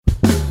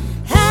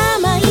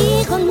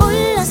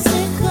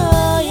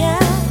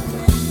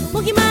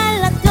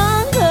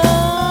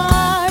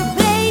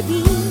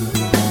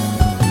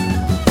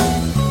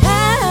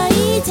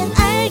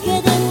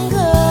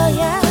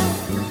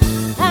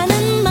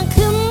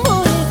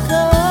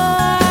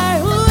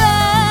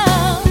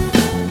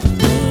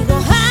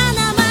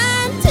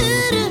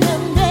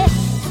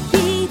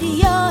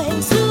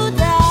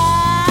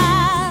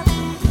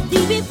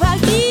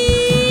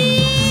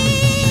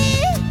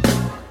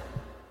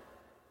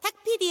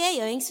PD의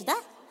여행수다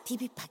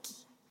디비파기.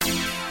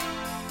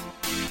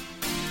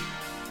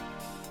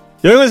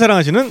 여행을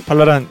사랑하시는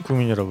발랄한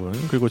국민 여러분,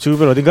 그리고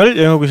지구별 어딘가를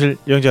여행하고 계실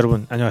여행자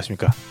여러분,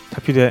 안녕하십니까.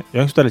 탁PD의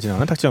여행수다를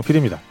진행하는 탁지영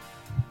PD입니다.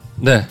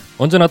 네,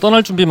 언제나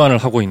떠날 준비만을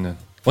하고 있는,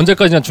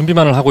 언제까지나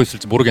준비만을 하고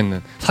있을지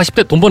모르겠는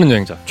 40대 돈 버는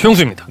여행자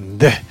최영수입니다.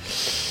 네,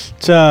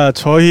 자,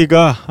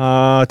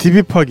 저희가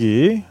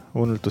디비파기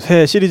오늘 또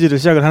새 시리즈를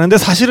시작을 하는데,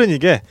 사실은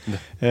이게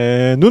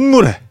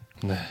눈물의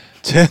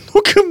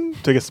재녹음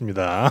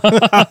되겠습니다.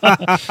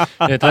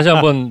 네, 다시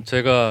한번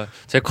제가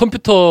제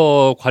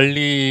컴퓨터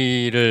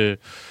관리를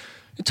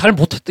잘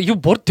못했다. 이거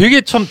뭐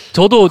되게 참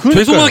저도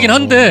그러니까요. 죄송하긴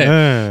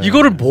한데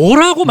이거를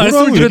뭐라고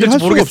말씀을 드려야 될지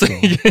모르겠어요.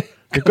 이게.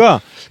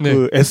 그러니까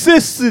그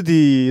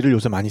SSD를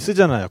요새 많이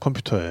쓰잖아요,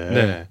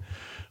 컴퓨터에.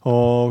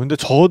 근데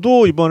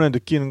저도 이번에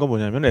느끼는 건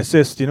뭐냐면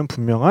SSD는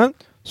분명한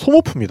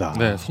소모품이다.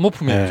 네,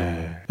 소모품이죠.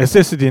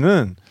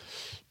 SSD는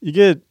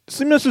이게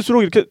쓰면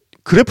쓸수록 이렇게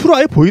그래프로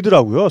아예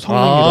보이더라고요.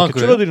 성능이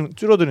이렇게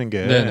줄어드는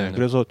게. 네네네.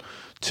 그래서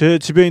제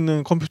집에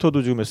있는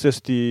컴퓨터도 지금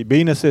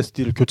메인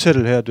SSD를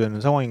교체를 해야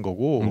되는 상황인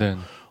거고. 네.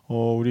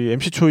 우리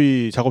MC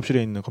초이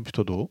작업실에 있는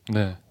컴퓨터도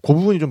그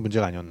부분이 좀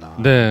문제가 아니었나.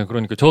 네,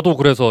 그러니까 저도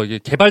그래서 이게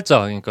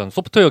그러니까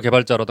소프트웨어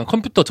개발자라든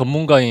컴퓨터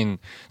전문가인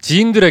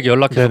지인들에게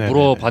연락해서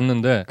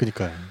물어봤는데,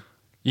 그러니까요.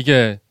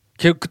 이게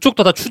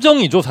그쪽도 다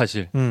추정이죠,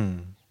 사실.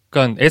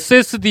 그러니까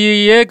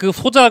SSD의 그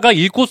소자가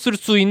읽고 쓸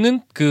수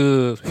있는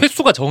그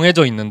횟수가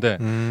정해져 있는데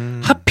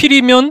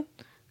하필이면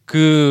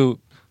그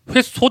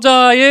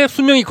소자의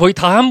수명이 거의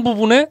다 한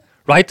부분에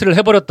라이트를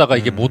해버렸다가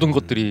이게 모든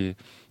것들이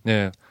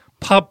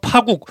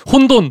파국,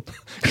 혼돈,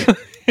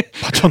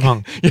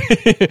 파천황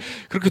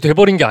그렇게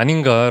돼버린 게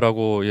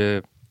아닌가라고.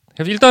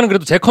 일단은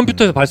그래도 제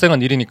컴퓨터에서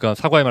발생한 일이니까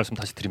사과의 말씀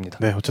다시 드립니다.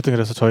 네, 어쨌든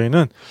그래서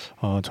저희는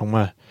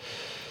정말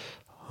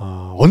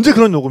언제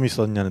그런 녹음이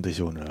있었냐는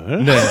듯이 오늘.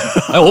 네.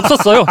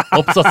 없었어요.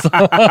 없었어.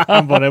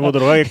 한번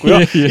해보도록 하겠고요.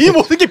 이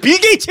모든 게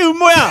빌 게이츠의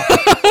음모야.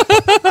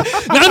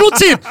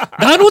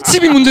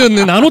 나노칩이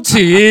문제였네.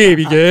 나노칩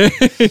이게.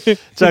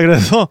 자,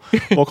 그래서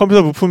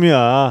컴퓨터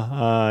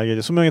부품이야. 이게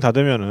이제 수명이 다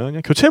되면은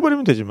그냥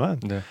교체해버리면 되지만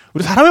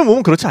우리 사람의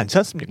몸은 그렇지 않지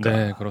않습니까?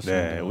 네, 그렇습니다.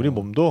 네, 우리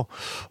몸도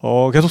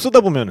계속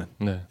쓰다 보면은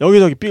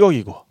여기저기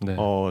삐걱이고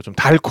좀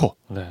닳고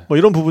뭐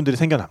이런 부분들이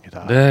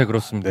생겨납니다. 네,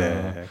 그렇습니다.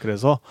 네,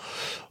 그래서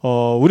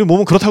우리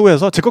몸은 그렇다고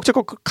해서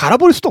제꺽제꺽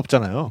갈아버릴 수도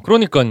없잖아요.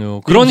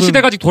 그러니까요. 그런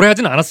시대가 아직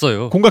도래하진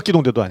않았어요.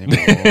 공각기동대도 아니고.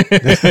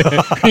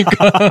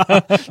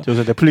 그러니까.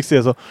 요새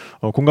넷플릭스에서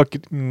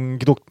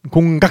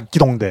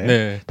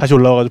공각기동대 다시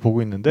올라와가지고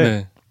보고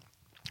있는데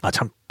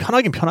참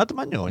편하긴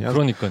편하더만요.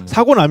 그러니까요.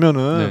 사고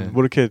나면은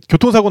뭐 이렇게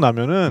교통사고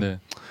나면은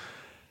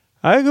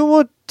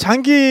뭐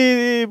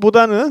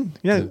장기보다는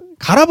그냥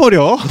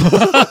갈아버려.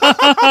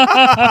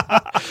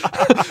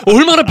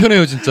 얼마나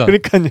편해요, 진짜.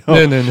 그러니까요.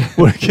 네네네.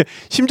 뭐 이렇게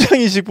심장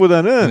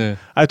이식보다는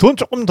돈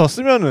조금 더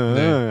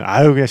쓰면은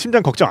그냥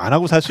심장 걱정 안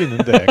하고 살 수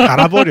있는데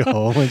갈아버려.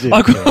 이제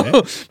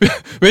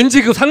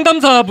왠지 그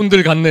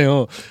상담사분들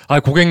같네요.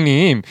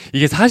 고객님,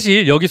 이게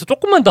사실 여기서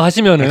조금만 더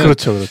하시면은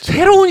그렇죠.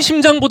 새로운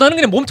심장보다는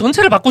그냥 몸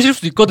전체를 바꾸실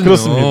수도 있거든요.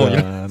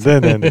 그렇습니다.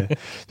 네네네. 자,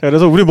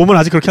 그래서 우리 몸은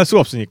아직 그렇게 할 수가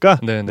없으니까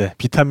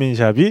비타민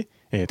샵이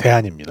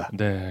단입니다.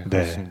 네,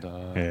 그렇습니다.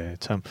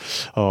 참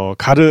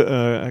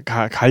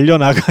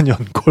갈려나간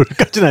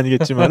연골까지는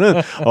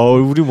아니겠지만은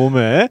우리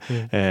몸에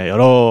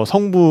여러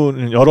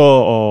성분,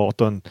 여러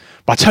어떤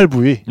마찰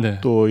부위,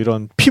 또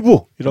이런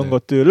피부 이런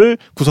것들을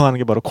구성하는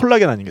게 바로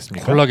콜라겐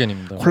아니겠습니까?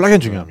 콜라겐입니다. 콜라겐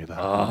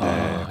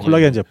중요합니다.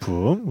 콜라겐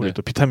제품 우리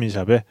또 비타민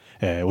샵에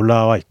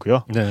올라와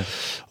있고요.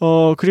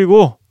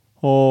 그리고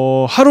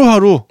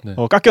하루하루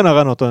깎여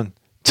나가는 어떤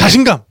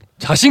자신감.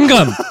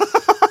 자신감.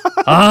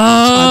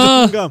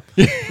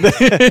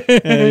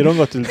 이런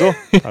것들도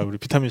우리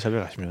비타민 샵에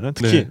가시면은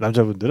특히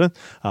남자분들은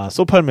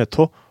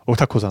소팔메토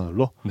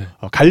옥타코산올로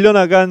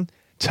갈려나간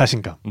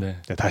자신감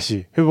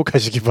다시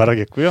회복하시기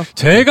바라겠고요.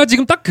 제가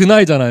지금 딱 그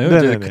나이잖아요.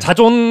 이제 그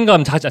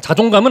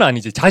자존감은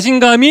아니지.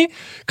 자신감이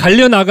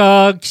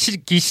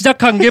갈려나가기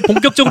시작한 게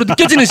본격적으로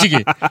느껴지는 시기.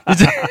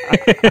 이제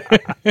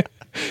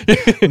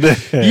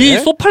이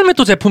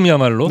소팔메토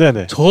제품이야말로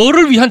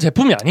저를 위한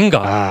제품이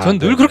아닌가. 전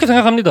늘 그렇게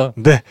생각합니다.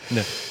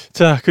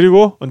 자,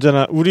 그리고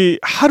언제나 우리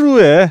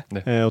하루에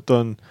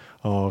어떤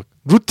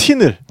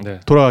루틴을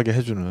돌아가게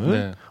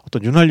해주는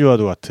어떤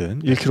윤활유와도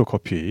같은 1kg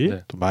커피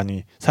또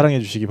많이 사랑해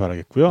주시기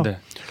바라겠고요.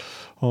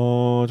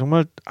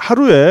 정말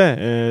하루에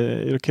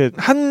이렇게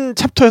한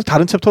챕터에서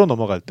다른 챕터로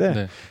넘어갈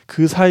때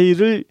그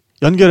사이를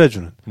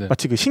연결해주는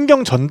마치 그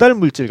신경 전달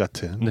물질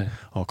같은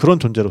그런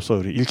존재로서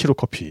우리 1kg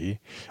커피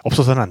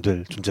없어서는 안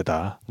될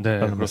존재다.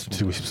 라는 말씀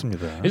드리고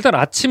싶습니다. 일단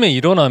아침에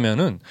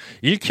일어나면은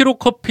 1kg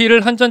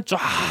커피를 한 잔 쫙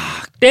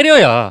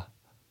때려야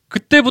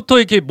그때부터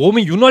이렇게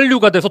몸이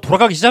윤활유가 돼서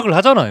돌아가기 시작을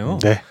하잖아요.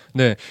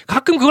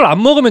 가끔 그걸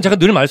안 먹으면 제가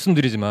늘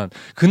말씀드리지만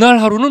그날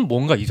하루는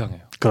뭔가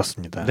이상해요.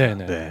 그렇습니다.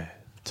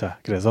 자,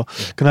 그래서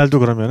그날도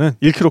그러면은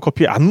 1kg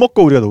커피 안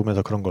먹고 우리가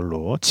녹으면서 그런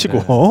걸로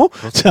치고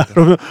자,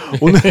 그러면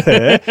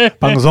오늘의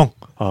방송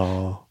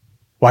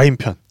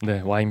와인편.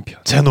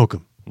 와인편. 재녹음.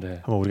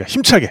 한번 우리가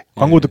힘차게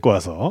광고 듣고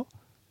와서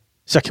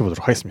시작해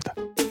보도록 하겠습니다.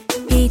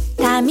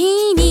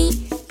 비타민이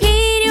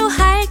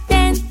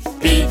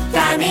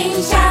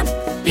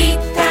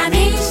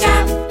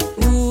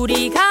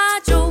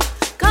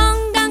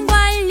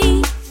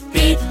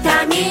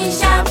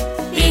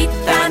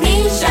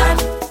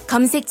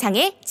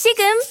검색창에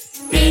지금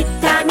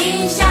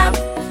비타민샵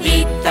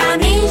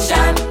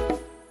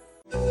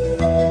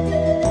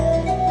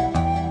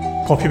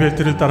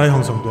커피벨트를 따라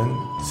형성된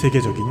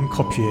세계적인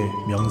커피의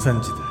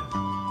명산지들.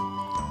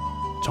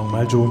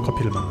 정말 좋은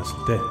커피를 만났을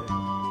때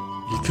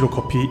 1kg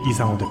커피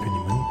이상호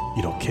대표님은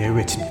이렇게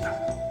외칩니다.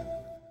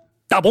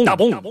 따봉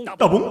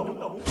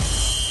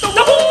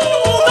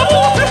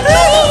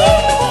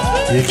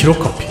 1kg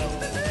커피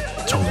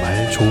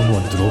정말 좋은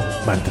원두로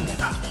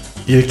만듭니다.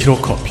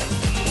 1kg 커피.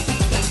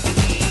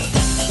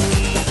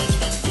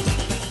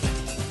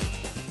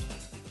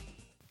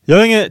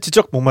 여행의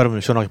지적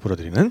목마름을 시원하게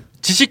풀어드리는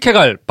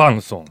지식해갈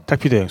방송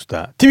탁피드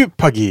여행수다 TV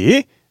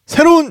파기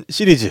새로운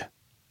시리즈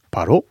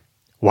바로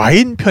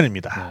와인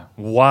편입니다.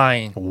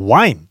 와인.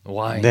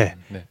 네.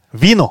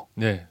 비노.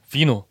 네.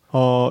 비노.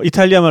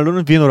 이탈리아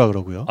말로는 비노라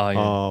그러고요. 아, 예.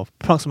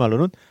 프랑스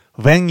말로는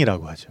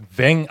뱅이라고 하죠.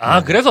 뱅. 아,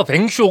 네. 그래서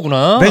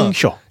뱅쇼구나.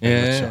 뱅쇼.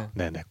 예. 그렇죠.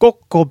 네네.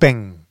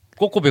 꼬꼬뱅.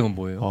 꼬꼬뱅은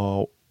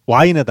뭐예요?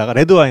 와인에다가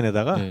레드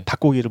와인에다가 예.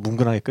 닭고기를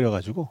뭉근하게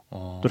끓여가지고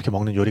또 이렇게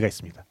먹는 요리가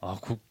있습니다. 아,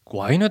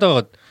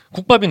 와인에다가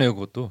국밥이네요,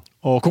 그것도.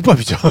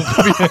 국밥이죠.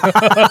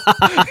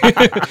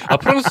 아,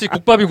 프랑스식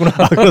국밥이구나.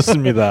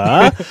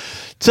 그렇습니다.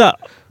 자,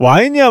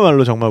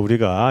 와인이야말로 정말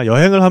우리가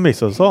여행을 함에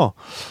있어서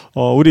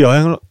우리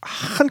여행을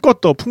한껏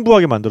더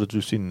풍부하게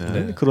만들어줄 수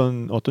있는 네.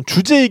 그런 어떤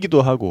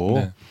주제이기도 하고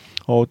네.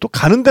 또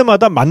가는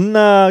데마다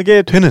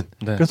만나게 되는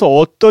네. 그래서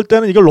어떨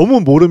때는 이걸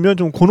너무 모르면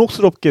좀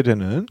곤혹스럽게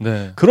되는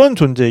네. 그런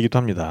존재이기도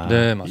합니다.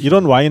 네, 맞습니다.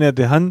 이런 와인에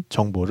대한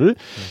정보를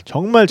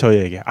정말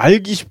저희에게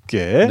알기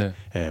쉽게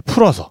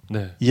풀어서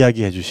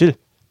이야기해 주실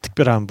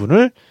특별한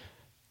분을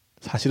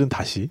사실은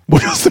다시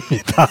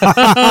모셨습니다.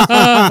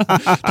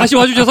 다시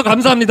와주셔서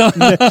감사합니다.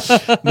 네.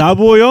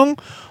 나보영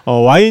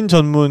와인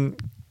전문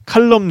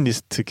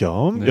칼럼니스트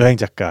겸 여행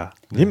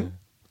작가님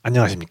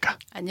안녕하십니까?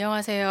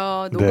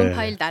 안녕하세요. 녹음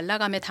파일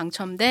날라감에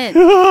당첨된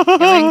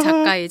여행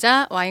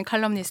작가이자 와인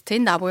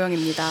칼럼니스트인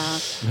나보영입니다.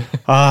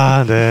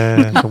 아,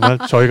 네. 정말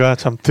저희가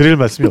참 드릴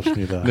말씀이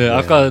없습니다. 네,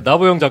 아까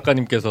나보영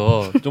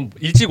작가님께서 좀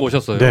일찍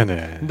오셨어요.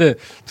 네네. 근데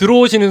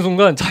들어오시는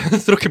순간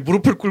자연스럽게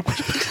무릎을 꿇고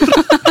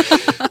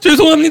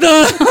죄송합니다.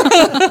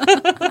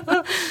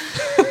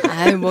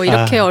 아유, 뭐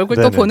이렇게 얼굴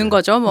또 보는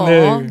거죠, 뭐.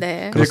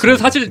 네. 그래서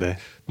사실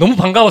너무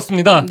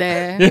반가웠습니다.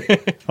 네.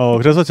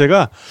 그래서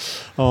제가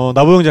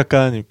나보영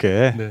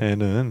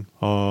작가님께는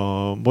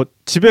뭐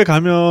집에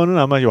가면은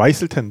아마 와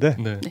있을 텐데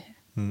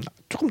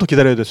조금 더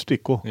기다려야 될 수도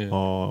있고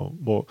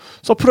뭐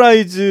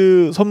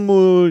서프라이즈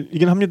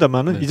선물이긴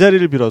합니다만은 이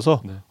자리를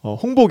빌어서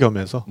홍보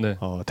겸해서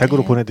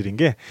댁으로 보내드린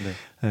게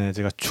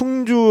제가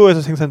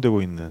충주에서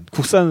생산되고 있는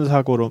국산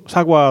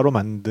사과로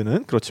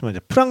만드는 그렇지만 이제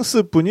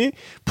프랑스 분이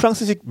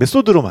프랑스식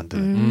메소드로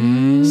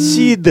만드는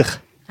시드.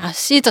 아,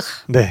 시드.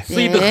 네.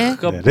 시드.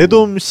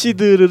 레돔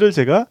시드를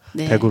제가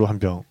댁으로 한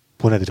병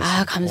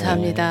보내드렸습니다. 아,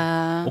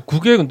 감사합니다.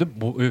 그게 근데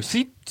뭐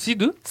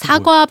시드?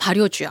 사과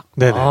발효주요.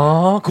 네네.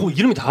 아, 그거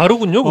이름이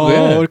다르군요, 그게.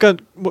 그러니까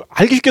뭐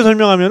알기 쉽게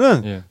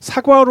설명하면은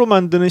사과로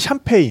만드는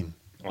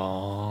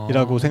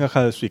샴페인이라고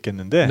생각할 수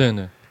있겠는데,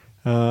 네네.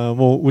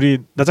 뭐 우리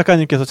나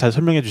작가님께서 잘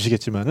설명해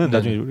주시겠지만은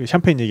나중에 우리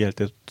샹페인 얘기할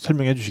때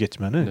설명해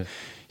주시겠지만은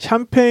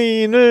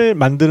샴페인을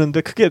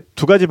만드는데 크게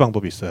두 가지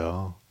방법이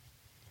있어요.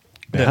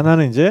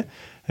 하나는 이제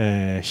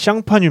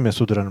샹파뉴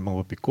메소드라는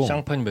방법이 있고,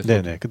 샹파뉴 메소드.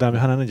 네네. 그 다음에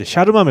하나는 이제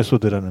샤르마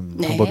메소드라는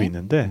방법이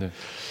있는데,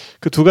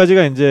 그 두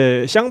가지가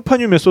이제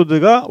샹파뉴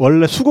메소드가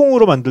원래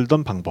수공으로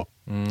만들던 방법.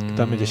 그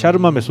다음에 이제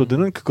샤르마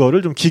메소드는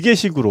그거를 좀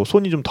기계식으로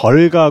손이 좀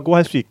덜 가고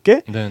할 수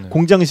있게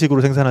공장식으로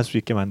생산할 수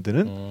있게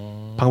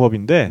만드는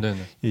방법인데,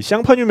 이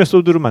샹파뉴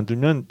메소드로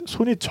만들면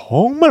손이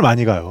정말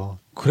많이 가요.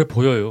 그래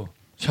보여요.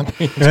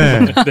 샴페인.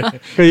 그러니까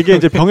이게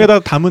이제 병에다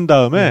담은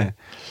다음에.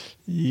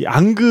 이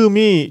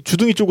앙금이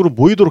주둥이 쪽으로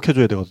모이도록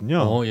해줘야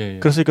되거든요.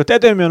 그래서 이거 때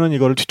되면은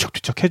이거를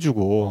뒤척뒤척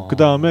해주고 그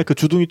다음에 그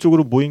주둥이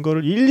쪽으로 모인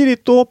거를 일일이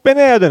또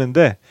빼내야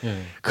되는데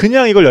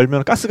그냥 이걸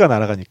열면 가스가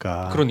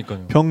날아가니까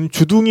그러니까요. 병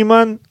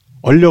주둥이만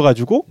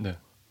얼려가지고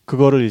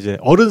그거를 이제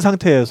얼은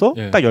상태에서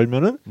딱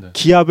열면은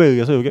기압에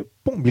의해서 이게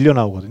뽕 밀려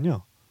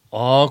나오거든요.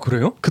 아,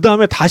 그래요? 그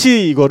다음에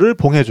다시 이거를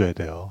봉해줘야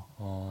돼요.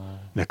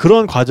 네,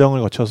 그런 과정을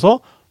거쳐서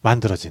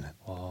만들어지는.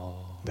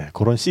 네,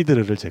 그런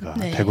시드를 제가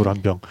댁으로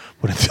한 병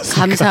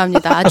보내드렸습니다.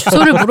 감사합니다.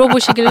 주소를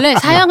물어보시길래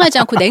사양하지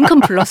않고 냉큼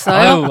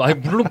불렀어요. 아유,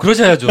 물론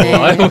그러셔야죠.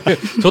 아유,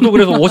 저도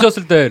그래서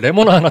오셨을 때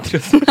레몬 하나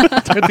드렸어요.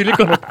 제가 드릴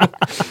건 없고.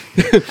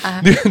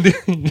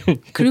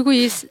 그리고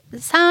이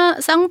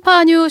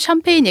쌍파뉴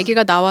샴페인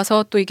얘기가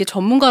나와서 또 이게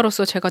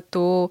전문가로서 제가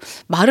또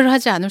말을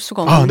하지 않을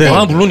수가 없는데.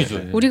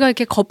 물론이죠. 우리가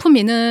이렇게 거품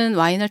있는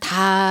와인을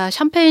다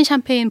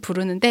샴페인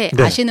부르는데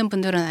아시는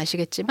분들은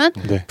아시겠지만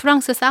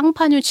프랑스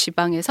쌍파뉴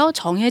지방에서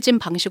정해진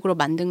방식으로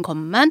만든 만든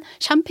것만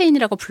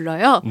샴페인이라고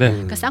불러요. 네.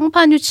 그러니까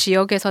쌍파뉴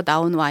지역에서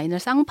나온 와인을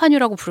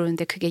쌍파뉴라고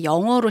부르는데 그게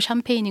영어로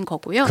샴페인인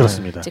거고요.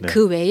 그렇습니다. 이제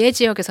그 외의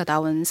지역에서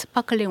나온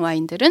스파클링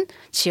와인들은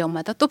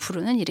지역마다 또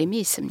부르는 이름이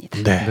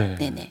있습니다. 네.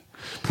 네네.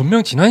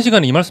 분명 지난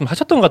시간에 이 말씀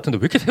하셨던 것 같은데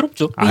왜 이렇게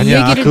새롭죠?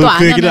 아니야, 이 얘기를 또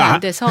안 하면 안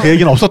돼서. 그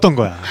얘기는 없었던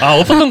거야.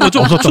 없었던 거죠?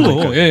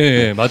 없었던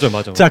예, 맞아.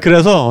 자,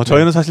 그래서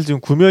저희는 사실 지금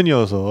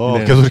구면이어서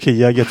계속 이렇게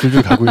이야기가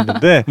줄줄 가고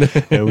있는데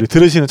우리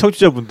들으시는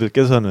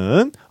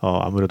청취자분들께서는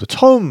아무래도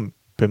처음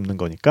뵙는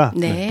거니까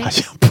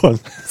다시 한번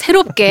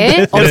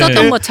새롭게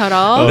없었던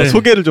것처럼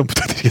소개를 좀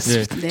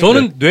부탁드리겠습니다.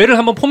 저는 뇌를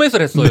한번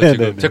포맷을 했어요.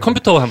 지금 제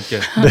컴퓨터와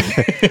함께.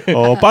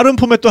 빠른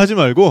포맷도 하지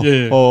말고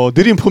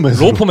느린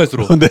포맷으로, 로우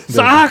포맷으로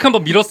싹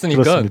한번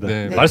밀었으니까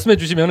말씀해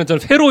주시면 저는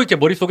새로 이렇게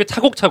머릿속에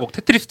차곡차곡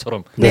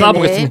테트리스처럼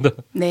쌓아보겠습니다.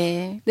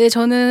 네,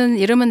 저는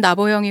이름은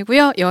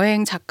나보영이고요.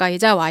 여행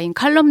작가이자 와인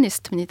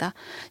칼럼니스트입니다.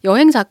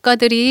 여행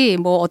작가들이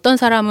뭐 어떤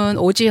사람은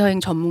오지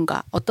여행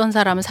전문가, 어떤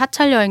사람은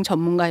사찰 여행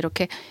전문가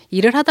이렇게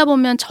일을 하다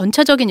보면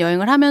전체적인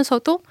여행을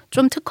하면서도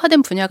좀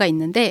특화된 분야가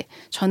있는데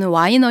저는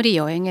와이너리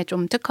여행에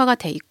좀 특화가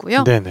돼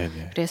있고요.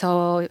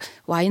 그래서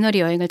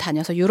와이너리 여행을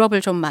다녀서 유럽을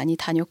좀 많이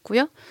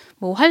다녔고요.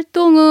 뭐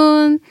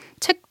활동은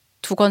책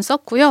 2권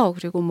썼고요.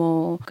 그리고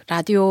뭐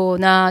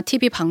라디오나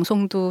TV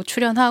방송도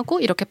출연하고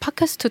이렇게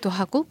팟캐스트도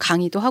하고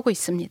강의도 하고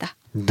있습니다.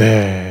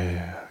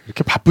 네.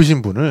 이렇게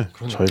바쁘신 분을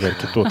저희가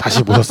이렇게 또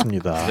다시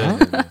모셨습니다.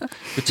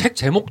 그 책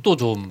제목도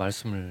좀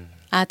말씀을.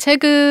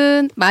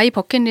 책은 마이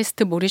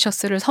버킷리스트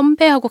모리셔스를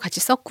선배하고 같이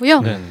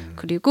썼고요.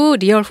 그리고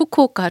리얼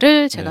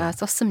후쿠오카를 제가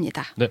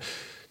썼습니다. 네.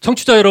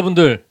 청취자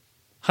여러분들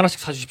하나씩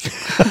사주십시오.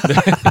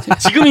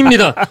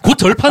 지금입니다. 곧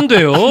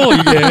절판돼요.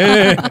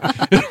 이게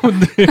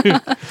여러분들.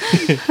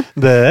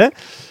 네.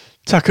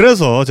 자,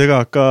 그래서 제가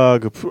아까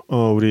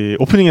우리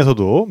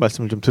오프닝에서도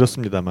말씀을 좀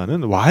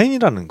드렸습니다만은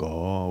와인이라는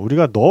거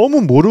우리가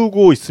너무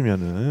모르고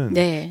있으면은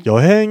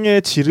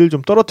여행의 질을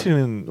좀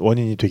떨어뜨리는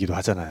원인이 되기도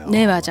하잖아요.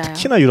 네, 맞아요.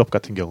 특히나 유럽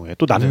같은 경우에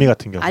또 남미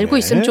같은 경우에 알고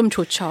있으면 좀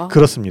좋죠.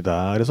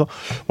 그렇습니다. 그래서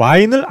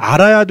와인을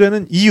알아야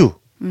되는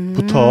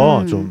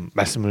이유부터 좀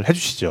말씀을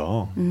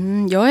해주시죠.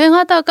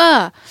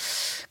 여행하다가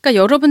그러니까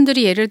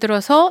여러분들이 예를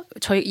들어서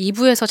저희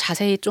 2부에서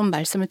자세히 좀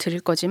말씀을 드릴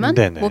거지만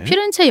뭐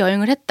피렌체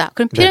여행을 했다.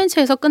 그럼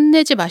피렌체에서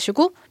끝내지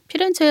마시고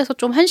피렌체에서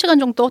좀 1시간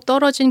정도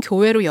떨어진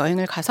교외로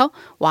여행을 가서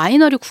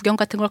와이너리 구경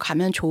같은 걸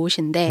가면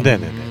좋으신데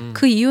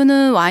그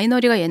이유는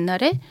와이너리가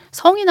옛날에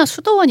성이나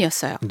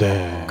수도원이었어요.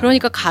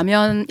 그러니까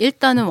가면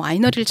일단은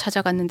와이너리를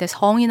찾아갔는데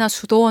성이나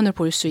수도원을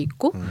볼 수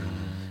있고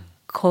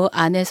그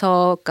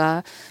안에서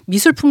그러니까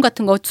미술품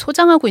같은 거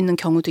소장하고 있는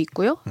경우도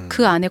있고요.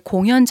 그 안에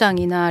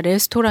공연장이나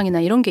레스토랑이나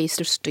이런 게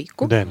있을 수도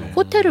있고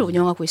호텔을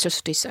운영하고 있을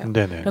수도 있어요.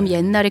 그럼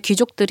옛날에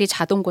귀족들이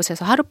자던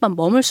곳에서 하룻밤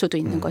머물 수도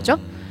있는 거죠.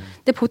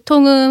 근데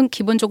보통은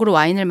기본적으로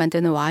와인을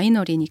만드는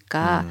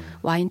와이너리니까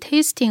와인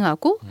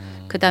테이스팅하고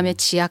그다음에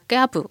지하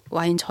깨아브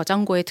와인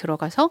저장고에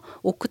들어가서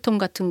오크통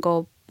같은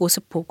거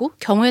모습 보고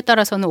경우에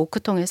따라서는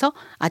오크통에서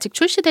아직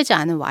출시되지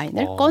않은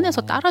와인을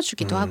꺼내서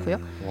따라주기도 하고요.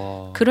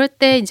 그럴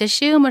때 이제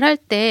시음을 할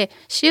때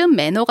시음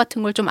매너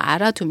같은 걸 좀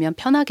알아두면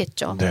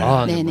편하겠죠.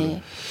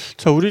 네네.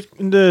 자, 우리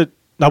근데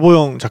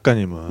나보영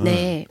작가님은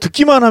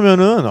듣기만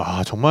하면은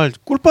정말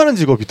꿀 빠는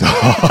직업이다.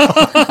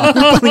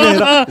 꿀 빠는 게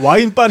아니라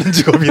와인 빠는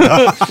직업이다.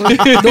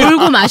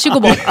 놀고 마시고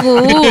먹고.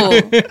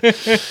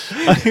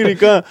 아니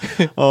그러니까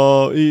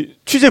이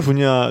취재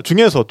분야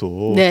중에서도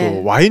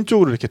또 와인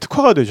쪽으로 이렇게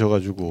특화가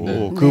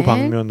되셔가지고 그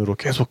방면으로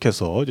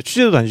계속해서 이제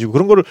취재도 다니시고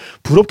그런 거를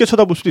부럽게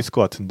쳐다볼 수도 있을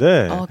것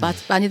같은데.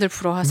 많이들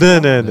부러워하세요.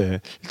 네네네.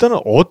 일단은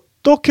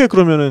어떻게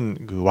그러면은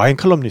그 와인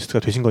칼럼니스트가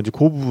되신 건지 그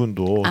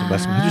부분도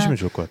말씀해 주시면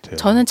좋을 것 같아요.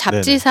 저는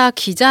잡지사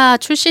기자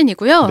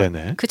출신이고요.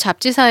 그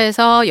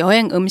잡지사에서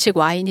여행, 음식,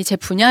 와인이 제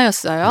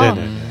분야였어요.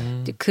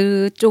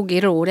 그쪽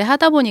일을 오래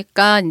하다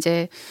보니까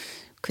이제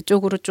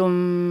그쪽으로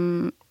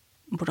좀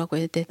뭐라고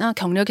해야 되나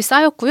경력이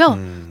쌓였고요.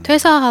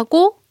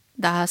 퇴사하고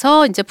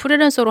나서 이제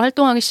프리랜서로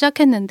활동하기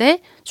시작했는데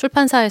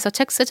출판사에서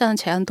책 쓰자는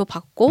제안도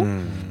받고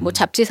뭐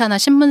잡지사나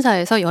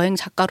신문사에서 여행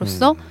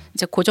작가로서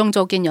이제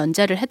고정적인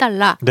연재를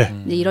해달라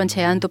이런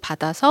제안도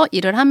받아서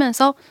일을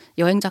하면서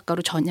여행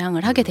작가로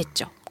전향을 하게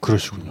됐죠.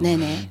 그러시군요.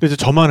 네네. 그래서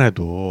저만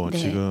해도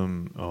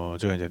지금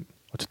제가 이제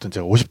어쨌든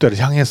제가 50대를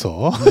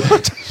향해서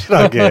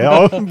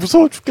착실하게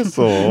무서워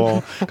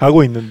죽겠어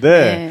가고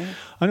있는데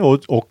아니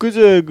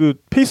엊그제 그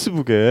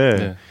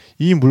페이스북에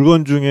이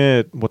물건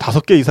중에 뭐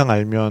 5개 이상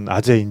알면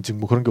아재 인증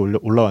뭐 그런 게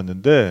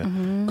올라왔는데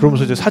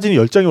그러면서 이제 사진이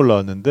 10장이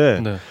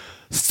올라왔는데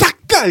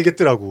싹 다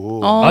알겠더라고.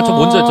 저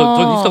뭔지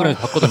전 인스타그램에서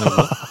봤거든요.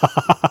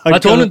 그러니까,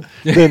 저는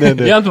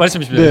얘한테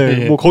말씀해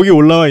주시면 뭐 거기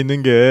올라와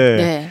있는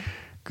게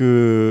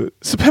그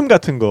스팸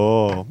같은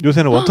거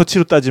요새는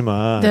원터치로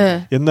따지만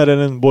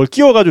옛날에는 뭘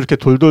끼워가지고 이렇게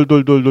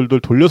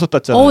돌돌돌돌돌 돌려서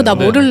땄잖아요. 나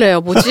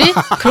모를래요. 뭐지?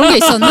 그런 게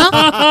있었나?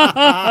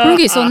 그런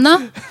게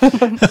있었나?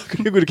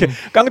 그리고 이렇게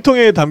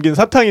깡통에 담긴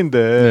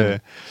사탕인데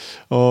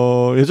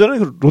예전에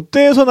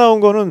롯데에서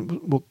나온 거는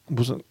뭐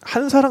무슨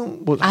한사랑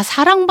뭐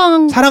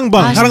사랑방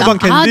사랑방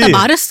캔디. 나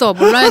말했어.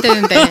 몰라야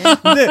되는데.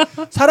 근데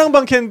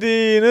사랑방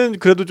캔디는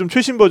그래도 좀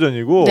최신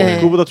버전이고 네.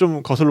 그거보다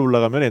좀 거슬러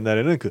올라가면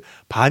옛날에는 그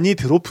바니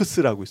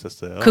드로프스라고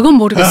있었어요. 그건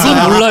모르겠어요.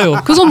 그건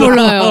몰라요. 그건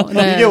몰라요.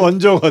 네. 이게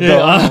원조거든.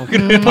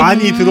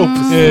 바니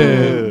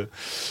드로프스.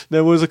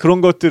 네, 그래서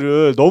그런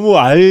것들을 너무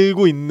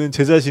알고 있는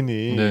제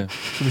자신이 네.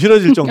 좀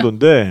싫어질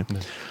정도인데. 네.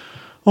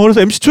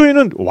 그래서 MC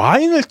초이는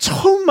와인을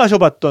처음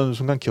마셔봤던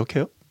순간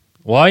기억해요?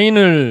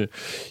 와인을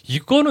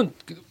이거는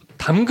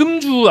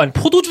담금주 아니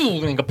포도주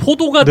그러니까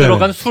포도가 네.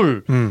 들어간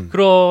술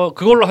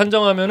그걸로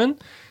한정하면은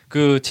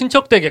그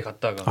친척 댁에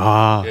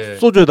갔다가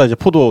소주에다 이제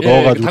포도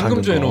넣어가지고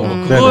담금주에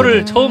넣은 그거를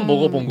네네. 처음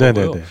먹어본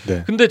거고요.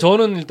 네. 근데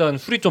저는 일단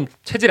술이 좀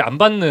체질이 안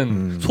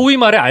받는 소위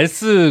말해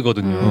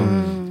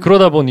알쓰거든요.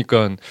 그러다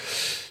보니까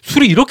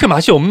술이 이렇게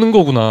맛이 없는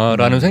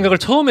거구나라는 생각을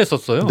처음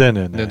했었어요.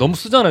 네, 너무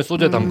쓰잖아요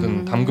소주에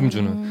담근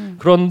담금주는.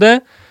 그런데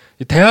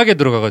대학에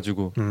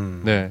들어가가지고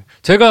네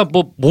제가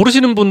뭐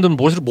모르시는 분들은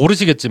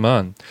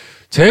모르시겠지만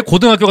제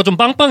고등학교가 좀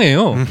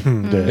빵빵해요.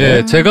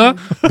 네, 제가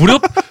무려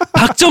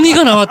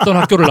박정희가 나왔던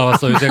학교를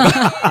나왔어요. 제가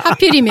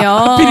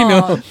하필이면.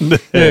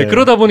 네,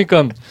 그러다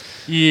보니까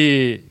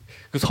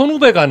그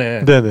선후배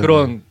간에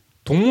그런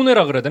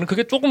동문회라 그래야 되나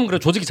그게 조금 그래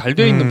조직이 잘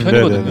되어 있는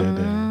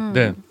편이거든요.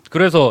 네,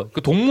 그래서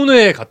그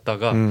동문회에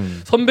갔다가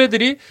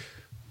선배들이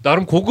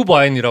나름 고급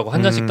와인이라고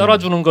한 잔씩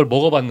따라주는 걸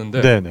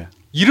먹어봤는데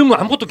이름은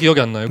아무것도 기억이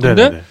안 나요.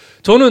 근데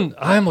저는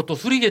뭐 또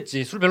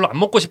술이겠지. 술 별로 안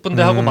먹고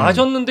싶은데 하고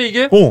마셨는데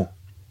이게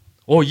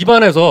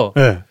입안에서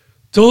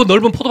저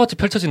넓은 포도밭이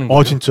펼쳐지는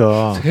거예요.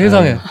 진짜.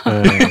 세상에.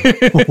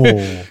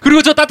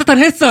 그리고 저 따뜻한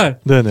햇살.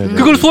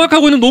 그걸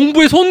수확하고 있는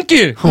농부의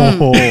손길.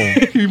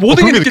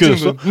 모든 게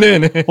느껴졌어.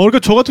 네네. 그러니까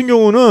저 같은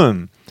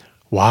경우는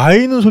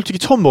와인은 솔직히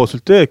처음 먹었을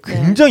때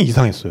굉장히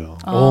이상했어요.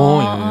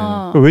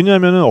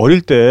 왜냐하면 어릴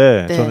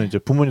때 저는 이제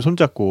부모님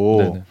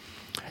손잡고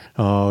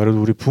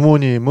그래도 우리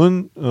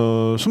부모님은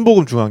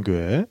순복음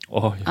중앙교회에서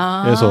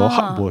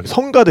뭐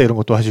성가대 이런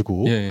것도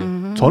하시고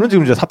저는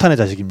지금 이제 사탄의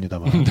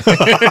자식입니다만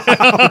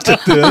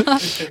어쨌든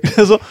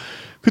그래서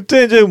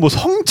그때 이제 뭐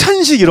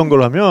성찬식 이런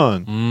걸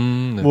하면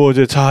뭐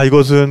이제 자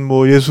이것은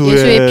뭐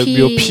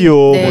예수의 피요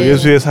뭐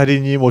예수의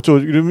살이니 뭐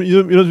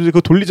이런 그거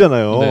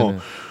돌리잖아요.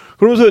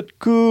 그러면서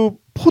그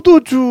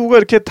포도주가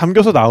이렇게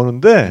담겨서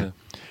나오는데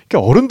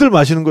어른들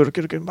마시는 거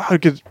이렇게 막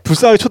이렇게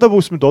불쌍하게 쳐다보고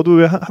있으면 너도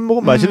왜 한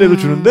모금 마실래로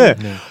주는데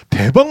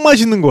대박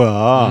맛있는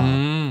거야.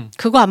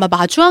 그거 아마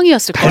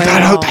마주왕이었을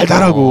거예요.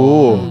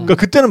 달달하고. 그러니까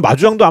그때는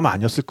마주왕도 아마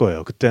아니었을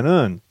거예요.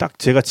 그때는 딱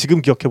제가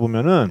지금 기억해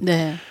보면은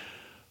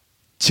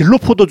진로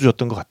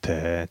포도주였던 것 같아.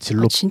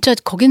 진짜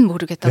거긴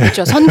모르겠다.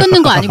 그렇죠. 선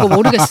긋는 거 아니고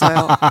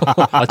모르겠어요.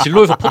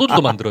 진로에서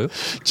포도주도 만들어요?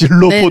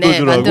 진로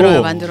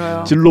포도주라고.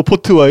 만들어요. 진로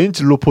포트 와인,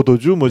 진로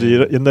포도주 뭐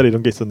이제 옛날에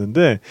이런 게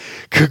있었는데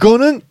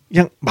그거는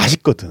그냥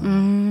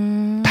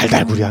맛있거든.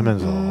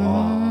 달달구리하면서.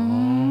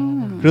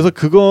 그래서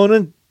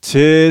그거는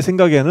제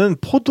생각에는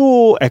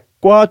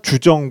포도액과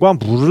주정과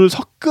물을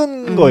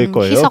섞은 거일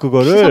거예요.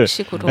 그거를.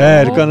 희석식으로.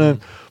 그러니까는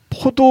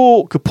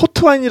그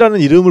포트와인이라는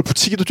이름을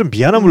붙이기도 좀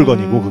미안한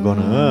물건이고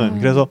그거는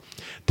그래서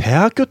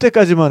대학교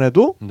때까지만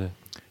해도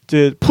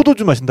이제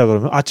포도주 마신다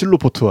그러면 진로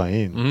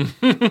포트와인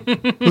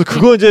그래서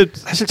그거 이제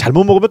사실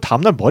잘못 먹으면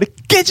다음날 머리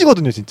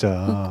깨지거든요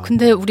진짜.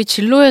 근데 우리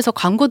진로에서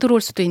광고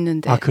들어올 수도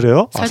있는데.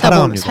 그래요?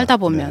 살다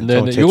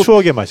보면 제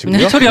추억의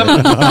맛이고요.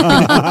 처리하면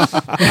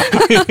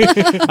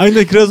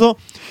근데 그래서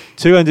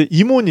제가 이제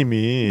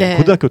이모님이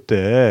고등학교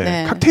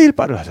때 칵테일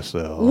바를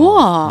하셨어요.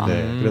 우와.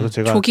 그래서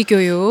제가 조기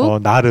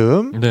교육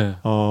나름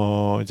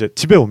이제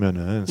집에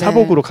오면은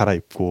사복으로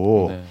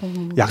갈아입고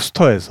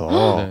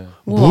약수터에서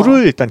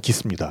물을 일단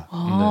깃습니다.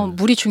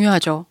 물이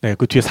중요하죠.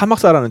 그 뒤에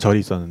사막사라는 절이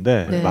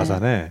있었는데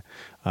마산에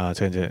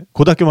제가 이제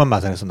고등학교만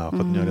마산에서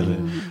나왔거든요. 그래서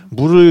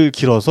물을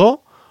길어서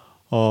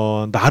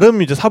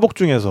나름 이제 사복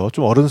중에서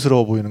좀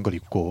어른스러워 보이는 걸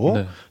입고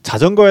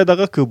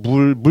자전거에다가 그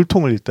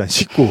물통을 일단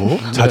싣고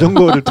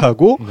자전거를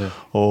타고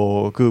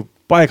그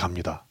바에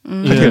갑니다.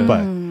 칵테일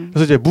바에.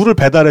 그래서 이제 물을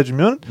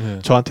배달해주면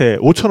저한테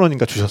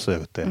 5,000원인가 주셨어요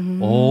그때.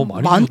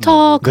 많이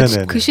많다.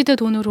 그 시대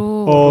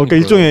돈으로. 그러니까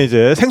일종의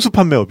이제 생수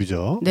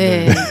판매업이죠.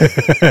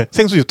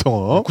 생수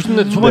유통업.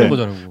 90년대 초반인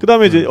거잖아요.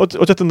 그다음에 이제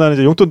어쨌든 나는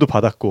이제 용돈도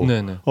받았고.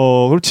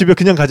 그럼 집에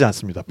그냥 가지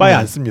않습니다. 바에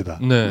안 씁니다.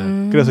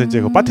 그래서 이제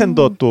그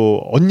바텐더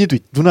또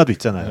누나도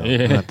있잖아요.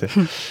 누나한테.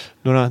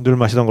 누나 늘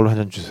마시던 걸로 한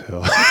잔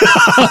주세요.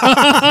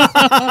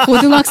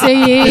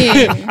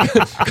 고등학생이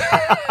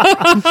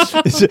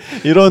이제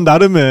이런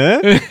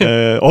나름의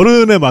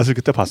어른의 맛을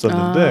그때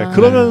봤었는데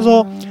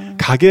그러면서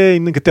가게에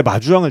있는 그때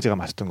마주왕을 제가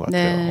마셨던 것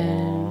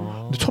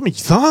같아요. 근데 처음에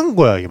이상한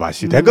거야 이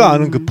맛이. 내가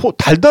아는 그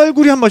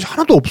달달구리한 맛이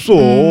하나도 없어.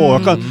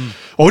 약간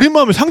어린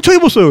마음에 상처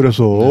입었어요.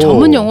 그래서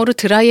전문 용어로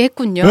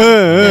드라이했군요.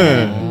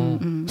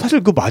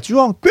 사실 그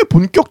마주왕 꽤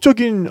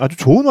본격적인 아주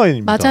좋은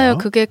와인입니다. 맞아요.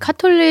 그게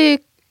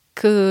카톨릭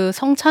그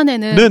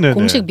성찬에는 네네네.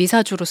 공식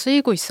미사주로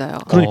쓰이고 있어요.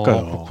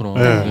 그러니까요.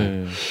 네.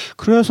 네.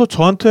 그래서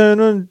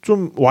저한테는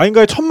좀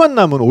와인과의 첫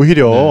만남은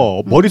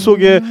오히려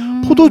머릿속에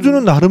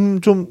포도주는 나름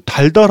좀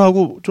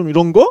달달하고 좀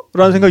이런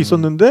거라는 생각이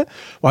있었는데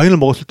와인을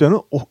먹었을 때는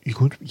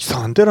이건 좀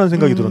이상한데라는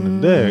생각이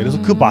들었는데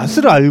그래서 그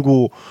맛을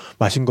알고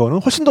마신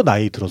거는 훨씬 더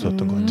나이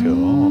들어서였던 것 같아요.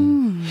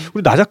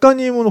 우리 나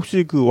작가님은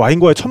혹시 그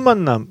와인과의 첫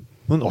만남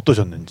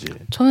어떠셨는지?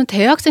 저는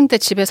대학생 때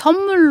집에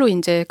선물로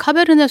이제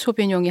카베르네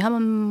소비뇽이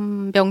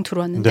한 병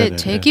들어왔는데 네네네.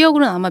 제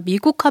기억으로는 아마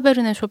미국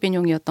카베르네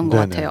소비뇽이었던 것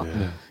같아요.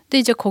 근데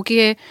이제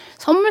거기에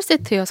선물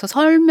세트여서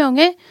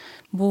설명에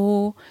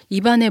뭐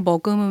입안에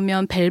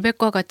머금으면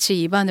벨벳과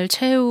같이 입안을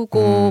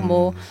채우고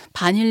뭐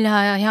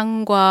바닐라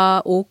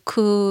향과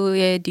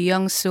오크의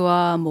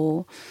뉘앙스와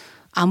뭐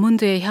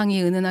아몬드의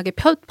향이 은은하게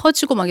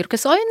퍼지고 막 이렇게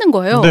써 있는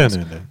거예요.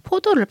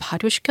 포도를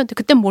발효시켰는데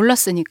그땐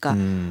몰랐으니까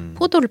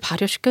포도를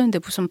발효시켰는데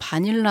무슨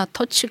바닐라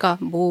터치가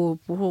뭐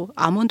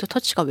아몬드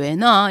터치가 왜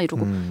나?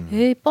 이러고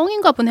에이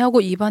뻥인가 보네 하고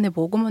입안에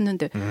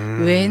머금었는데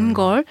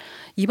웬걸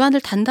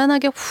입안을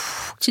단단하게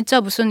훅 진짜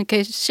무슨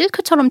이렇게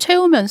실크처럼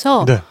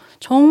채우면서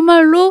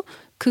정말로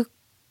그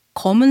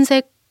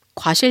검은색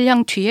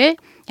과실향 뒤에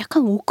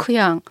약간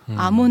오크향,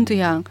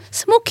 아몬드향,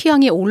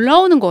 스모키향이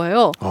올라오는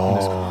거예요.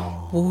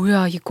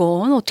 뭐야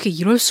이건 어떻게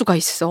이럴 수가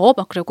있어?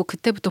 막 그러고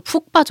그때부터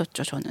푹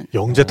빠졌죠 저는.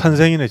 영재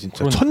탄생이네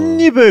진짜.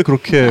 첫입에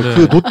그렇게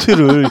그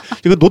노트를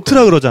이거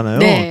노트라 그러잖아요.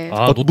 네.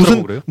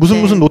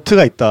 무슨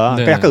노트가 있다.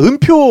 그러니까 약간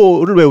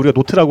음표를 왜 우리가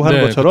노트라고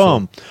하는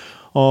것처럼.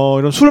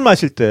 이런 술을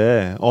마실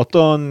때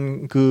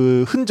어떤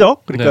그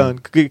흔적, 그러니까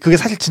그게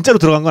사실 진짜로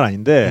들어간 건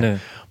아닌데,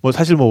 뭐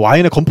사실 뭐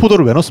와인에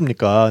건포도를 왜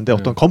넣습니까? 근데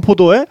어떤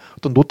건포도에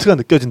어떤 노트가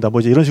느껴진다, 뭐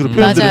이제 이런 식으로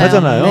표현들을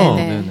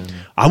하잖아요.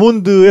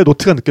 아몬드의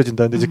노트가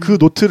느껴진다. 근데 이제 그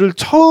노트를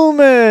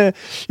처음에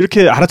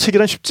이렇게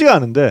알아채기란 쉽지가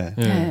않은데,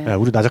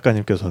 우리 나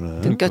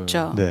작가님께서는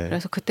느꼈죠.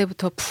 그래서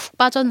그때부터 푹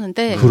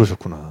빠졌는데,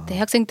 그러셨구나.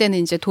 대학생 때는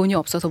이제 돈이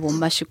없어서 못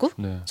마시고,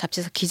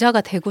 잡지에서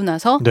기자가 되고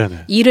나서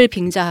일을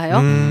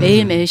빙자하여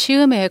매일매일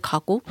시음회에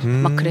가고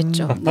막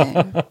그랬죠.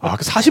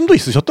 그 사심도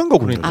있으셨던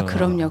거군요.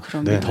 그럼요.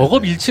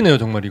 덕업일치네요,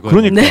 정말 이거.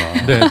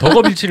 그러니까.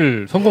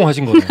 덕업일치를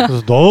성공하신 거네요.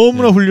 그래서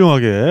너무나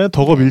훌륭하게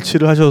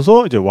덕업일치를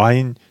하셔서 이제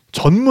와인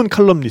전문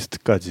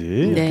칼럼니스트까지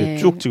이렇게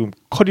쭉 지금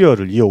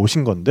커리어를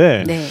이어오신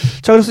건데,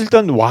 자 그래서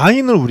일단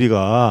와인을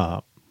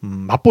우리가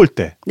맛볼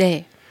때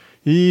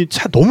이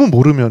차 너무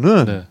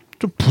모르면은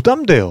좀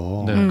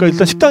부담돼요. 그러니까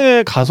일단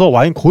식당에 가서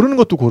와인 고르는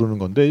것도 고르는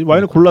건데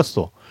와인을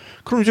골랐어.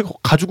 그럼 이제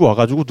가지고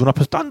와가지고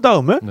눈앞에서 딴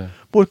다음에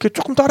뭐 이렇게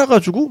조금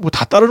따라가지고 뭐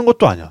다 따르는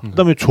것도 아니야.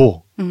 그다음에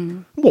줘.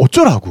 뭐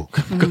어쩌라고.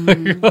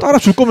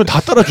 따라줄 거면 다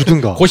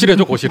따라주든가.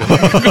 고시래죠 고시래.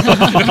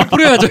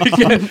 뿌려야죠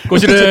이게.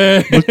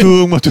 고시래.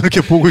 멀뚱멀뚱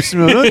이렇게 보고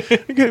있으면은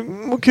이렇게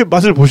뭐 이렇게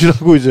맛을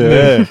보시라고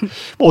이제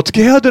뭐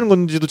어떻게 해야 되는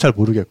건지도 잘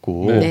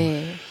모르겠고.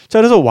 자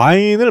그래서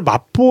와인을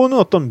맛보는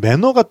어떤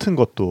매너 같은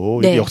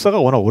것도 이게 역사가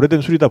워낙 오래된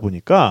술이다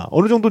보니까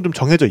어느 정도 좀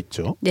정해져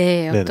있죠.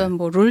 어떤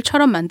뭐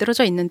룰처럼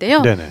만들어져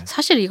있는데요.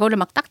 사실 이거를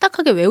막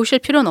딱딱하게 외우실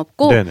필요는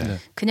없고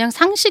그냥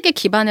상식에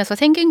기반해서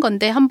생긴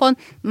건데 한번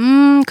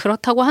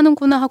그렇다고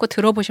하는구나 하고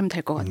들어보시면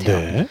될 것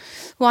같아요.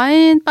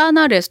 와인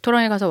바나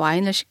레스토랑에 가서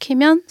와인을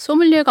시키면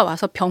소믈리에가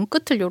와서 병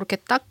끝을 이렇게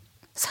딱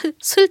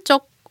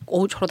슬쩍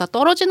저러다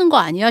떨어지는 거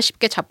아니야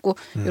싶게 잡고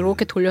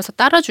이렇게 돌려서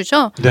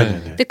따라주죠.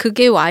 근데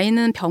그게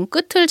와인은 병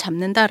끝을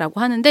잡는다라고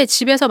하는데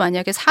집에서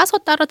만약에 사서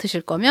따라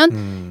드실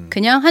거면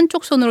그냥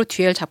한쪽 손으로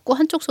뒤를 잡고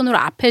한쪽 손으로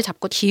앞을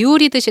잡고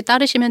기울이듯이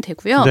따르시면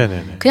되고요.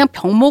 그냥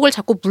병목을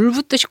잡고 물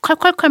붓듯이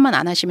콸콸콸만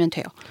안 하시면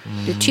돼요.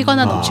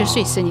 튀거나 넘칠 수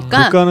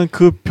있으니까. 그러니까는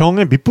그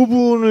병의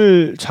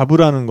밑부분을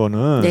잡으라는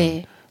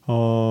거는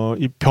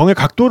이 병의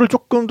각도를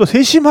조금 더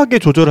세심하게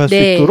조절할 수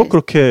있도록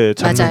그렇게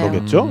잡는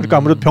거겠죠. 그러니까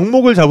아무래도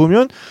병목을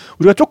잡으면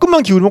우리가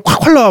조금만 기울이면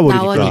콱콱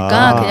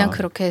나와버리니까 그냥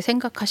그렇게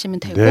생각하시면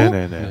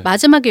되고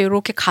마지막에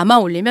이렇게 감아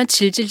올리면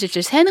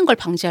질질질질 새는 걸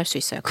방지할 수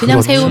있어요.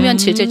 그냥 세우면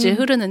질질질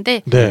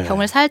흐르는데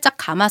병을 살짝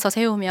감아서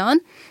세우면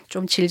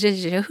좀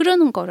질질질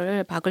흐르는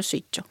거를 막을 수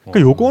있죠.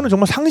 그러니까 요거는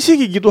정말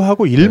상식이기도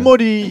하고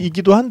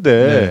일머리이기도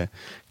한데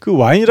그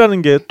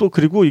와인이라는 게 또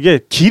그리고 이게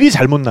길이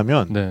잘못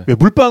나면 왜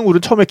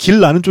물방울은 처음에 길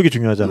나는 쪽이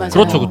중요하잖아요.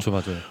 그렇죠,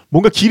 맞아요.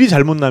 뭔가 길이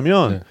잘못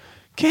나면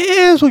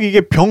계속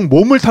이게 병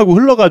몸을 타고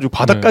흘러가지고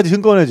바닥까지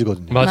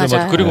흥건해지거든요.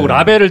 맞아요. 그리고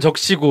라벨을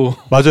적시고.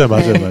 맞아요.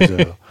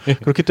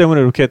 그렇기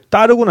때문에 이렇게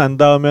따르고 난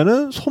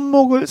다음에는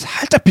손목을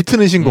살짝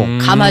비트는 신공.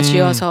 감아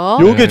쥐어서.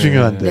 요게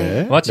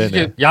중요한데. 마치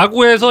이게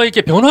야구에서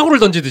이렇게 변화구를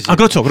던지듯이.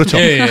 그렇죠.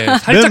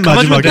 살짝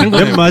감아주면 되는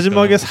거예요. 맨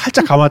마지막에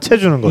살짝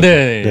감아채주는 거죠.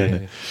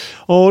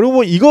 그리고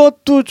뭐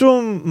이것도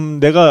좀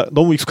내가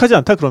너무 익숙하지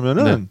않다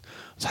그러면은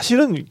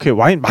사실은 이렇게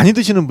와인 많이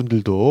드시는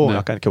분들도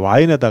약간 이렇게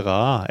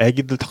와인에다가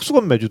애기들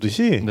턱수건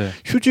매주듯이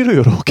휴지로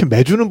이렇게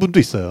매주는 분도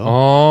있어요.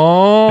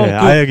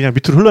 아예 그냥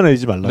밑으로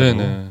흘러내리지 말라고.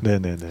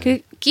 그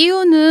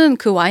끼우는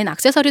그 와인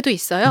액세서리도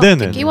있어요.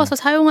 끼워서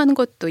사용하는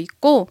것도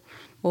있고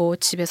뭐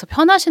집에서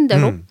편하신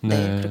대로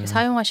그렇게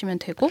사용하시면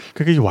되고.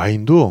 그게 이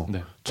와인도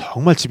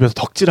정말 집에서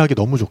덕질하기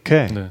너무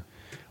좋게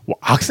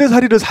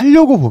액세서리를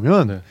사려고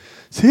보면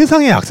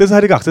세상에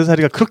액세서리가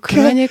그렇게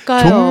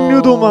그러니까요.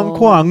 종류도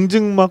많고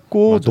앙증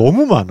많고 맞아.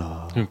 너무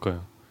많아.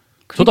 그러니까요.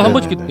 저도 한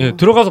번씩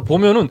들어가서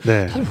보면은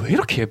다들 왜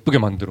이렇게 예쁘게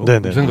만들어?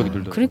 네네. 생각이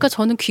들더라고요. 그러니까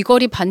저는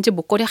귀걸이, 반지,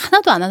 목걸이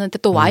하나도 안 하는데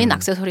또 와인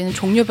액세서리는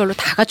종류별로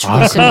다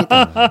갖추고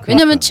있습니다.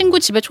 왜냐하면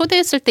친구 집에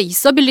초대했을 때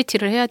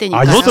있어빌리티를 해야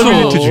되니까.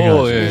 있어빌리티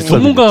중요하죠. 예.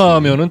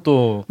 전문가면은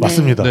또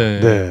맞습니다.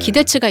 네.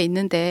 기대치가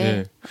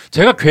있는데.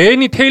 제가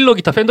괜히 테일러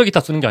기타, フェンダ 기타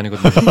쓰는 게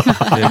아니거든요.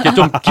 이게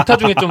좀 기타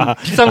중에 좀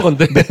비싼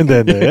건데.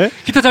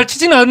 기타 잘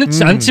치지는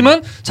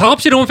않지만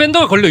작업실에 오면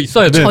팬더가 걸려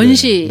있어야 돼.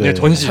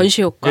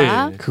 전시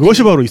효과.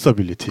 그것이 바로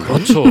있어빌리티.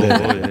 그렇죠.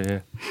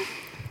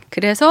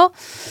 그래서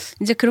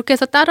이제 그렇게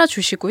해서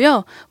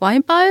따라주시고요.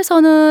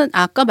 와인바에서는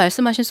아까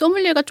말씀하신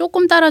소믈리에가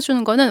조금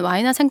따라주는 거는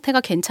와인의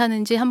상태가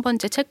괜찮은지 한번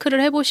이제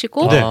체크를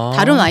해보시고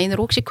다른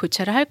와인으로 혹시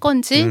교체를 할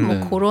건지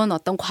뭐 그런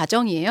어떤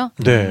과정이에요.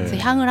 그래서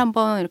향을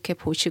한번 이렇게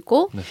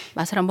보시고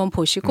맛을 한번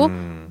보시고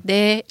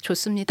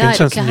좋습니다.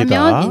 괜찮습니다. 이렇게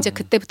하면 이제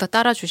그때부터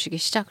따라주시기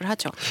시작을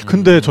하죠.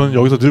 근데 저는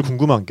여기서 늘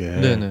궁금한 게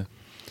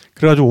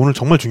그래가지고 오늘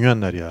정말 중요한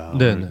날이야.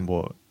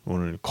 뭐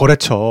오늘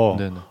거래처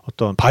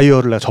어떤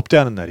바이어를 내가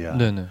접대하는 날이야.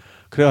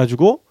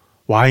 그래가지고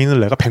와인을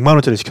내가 100만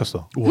원짜리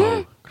시켰어.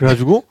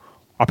 그래가지고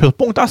앞에서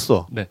뽕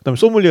땄어. 그다음에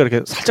소믈리에가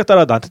이렇게 살짝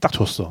따라 나한테 딱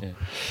줬어.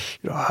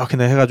 이렇게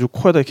내가 해가지고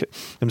코에다 이렇게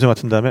냄새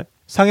맡은 다음에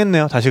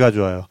상했네요. 다시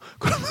가져와요.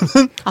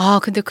 그러면은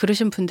근데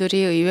그러신 분들이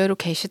의외로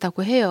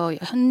계시다고 해요.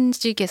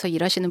 현직에서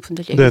일하시는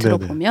분들 얘기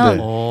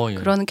들어보면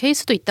그런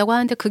케이스도 있다고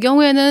하는데 그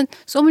경우에는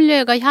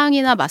소믈리에가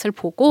향이나 맛을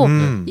보고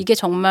이게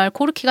정말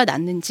코르키가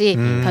났는지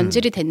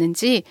변질이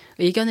됐는지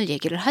의견을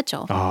얘기를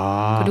하죠.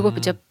 그리고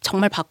이제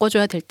정말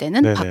바꿔줘야 될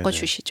때는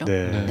바꿔주시죠.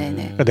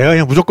 그러니까 내가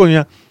그냥 무조건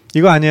그냥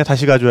이거 아니에요.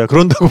 다시 가져와요.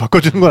 그런다고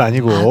바꿔주는 건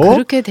아니고.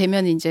 그렇게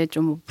되면 이제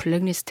좀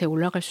블랙리스트에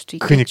올라갈 수도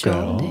있겠죠.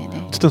 그러니까요.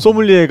 어쨌든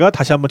소믈리에가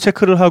다시 한번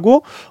체크를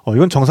하고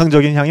이건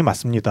정상적인 향이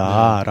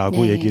맞습니다.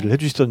 라고 얘기를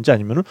해주시던지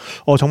아니면은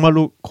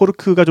정말로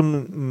코르크가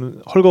좀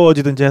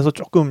헐거워지든지 해서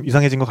조금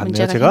이상해진 것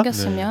같네요. 제가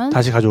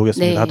다시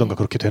가져오겠습니다. 하던가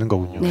그렇게 되는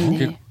거군요.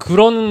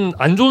 그런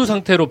안 좋은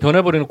상태로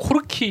변해버리는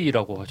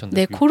코르키라고 하셨나요?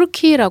 네,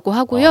 코르키라고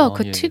하고요.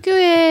 그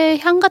특유의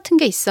향 같은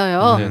게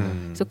있어요.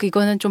 그래서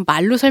이거는 좀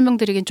말로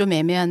설명드리긴 좀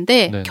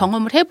애매한데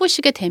경험을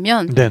해보시게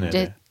되면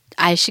이제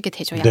아시게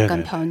되죠.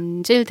 약간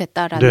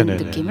변질됐다라는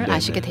느낌을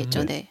아시게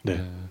되죠.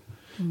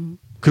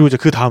 그리고 이제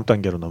그 다음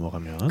단계로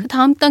넘어가면 그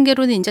다음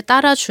단계로는 이제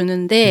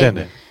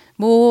따라주는데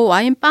뭐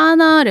와인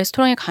바나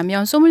레스토랑에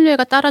가면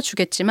소믈리에가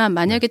따라주겠지만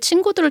만약에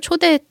친구들을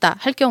초대했다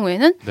할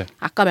경우에는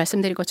아까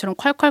말씀드린 것처럼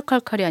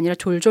콸콸콸콸이 아니라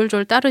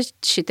졸졸졸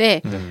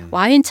따르시되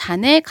와인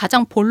잔의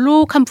가장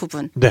볼록한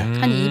부분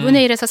한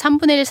 2분의 1에서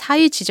 3분의 1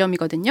 사이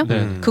지점이거든요.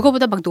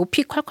 그거보다 막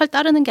높이 콸콸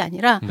따르는 게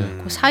아니라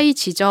그 사이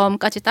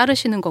지점까지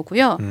따르시는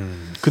거고요.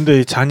 근데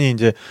이 잔이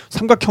이제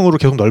삼각형으로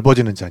계속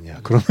넓어지는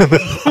잔이야. 그러면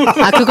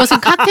그것은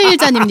칵테일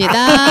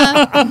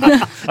잔입니다.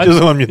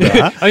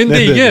 죄송합니다.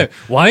 근데 이게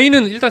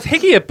와인은 일단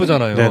색이 예쁘잖아요.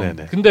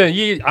 근데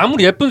이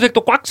아무리 예쁜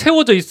색도 꽉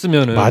채워져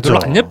있으면은 별로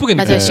안 예쁘게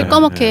맞아요.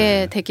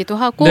 시꺼멓게 되기도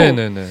하고.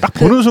 딱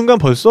보는 순간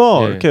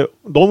벌써 이렇게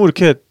너무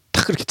이렇게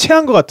딱 이렇게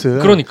체한 것 같은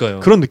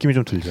그런 느낌이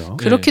좀 들죠.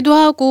 그렇기도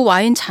하고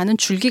와인 잔은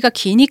줄기가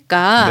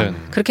기니까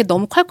그렇게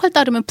너무 콸콸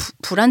따르면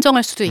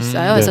불안정할 수도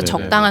있어요. 그래서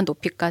적당한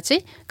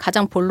높이까지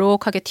가장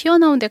볼록하게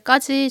튀어나온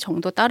데까지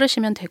정도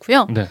따르시면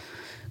되고요.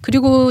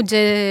 그리고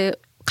이제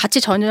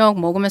같이 저녁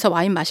먹으면서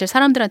와인 마실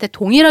사람들한테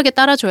동일하게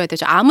따라줘야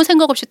되죠. 아무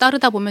생각 없이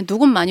따르다 보면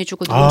누군 많이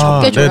주고 누군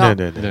적게 줘요.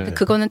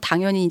 그거는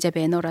당연히 이제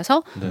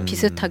매너라서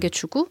비슷하게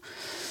주고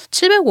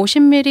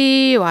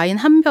 750ml 와인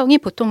한 병이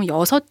보통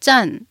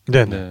 6잔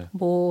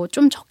뭐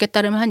좀 적게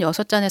따르면 한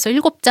 6잔에서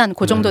 7잔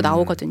그 정도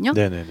나오거든요.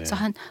 그래서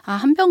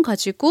한 병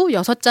가지고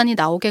 6잔이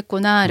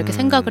나오겠구나 이렇게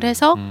생각을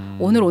해서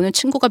오늘 오는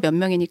친구가 몇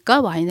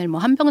명이니까 와인을 뭐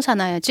한 병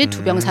사놔야지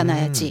 2병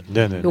사놔야지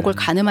요걸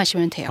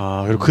가늠하시면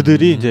돼요. 그리고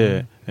그들이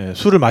이제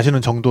술을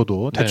마시는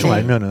정도도 대충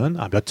알면은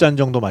몇 잔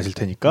정도 마실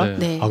테니까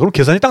그럼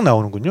계산이 딱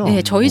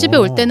나오는군요. 저희 집에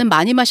올 때는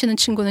많이 마시는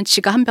친구는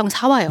지가 한 병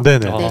사와요.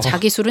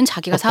 자기 술은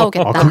자기가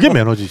사오겠다. 그게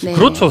매너지죠.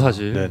 그렇죠,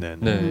 사실.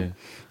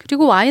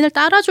 그리고 와인을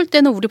따라줄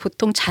때는 우리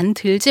보통 잔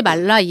들지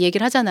말라 이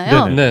얘기를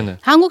하잖아요.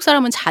 한국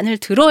사람은 잔을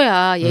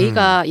들어야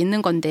예의가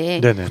있는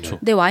건데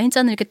근데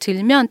와인잔을 이렇게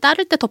들면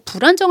따를 때 더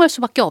불안정할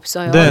수밖에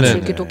없어요.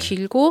 줄기도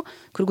길고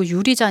그리고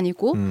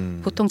유리잔이고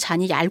보통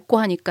잔이 얇고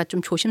하니까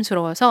좀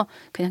조심스러워서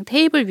그냥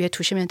테이블 위에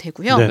두시면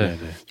되고요.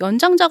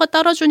 연장자가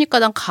따라주니까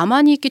난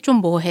가만히 있기 좀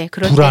뭐해.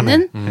 그럴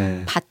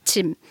때는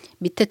받침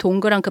밑에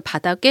동그란 그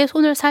바닥에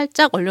손을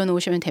살짝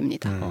올려놓으시면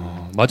됩니다.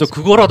 맞아.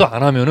 그거라도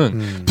안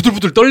하면은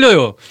부들부들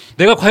떨려요.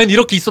 내가 과연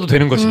이렇게 있어도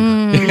되는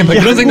것인가.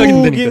 이런 생각이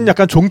드니까.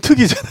 약간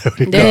종특이잖아요.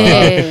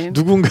 그러니까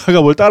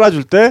누군가가 뭘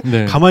따라줄 때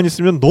가만히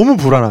있으면 너무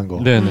불안한 거.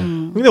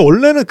 근데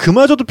원래는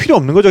그마저도 필요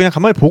없는 거죠. 그냥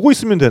가만히 보고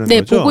있으면 되는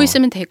거죠. 보고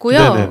있으면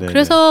되고요.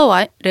 그래서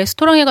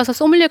레스토랑에 가서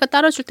소믈리에가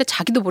따라줄 때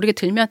자기도 모르게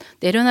들면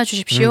내려놔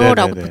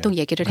주십시오라고 보통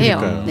얘기를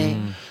해요.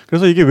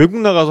 그래서 이게 외국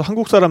나가서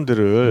한국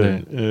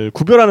사람들을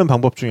구별하는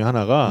방법 중에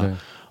하나가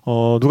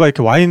누가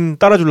이렇게 와인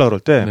따라주려 그럴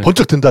때 네.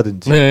 번쩍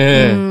든다든지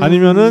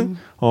아니면은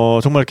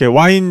정말 이렇게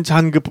와인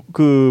잔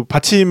그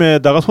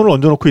받침에다가 손을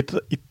얹어놓고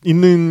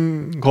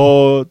있는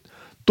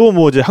것도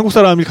뭐 이제 한국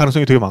사람일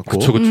가능성이 되게 많고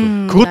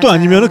그것도 맞아요.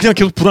 아니면은 그냥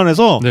계속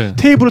불안해서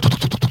테이블을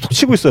톡톡톡톡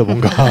치고 있어요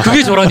뭔가.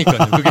 그게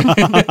저라니까요. 그게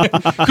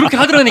그렇게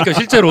하더라니까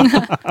실제로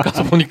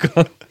가서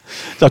보니까.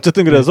 자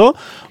어쨌든 그래서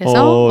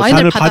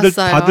와인을 받을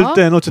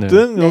때는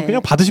어쨌든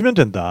그냥 받으시면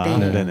된다.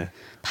 네네.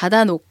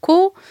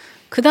 받아놓고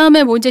그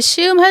다음에 뭐 이제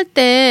시음할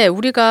때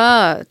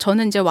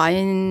저는 이제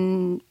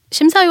와인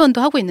심사위원도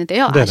하고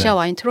있는데요. 네네. 아시아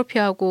와인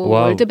트로피하고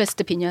월드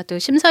베스트 비니아드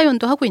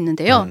심사위원도 하고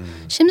있는데요.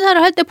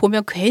 심사를 할 때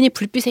보면 괜히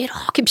불빛에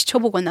이렇게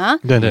비춰보거나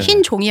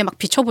흰 종이에 막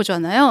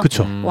비춰보잖아요.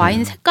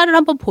 와인 색깔을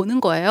한번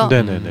보는 거예요.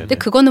 근데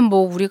그거는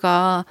뭐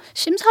우리가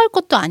심사할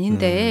것도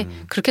아닌데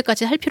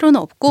그렇게까지 할 필요는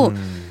없고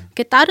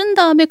이렇게 따른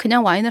다음에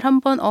그냥 와인을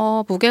한번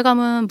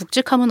무게감은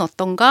묵직함은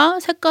어떤가,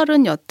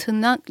 색깔은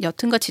옅은가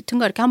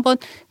짙은가 이렇게 한번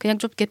그냥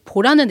좀 이렇게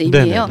보라는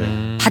의미예요.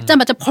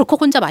 받자마자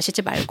벌컥 혼자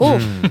마시지 말고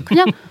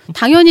그냥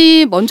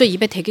당연히 먼저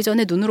입에 대기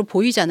전에 눈으로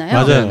보이잖아요.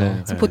 맞아요.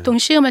 그래서 보통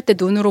시음할 때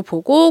눈으로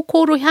보고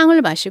코로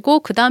향을 마시고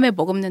그 다음에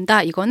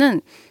머금는다.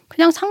 이거는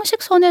그냥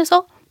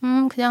상식선에서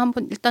그냥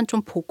한번 일단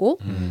좀 보고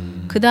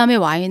그 다음에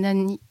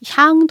와인은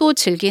향도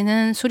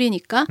즐기는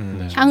술이니까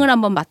향을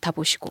한번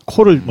맡아보시고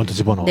코를 먼저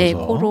집어넣어서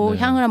코로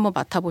향을 한번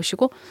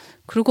맡아보시고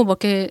그리고 뭐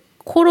이렇게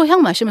코로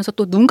향 마시면서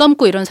또 눈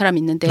감고 이런 사람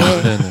있는데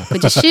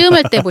이제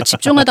시음할 때 뭐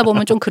집중하다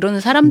보면 좀 그러는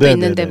사람도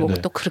있는데 뭐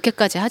또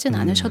그렇게까지 하진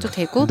않으셔도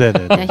되고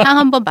그냥 향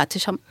한번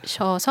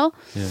맡으셔서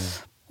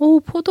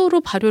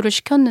포도로 발효를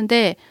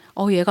시켰는데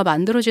얘가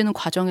만들어지는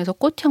과정에서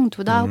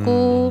꽃향도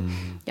나고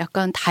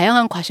약간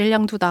다양한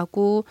과실향도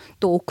나고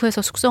또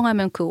오크에서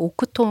숙성하면 그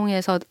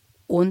오크통에서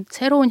온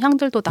새로운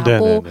향들도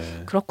나고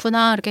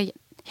그렇구나 이렇게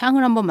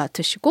향을 한번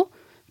맡으시고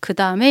그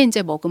다음에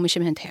이제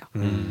머금으시면 돼요.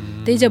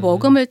 근데 이제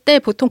머금을 때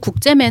보통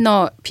국제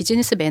매너,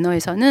 비즈니스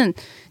매너에서는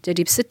이제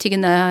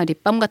립스틱이나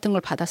립밤 같은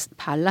걸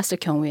발랐을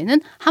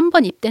경우에는 한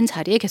번 입된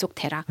자리에 계속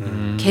대라.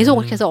 계속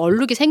그렇게 해서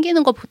얼룩이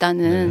생기는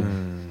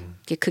것보다는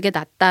그게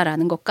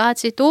낫다라는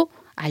것까지도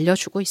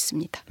알려주고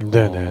있습니다.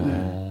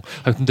 네네네.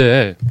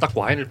 근데 딱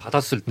와인을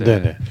받았을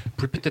때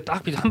불빛에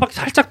딱 한 바퀴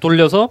살짝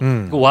돌려서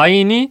그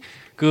와인이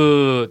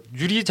그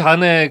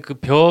유리잔의 그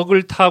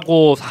벽을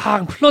타고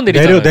싹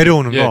흘러내리잖아요.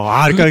 내려오는 거.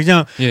 그러니까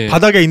그냥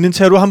바닥에 있는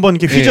채로 한번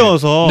이렇게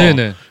휘저어서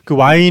그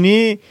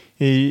와인이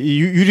이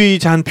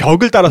유리잔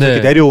벽을 따라서 이렇게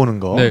내려오는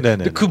거. 근데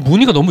그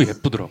무늬가 너무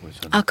예쁘더라고요.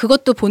 저는.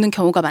 그것도 보는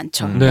경우가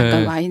많죠.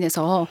 약간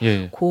와인에서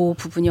그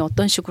부분이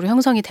어떤 식으로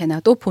형성이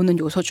되나도 보는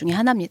요소 중에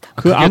하나입니다.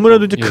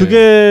 아무래도 이제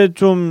그게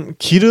좀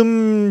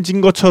기름진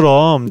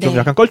것처럼 좀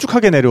약간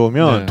걸쭉하게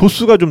내려오면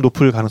도수가 좀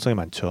높을 가능성이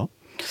많죠.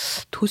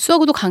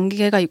 도수하고도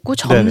관계가 있고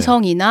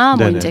점성이나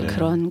뭐 이제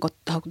그런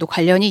것하고도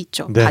관련이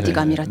있죠.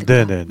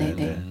 바디감이라든가.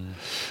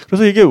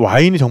 그래서 이게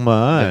와인이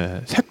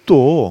정말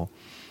색도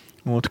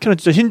특히나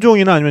진짜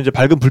흰종이나 아니면 이제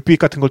밝은 불빛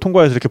같은 걸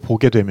통과해서 이렇게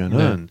보게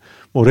되면은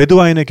뭐 레드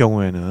와인의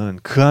경우에는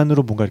그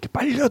안으로 뭔가 이렇게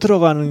빨려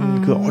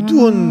들어가는 그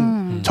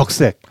어두운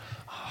적색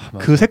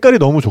그 색깔이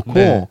너무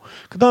좋고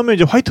그 다음에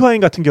이제 화이트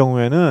와인 같은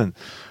경우에는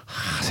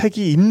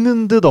색이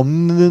있는 듯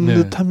없는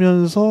듯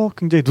하면서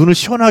굉장히 눈을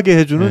시원하게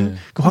해주는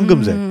그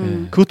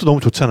황금색 그것도 너무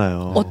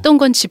좋잖아요. 어떤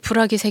건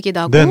지푸라기 색이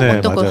나고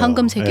어떤 건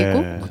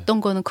황금색이고 어떤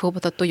거는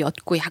그거보다 또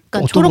옅고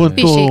약간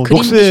초록빛이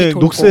그린빛이 돌고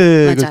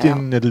녹색을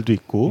띤 애들도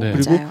있고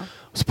그리고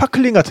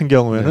스파클링 같은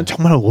경우에는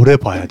정말 오래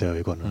봐야 돼요.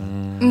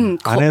 이거는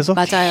안에서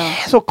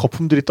계속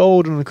거품들이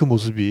떠오르는 그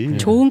모습이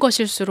좋은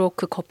것일수록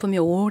그 거품이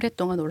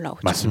오랫동안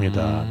올라오죠.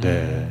 맞습니다.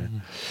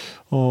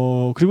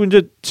 그리고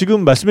이제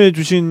지금 말씀해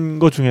주신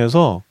것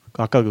중에서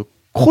아까 그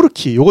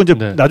코르키 요거 이제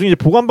나중에 이제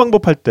보관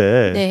방법 할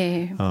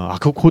때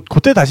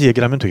그때 다시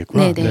얘기를 하면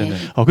되겠구나.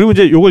 그리고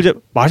이제 요걸 이제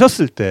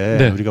마셨을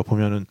때 우리가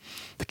보면은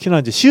특히나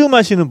이제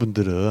시음하시는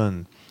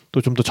분들은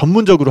또 좀 더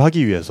전문적으로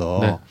하기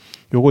위해서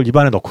요걸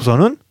입안에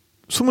넣고서는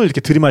숨을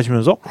이렇게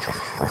들이마시면서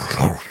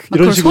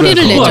이런 식으로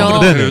소리를 내죠.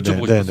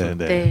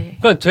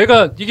 그러니까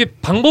제가 이게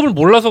방법을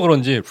몰라서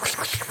그런지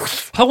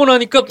하고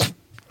나니까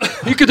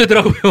이렇게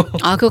되더라고요.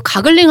 그거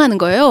가글링 하는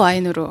거예요,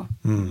 와인으로.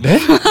 네?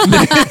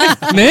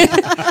 네?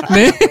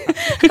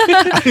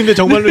 근데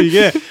정말로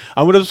이게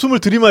아무래도 숨을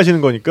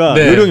들이마시는 거니까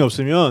요령이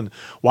없으면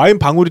와인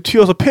방울이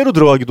튀어서 폐로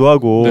들어가기도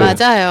하고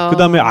맞아요.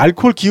 그다음에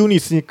알코올 기운이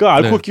있으니까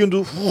알코올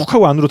기운도 훅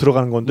하고 안으로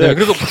들어가는 건데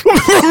그래서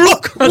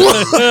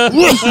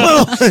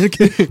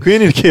이렇게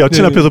괜히 이렇게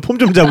여친 앞에서 폼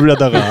좀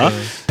잡으려다가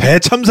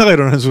대참사가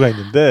일어나는 수가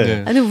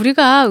있는데 아니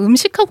우리가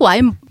음식하고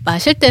와인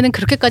마실 때는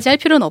그렇게까지 할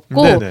필요는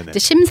없고 이제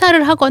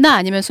심사를 하거나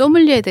아니면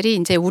소믈리에들이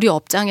이제 우리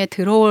업장에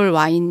들어올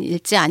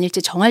와인일지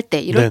아닐지 정할 때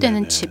이럴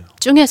때는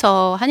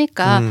집중해서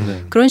하니까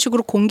그런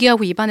식으로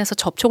공기하고 입안에서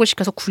접촉을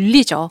시켜서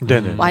굴리죠.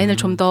 와인을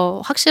좀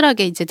더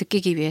확실하게 이제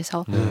느끼기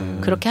위해서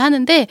그렇게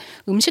하는데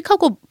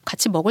음식하고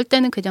같이 먹을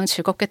때는 그냥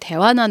즐겁게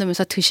대화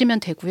나누면서 드시면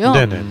되고요.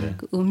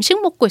 그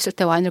음식 먹고 있을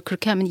때 와인을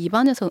그렇게 하면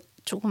입안에서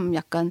조금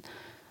약간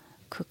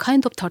그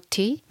kind of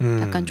dirty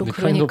약간 좀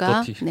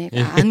그러니까 네,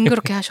 안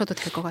그렇게 하셔도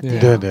될 것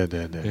같아요.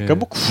 네네네. 그러니까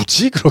뭐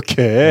굳이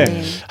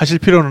그렇게 하실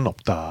필요는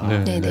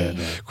없다. 네네.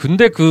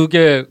 근데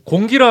그게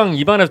공기랑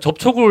입안에서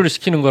접촉을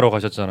시키는 거라고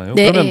하셨잖아요.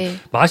 네. 그러면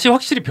맛이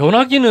확실히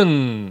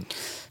변하기는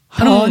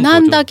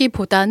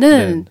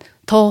변한다기보다는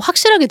더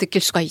확실하게 느낄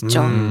수가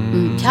있죠.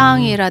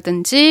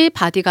 향이라든지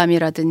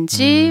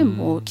바디감이라든지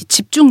뭐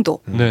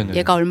집중도,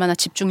 얘가 얼마나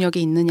집중력이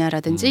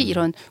있느냐라든지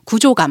이런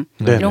구조감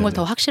이런 걸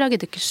더 확실하게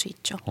느낄 수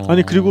있죠.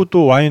 아니 그리고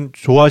또 와인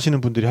좋아하시는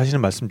분들이 하시는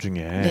말씀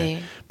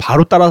중에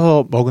바로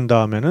따라서 먹은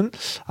다음에는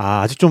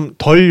아직 좀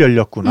덜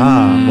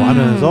열렸구나 뭐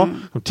하면서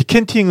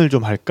디캔팅을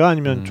좀 할까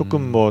아니면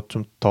조금 뭐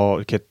좀 더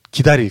이렇게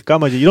기다릴까?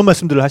 뭐 이런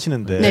말씀들을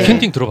하시는데.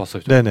 디캔팅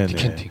들어봤어요. 네네.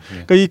 디캔팅.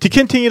 그러니까 이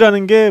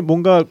디캔팅이라는 게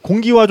뭔가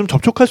공기와 좀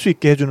접촉할 수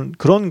있게 해주는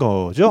그런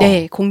거죠.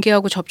 네,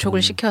 공기하고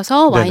접촉을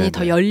시켜서 와인이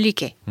더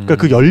열리게. 그러니까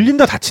그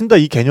열린다, 닫힌다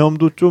이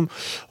개념도 좀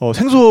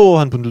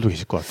생소한 분들도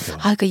계실 것 같아요.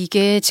 그러니까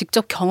이게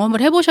직접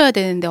경험을 해보셔야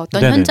되는데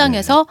어떤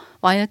현장에서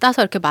와인을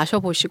따서 이렇게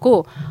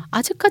마셔보시고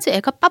아직까지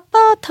애가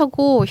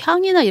빳빳하고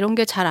향이나 이런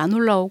게 잘 안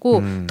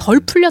올라오고 덜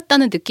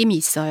풀렸다는 느낌이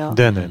있어요.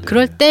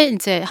 그럴 때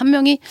이제 한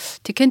명이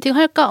디캔팅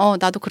할까?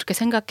 나도 그렇게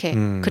생각해.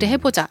 그래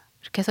해보자.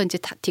 이렇게 해서 이제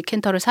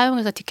디캔터를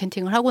사용해서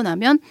디캔팅을 하고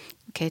나면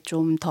이렇게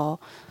좀 더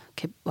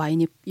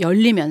와인이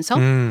열리면서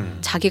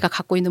자기가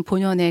갖고 있는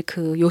본연의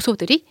그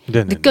요소들이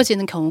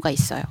느껴지는 경우가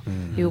있어요.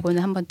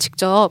 이거는 한번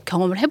직접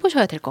경험을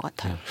해보셔야 될 것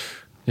같아요.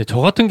 저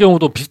같은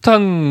경우도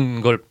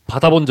비슷한 걸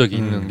받아본 적이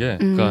있는 게,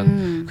 그러니까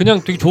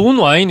그냥 되게 좋은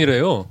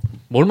와인이래요.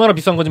 뭐 얼마나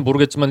비싼 건지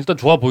모르겠지만 일단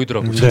좋아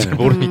보이더라고요. 잘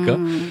모르니까.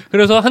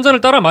 그래서 한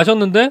잔을 따라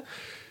마셨는데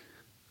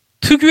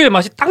특유의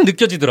맛이 딱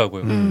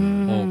느껴지더라고요.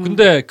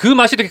 근데 그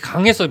맛이 되게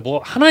강했어요.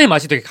 뭐 하나의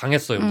맛이 되게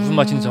강했어요. 무슨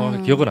맛인지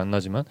정확히 기억은 안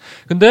나지만.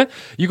 근데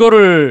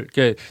이거를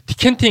이렇게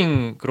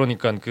디캔팅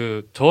그러니까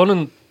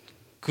저는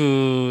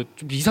좀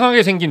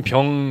이상하게 생긴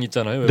병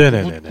있잖아요.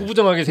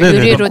 구부정하게 생긴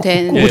유리로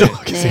된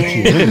구부정하게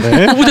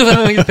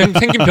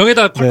생긴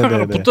병에다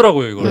칼칼칼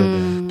붓더라고요.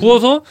 이걸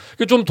부어서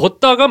좀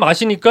뒀다가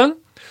마시니까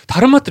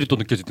다른 맛들이 또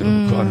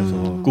느껴지더라고요. 그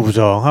안에서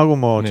구부정하고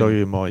뭐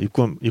저기 뭐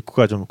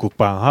입구가 좀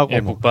국방하고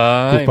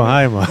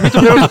국방하이 뭐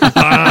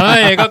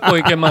해갖고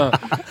이렇게 막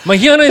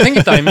희한하게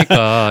생겼다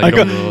아닙니까?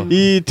 그러니까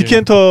이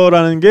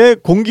디캔터라는 게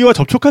공기와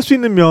접촉할 수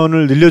있는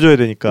면을 늘려줘야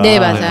되니까. 네,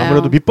 맞아요.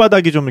 아무래도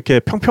밑바닥이 좀 이렇게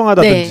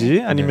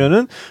평평하다든지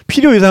아니면은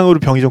필요 이상으로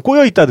병이 좀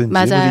꼬여 있다든지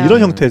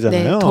이런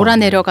형태잖아요. 돌아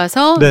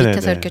내려가서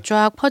밑에서 이렇게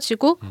쫙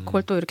퍼지고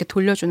그걸 또 이렇게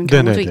돌려주는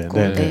경우도 있고.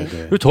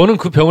 그리고 저는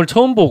그 병을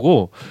처음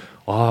보고.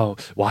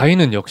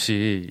 와인은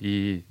역시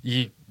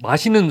이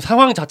마시는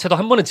상황 자체도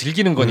한 번에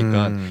즐기는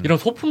거니까 이런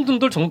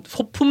소품들도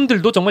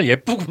정말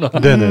예쁘구나.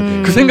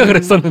 그 생각을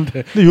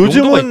했었는데. 근데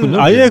요즘은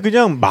아예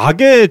그냥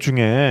마개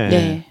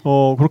중에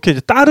그렇게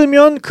이제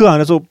따르면 그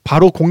안에서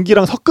바로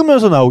공기랑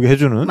섞으면서 나오게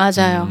해주는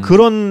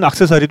그런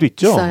액세서리도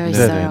있죠.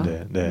 있어요.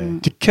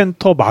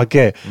 디캔터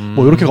마개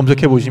뭐 이렇게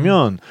검색해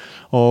보시면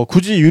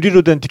굳이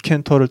유리로 된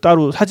디캔터를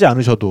따로 사지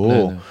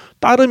않으셔도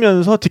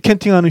따르면서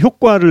디캔팅하는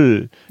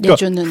효과를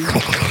내주는.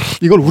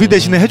 이걸 우리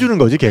대신에 해주는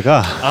거지,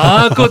 걔가.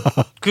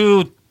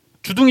 그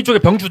주둥이 쪽에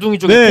병 주둥이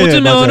쪽에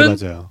꽂으면은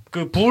맞아요.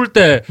 그 부을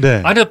때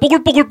안에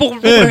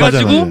뽀글뽀글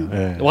해가지고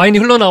와인이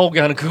흘러나오게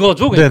하는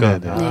그거죠,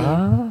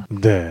 그러니까.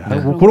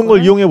 뭐 그런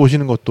걸 이용해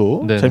보시는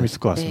것도 재밌을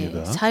것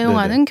같습니다.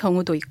 사용하는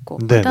경우도 있고.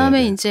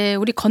 그다음에 이제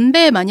우리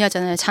건배 많이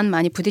하잖아요. 잔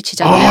많이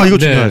부딪히잖아요. 이거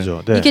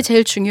중요하죠. 이게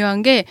제일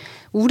중요한 게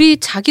우리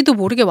자기도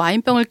모르게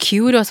와인병을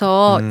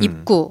기울여서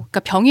입구, 그러니까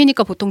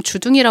병이니까 보통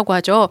주둥이라고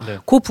하죠.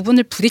 그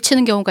부분을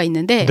부딪히는 경우가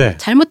있는데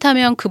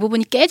잘못하면 그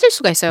부분이 깨질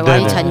수가 있어요.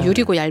 와인 잔이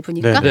유리고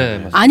얇으니까.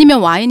 아니면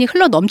와인이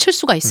흘러 넘칠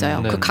수가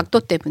있어요. 그 각도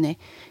때문에.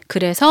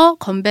 그래서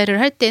건배를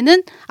할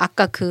때는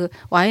아까 그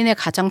와인의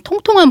가장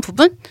통통한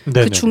부분,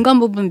 그 중간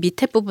부분,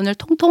 밑에 부분을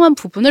통통한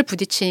부분을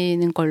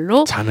부딪히는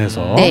걸로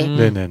잔에서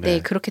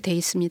그렇게 돼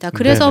있습니다.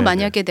 그래서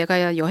만약에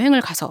내가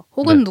여행을 가서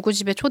혹은 누구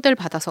집에 초대를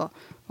받아서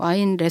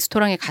와인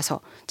레스토랑에 가서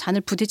잔을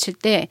부딪힐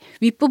때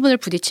윗부분을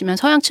부딪히면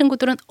서양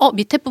친구들은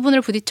밑에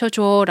부분을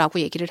부딪혀줘라고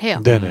얘기를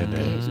해요.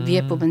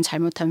 위에 부분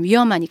잘못하면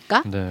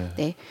위험하니까.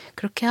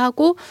 그렇게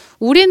하고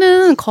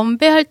우리는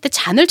건배할 때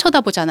잔을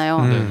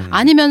쳐다보잖아요.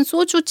 아니면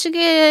소주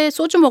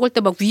먹을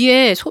때 막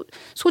위에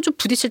소주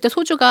부딪힐 때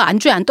소주가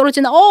안주에 안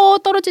떨어지나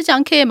떨어지지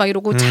않게 막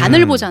이러고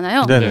잔을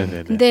보잖아요.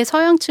 근데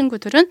서양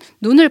친구들은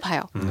눈을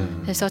봐요.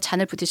 그래서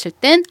잔을 부딪힐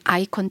땐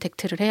아이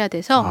컨택트를 해야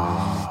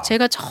돼서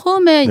제가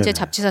처음에 이제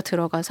잡지사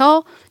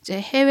들어가서 이제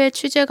해외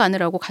취재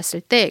가느라고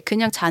갔을 때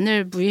그냥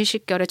잔을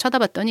무의식결에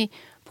쳐다봤더니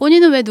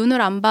본인은 왜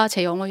눈을 안 봐?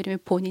 제 영어 이름이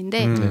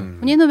본인데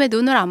본인은 왜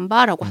눈을 안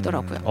봐? 라고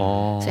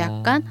하더라고요. 그래서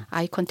약간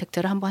아이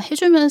컨택트를 한번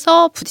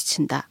해주면서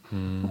부딪힌다.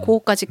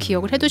 그거까지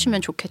기억을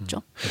해두시면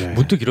좋겠죠.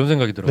 문득 이런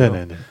생각이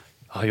들어요.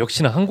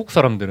 역시나 한국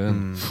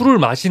사람들은 술을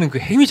마시는 그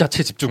행위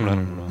자체에 집중을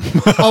하는구나.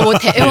 뭐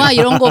대화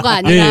이런 거가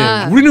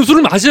아니라. 우리는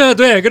술을 마셔야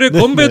돼. 그래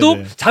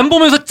건배도 잔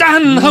보면서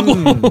짠 하고.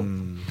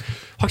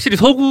 확실히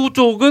서구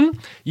쪽은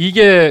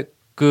이게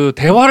그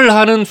대화를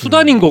하는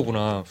수단인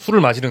거구나. 술을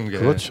마시는 게.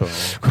 그렇죠.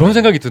 그런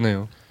생각이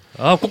드네요.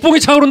 아, 국뽕이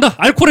차오른다.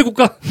 알코올의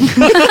국가.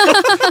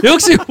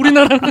 역시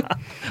우리나라는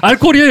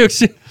알코올이에요,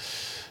 역시.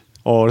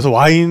 그래서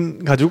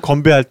와인 가지고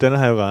건배할 때는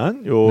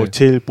하여간 요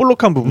제일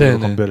볼록한 부분으로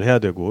건배를 해야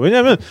되고,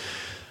 왜냐하면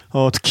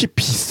특히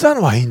비싼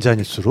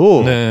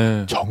와인잔일수록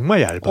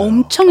정말 얇아요.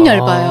 엄청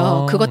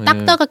얇아요. 그거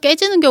닦다가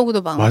깨지는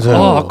경우도 많고.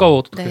 맞아요.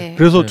 아까워.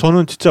 그래서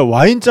저는 진짜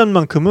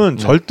와인잔만큼은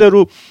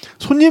절대로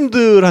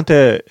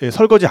손님들한테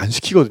설거지 안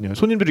시키거든요.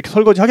 손님들이 이렇게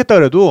설거지 하겠다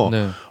그래도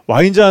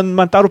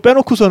와인잔만 따로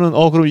빼놓고서는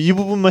그럼 이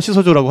부분만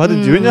씻어줘라고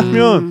하든지.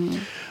 왜냐하면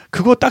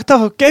그거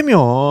닦다가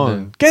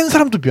깨면 깬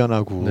사람도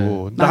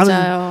미안하고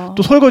나는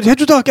또 설거지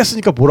해주다가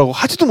깼으니까 뭐라고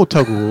하지도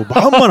못하고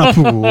마음만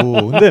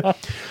아프고. 근데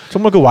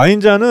정말 그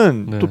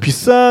와인잔은 또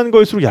비싼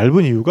거일수록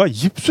얇은 이유가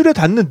입술에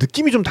닿는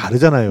느낌이 좀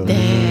다르잖아요.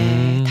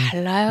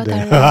 달라요.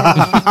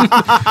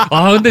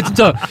 아, 근데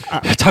진짜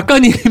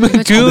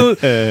작가님은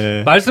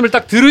그 말씀을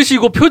딱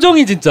들으시고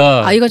표정이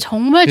진짜. 이거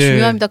정말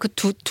중요합니다. 그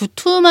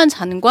두툼한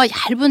잔과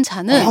얇은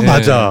잔은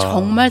맞아.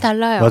 정말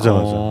달라요. 맞아.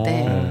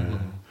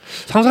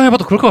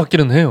 상상해봐도 그럴 것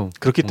같기는 해요.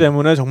 그렇기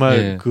때문에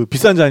정말 그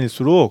비싼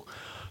잔일수록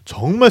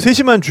정말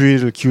세심한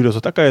주의를 기울여서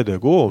닦아야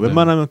되고,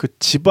 웬만하면 그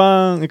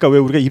지방, 그러니까 왜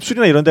우리가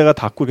입술이나 이런 데가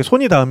닿고 이렇게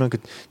손이 닿으면 그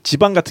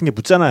지방 같은 게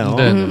묻잖아요.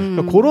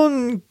 그러니까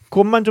그런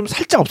것만 좀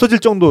살짝 없어질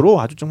정도로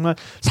아주 정말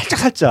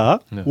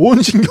살짝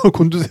온 신경을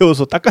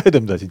곤두세워서 닦아야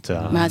됩니다,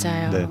 진짜.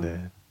 맞아요.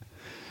 네네.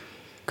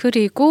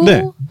 그리고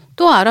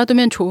또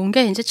알아두면 좋은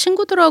게, 이제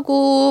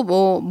친구들하고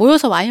뭐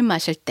모여서 와인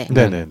마실 때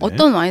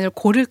어떤 와인을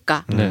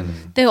고를까,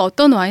 내가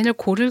어떤 와인을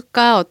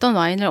고를까, 어떤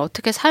와인을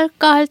어떻게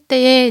살까 할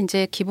때에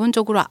이제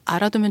기본적으로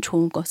알아두면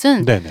좋은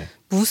것은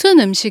무슨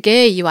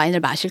음식에 이 와인을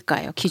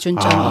마실까예요.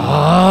 기준점이.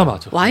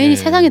 맞아. 와인이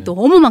세상에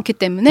너무 많기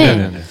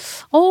때문에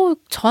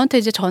저한테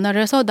이제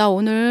전화를 해서 나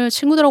오늘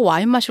친구들하고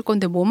와인 마실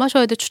건데 뭐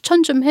마셔야 돼,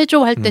 추천 좀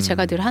해줘 할 때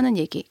제가 늘 하는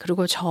얘기,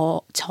 그리고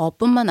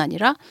저뿐만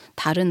아니라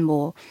다른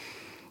뭐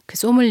그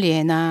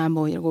소믈리에나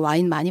뭐 이런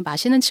와인 많이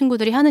마시는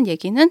친구들이 하는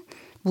얘기는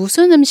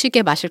무슨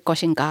음식에 마실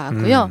것인가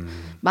하고요.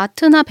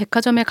 마트나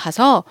백화점에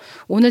가서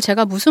오늘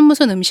제가 무슨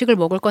음식을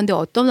먹을 건데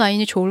어떤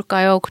와인이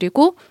좋을까요?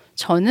 그리고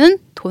저는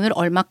돈을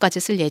얼마까지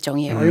쓸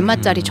예정이에요.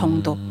 얼마짜리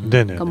정도.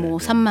 그러니까 뭐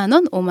 3만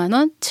원, 5만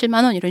원,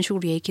 7만 원 이런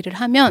식으로 얘기를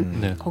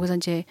하면 거기서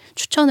이제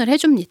추천을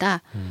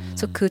해줍니다.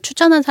 그래서 그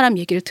추천한 사람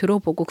얘기를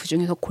들어보고 그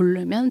중에서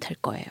고르면 될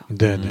거예요.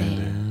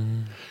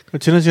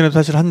 지난 시간에도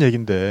사실 한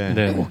얘기인데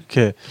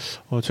이렇게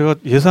제가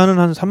예산은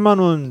한 3만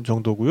원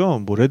정도고요.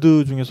 뭐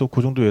레드 중에서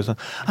그 정도 예산.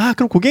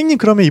 그럼 고객님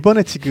그러면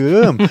이번에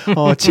지금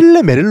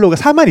칠레 메릴로가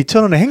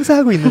 42,000원에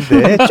행사하고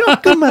있는데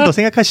조금만 더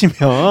생각하시면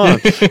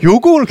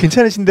요거 오늘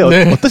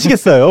괜찮으신데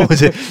어떠시겠어요?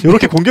 이제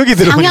이렇게 공격이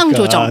들어오니까 상향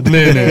조정.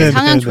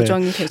 상향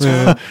조정이 되죠.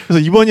 그래서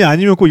이번이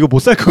아니면 꼭 이거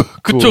못 살 것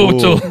같고.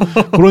 그렇죠.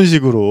 그런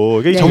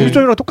식으로 이게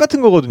정육점이랑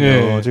똑같은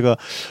거거든요. 제가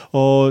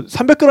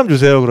 300g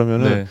주세요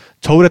그러면은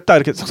저울에 딱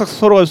이렇게 싹싹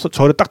썰어가지고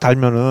저울에 딱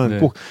달면은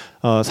꼭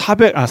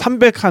 300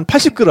 한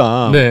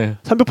 80g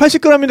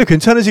 380g인데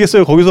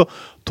괜찮으시겠어요? 거기서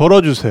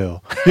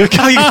덜어주세요. 이렇게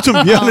하기가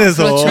좀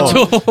미안해서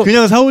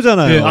그냥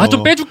사오잖아요.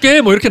 좀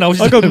빼줄게 뭐 이렇게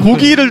나오시죠. 그러니까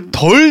고기를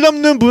덜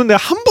담는 분은 내가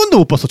한 번도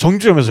못 봤어.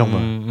 정육점에서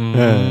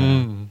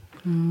정말.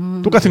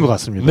 똑같은 것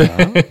같습니다.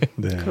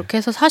 그렇게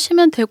해서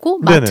사시면 되고,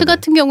 마트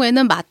같은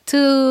경우에는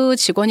마트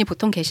직원이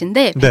보통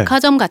계신데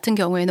백화점 같은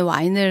경우에는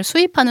와인을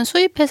수입하는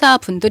수입회사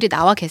분들이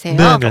나와 계세요.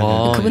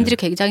 그분들이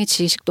굉장히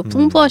지식도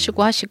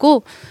풍부하시고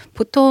하시고,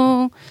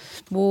 보통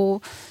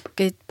뭐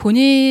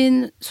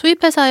본인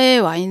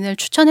수입회사의 와인을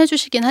추천해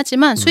주시긴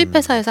하지만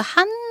수입회사에서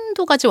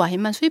한두 가지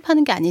와인만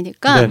수입하는 게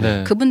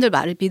아니니까 그분들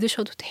말을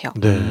믿으셔도 돼요.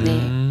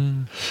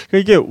 그러니까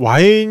이게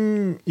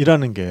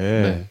와인이라는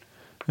게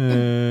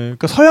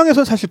그러니까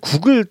서양에서는 사실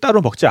국을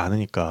따로 먹지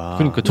않으니까.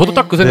 그러니까 저도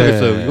딱 그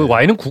생각했어요. 이거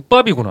와인은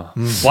국밥이구나.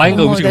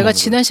 와인과 음식. 내가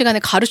지난 시간에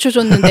가르쳐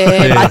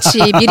줬는데 마치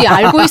미리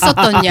알고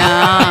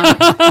있었더냐.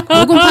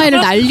 녹음 파일을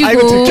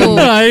날리고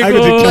막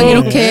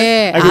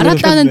이렇게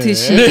알았다는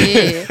듯이.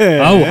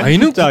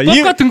 와인은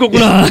국밥 같은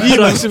거구나. 이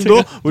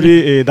말씀도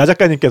우리 나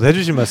작가님께서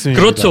해주신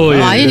말씀입니다. 그렇죠.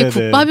 와인이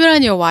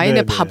국밥이라니요.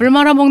 와인에 밥을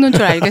말아 먹는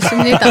줄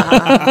알겠습니다.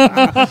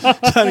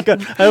 자, 그러니까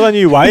하여간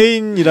이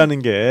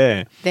와인이라는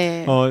게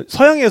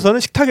서양에서는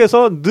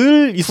식탁에서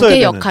늘 있어야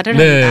되는 역할을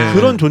한다.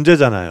 그런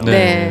존재잖아요.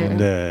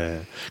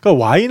 그러니까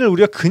와인을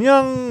우리가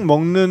그냥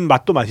먹는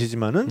맛도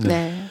맛이지만은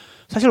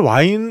사실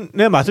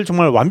와인의 맛을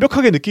정말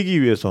완벽하게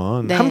느끼기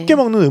위해선 함께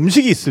먹는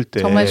음식이 있을 때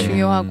정말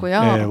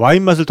중요하고요.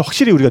 와인 맛을 더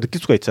확실히 우리가 느낄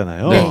수가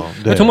있잖아요.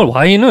 정말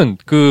와인은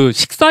그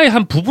식사의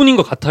한 부분인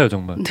것 같아요,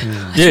 정말.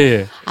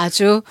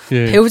 아주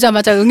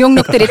배우자마자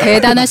응용력들이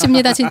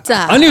대단하십니다,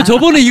 진짜. 아니요,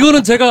 저번에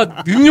이거는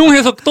제가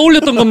응용해서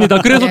떠올렸던 겁니다.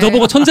 그래서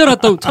저보고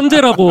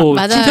천재라고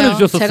칭찬해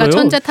주셨었어요. 제가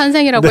천재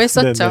탄생이라고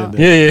했었죠.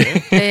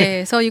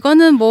 그래서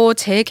이거는 뭐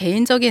제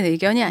개인적인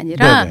의견이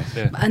아니라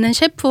많은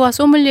셰프와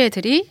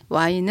소믈리에들이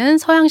와인은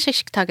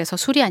서양식 식탁에서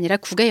술이 아니라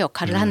국의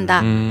역할을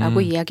한다라고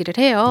이야기를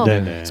해요.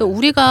 그래서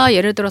우리가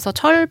예를 들어서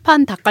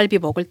철판 닭갈비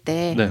먹을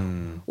때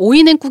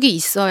오이냉국이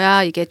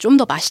있어야 이게 좀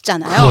더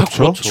맛있잖아요.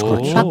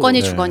 그렇죠.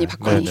 받거니 주거니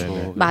받거니.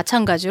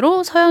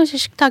 마찬가지로 서양식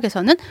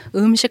식탁에서는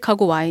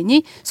음식하고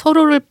와인이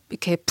서로를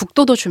이렇게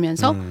북돋워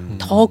주면서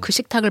더 그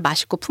식탁을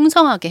맛있고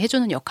풍성하게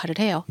해주는 역할을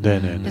해요.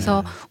 네네네.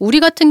 그래서 우리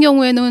같은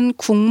경우에는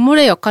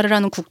국물의 역할을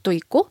하는 국도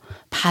있고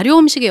발효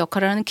음식의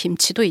역할을 하는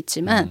김치도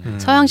있지만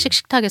서양식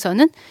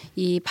식탁에서는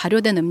이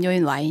발효된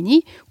음료인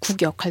와인이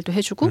국 역할도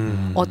해주고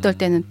어떨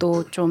때는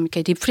또 좀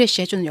이렇게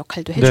리프레시 해주는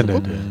역할도 해주고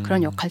네네네.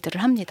 그런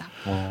역할들을 합니다.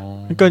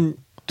 그러니까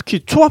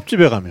특히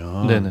초밥집에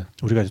가면 네네.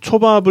 우리가 이제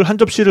초밥을 한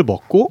접시를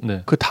먹고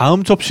네. 그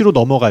다음 접시로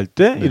넘어갈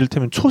때 네.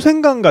 이를테면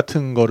초생강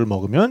같은 거를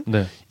먹으면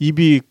네.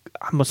 입이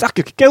한번 싹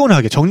이렇게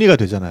개운하게 정리가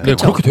되잖아요. 네,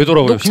 그렇게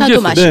되더라고요.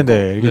 녹차도 마시고.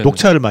 네네.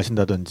 녹차를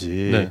마신다든지.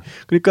 네.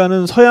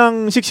 그러니까는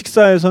서양식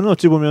식사에서는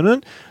어찌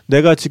보면은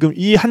내가 지금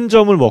이 한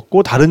점을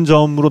먹고 다른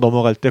점으로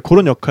넘어갈 때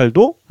그런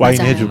역할도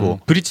와인이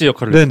해주고. 브릿지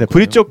역할을. 네네.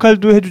 브릿지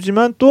역할도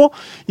해주지만 또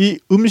이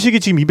음식이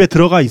지금 입에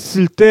들어가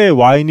있을 때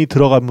와인이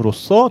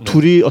들어감으로써 네.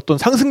 둘이 어떤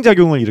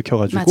상승작용을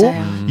일으켜가지고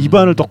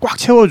입안을 더 꽉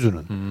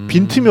채워주는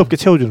빈틈이 없게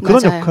채워주는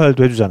그런 맞아요.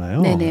 역할도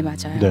해주잖아요. 네네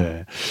맞아요.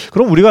 네.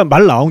 그럼 우리가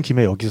말 나온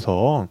김에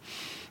여기서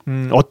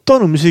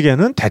어떤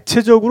음식에는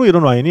대체적으로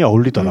이런 와인이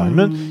어울리더라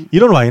아니면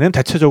이런 와인은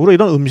대체적으로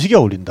이런 음식이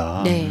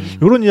어울린다. 네.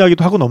 이런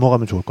이야기도 하고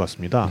넘어가면 좋을 것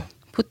같습니다.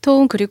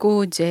 보통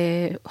그리고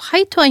이제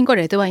화이트 와인과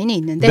레드 와인이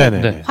있는데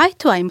네네.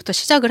 화이트 와인부터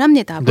시작을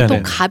합니다. 보통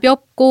네네.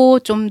 가볍고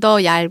좀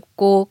더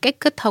얇고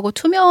깨끗하고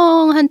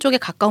투명한 쪽에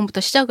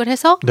가까움부터 시작을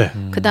해서 네.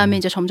 그다음에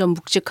이제 점점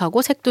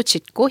묵직하고 색도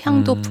짙고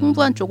향도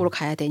풍부한 쪽으로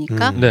가야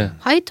되니까 네.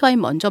 화이트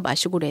와인 먼저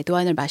마시고 레드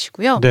와인을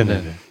마시고요.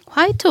 네네네.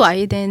 화이트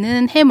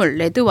와인에는 해물,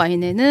 레드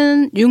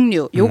와인에는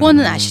육류.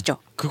 요거는 아시죠?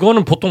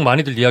 그거는 보통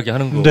많이들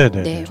이야기하는 거.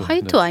 네,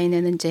 화이트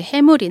와인에는 이제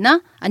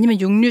해물이나 아니면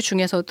육류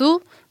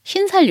중에서도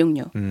흰살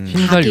육류,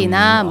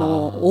 닭이나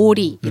뭐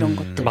오리 이런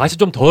것들. 맛이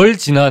좀 덜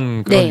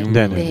진한 그런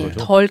육류인 네, 거죠.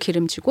 덜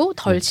기름지고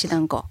덜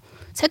진한 거.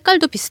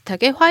 색깔도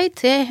비슷하게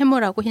화이트의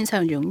해물하고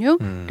흰살 육류,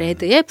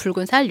 레드의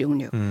붉은살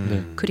육류.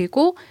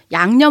 그리고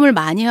양념을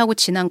많이 하고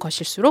진한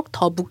것일수록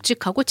더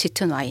묵직하고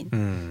짙은 와인.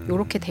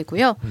 요렇게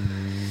되고요.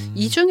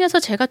 이 중에서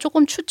제가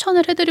조금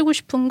추천을 해드리고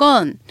싶은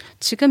건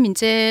지금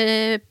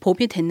이제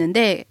봄이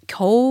됐는데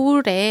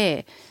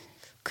겨울에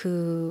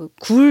그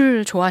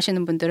굴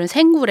좋아하시는 분들은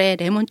생굴에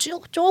레몬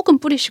조금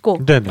뿌리시고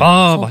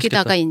거기다가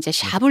맛있겠다. 이제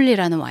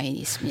샤블리라는 와인이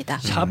있습니다.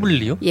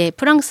 샤블리요? 예,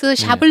 프랑스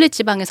샤블리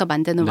지방에서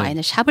만드는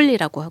와인을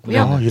샤블리라고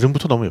하고요. 아,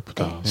 이름부터 너무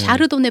예쁘다. 네,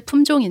 샤르도네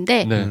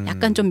품종인데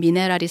약간 좀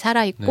미네랄이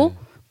살아있고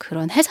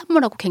그런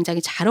해산물하고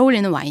굉장히 잘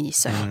어울리는 와인이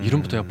있어요.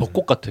 이름부터 약간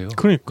벚꽃 같아요.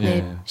 그러니까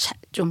네,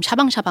 좀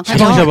샤방샤방하죠.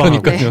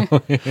 샤방샤방하니까요.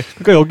 네.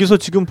 그러니까 여기서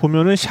지금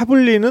보면은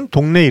샤블리는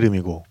동네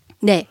이름이고,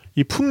 네,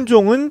 이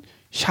품종은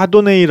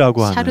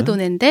샤도네이라고 하는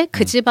샤르도네인데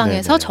그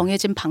지방에서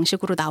정해진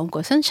방식으로 나온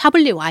것은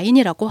샤블리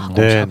와인이라고 하고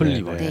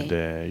샤블리 와인.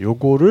 네,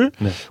 요거를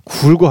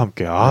굴과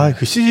함께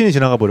그 시즌이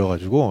지나가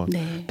버려가지고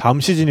다음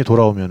시즌이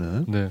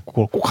돌아오면은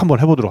그걸 꼭 한번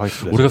해보도록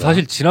하겠습니다. 우리가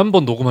사실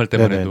지난번 녹음할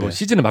때만 해도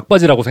시즌의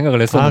막바지라고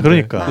생각을 했었는데. 아,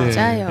 그러니까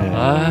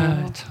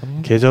맞아요.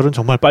 참 계절은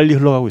정말 빨리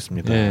흘러가고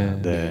있습니다.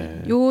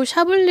 네. 요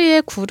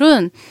샤블리의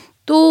굴은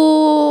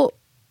또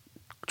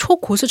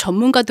초고수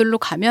전문가들로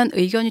가면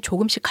의견이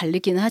조금씩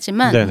갈리기는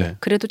하지만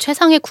그래도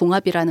최상의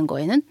궁합이라는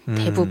거에는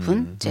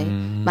대부분 이제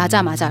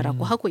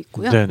맞아라고 하고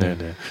있고요. 네네네.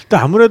 근데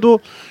아무래도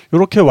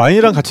이렇게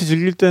와인이랑 같이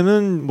즐길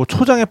때는 뭐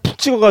초장에 푹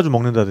찍어가지고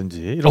먹는다든지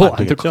이런 거 안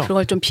되겠죠.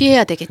 그걸 좀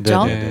피해야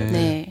되겠죠.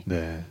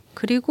 네.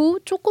 그리고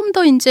조금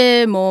더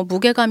이제 뭐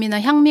무게감이나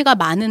향미가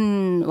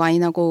많은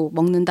와인하고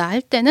먹는다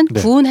할 때는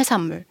구운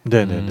해산물,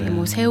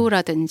 뭐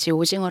새우라든지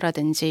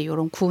오징어라든지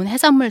이런 구운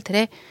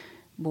해산물들에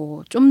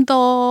뭐 좀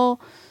더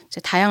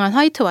다양한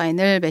화이트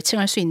와인을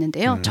매칭할 수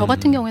있는데요. 저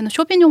같은 경우에는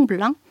쇼비뇽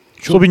블랑.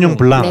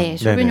 네,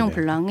 쇼비뇽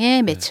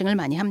블랑에 매칭을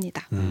많이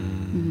합니다.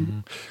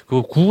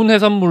 그 구운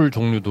해산물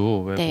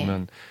종류도 왜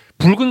보면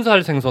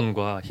붉은살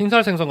생선과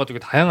흰살 생선과 되게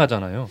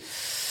다양하잖아요.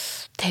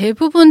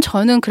 대부분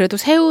저는 그래도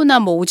새우나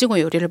뭐 오징어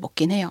요리를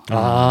먹긴 해요.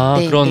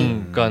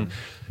 그러니까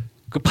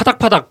그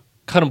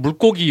파닥파닥하는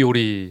물고기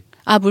요리.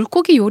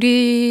 물고기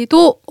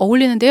요리도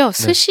어울리는데요.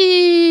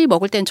 스시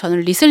먹을 땐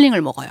저는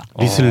리슬링을 먹어요.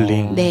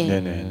 리슬링.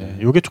 네네네.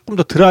 요게 조금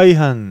더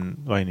드라이한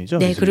와인이죠?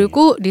 네, 리슬링이.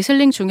 그리고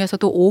리슬링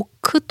중에서도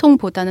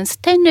오크통보다는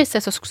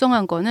스테인리스에서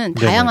숙성한 거는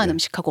다양한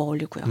음식하고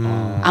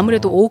어울리고요.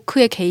 아무래도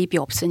오크의 개입이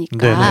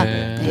없으니까.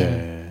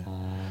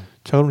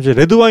 자, 그럼 이제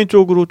레드 와인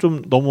쪽으로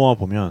좀 넘어가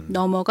보면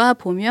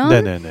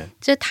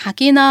이제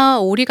닭이나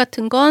오리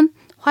같은 건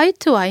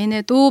화이트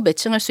와인에도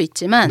매칭할 수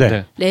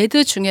있지만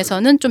레드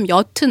중에서는 좀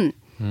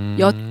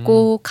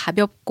옅고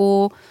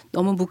가볍고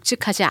너무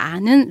묵직하지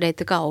않은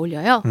레드가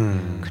어울려요.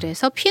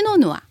 그래서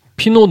피노누아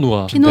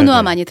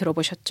많이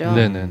들어보셨죠?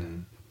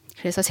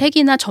 그래서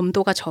색이나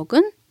점도가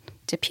적은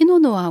이제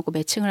피노누아하고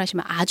매칭을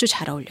하시면 아주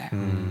잘 어울려요.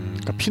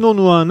 그러니까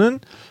피노누아는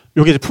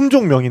이게 이제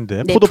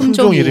품종명인데 포도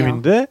품종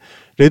이름인데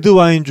레드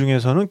와인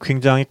중에서는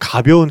굉장히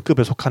가벼운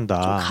급에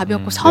속한다. 좀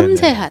가볍고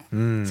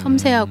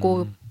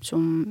섬세하고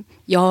좀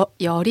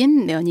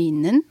여린 면이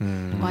있는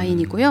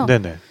와인이고요.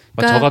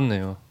 저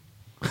같네요.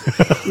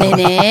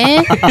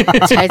 네네.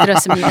 잘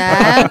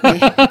들었습니다. 네.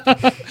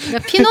 그러니까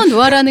피노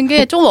누아라는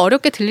게 조금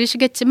어렵게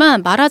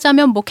들리시겠지만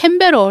말하자면 뭐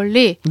캠벨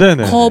얼리,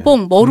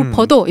 거봉,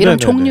 머루퍼도 이런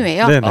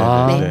종류예요.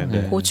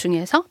 네. 그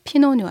중에서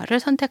피노 누아를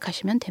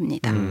선택하시면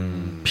됩니다.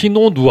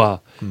 피노 누아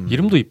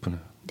이름도 이쁘네요.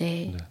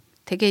 네.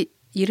 되게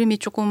이름이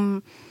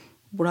조금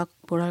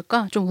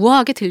뭐랄까 좀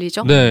우아하게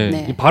들리죠.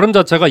 네. 이 발음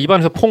자체가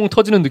입안에서 퐁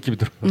터지는 느낌이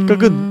들어요. 그러니까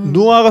그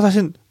누아가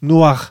사실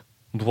누아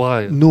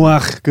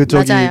그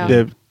저기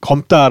네,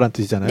 검다라는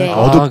뜻이잖아요. 네.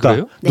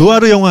 어둡다.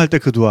 누아르 영화 할 때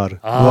그 누아르.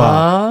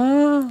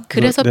 누아.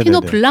 그래서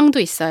피노 블랑도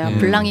있어요.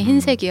 블랑이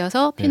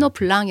흰색이어서 피노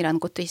블랑이라는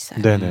것도 있어요.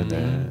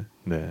 네네네.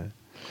 네.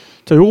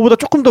 자, 요거보다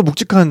조금 더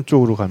묵직한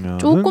쪽으로 가면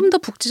조금 더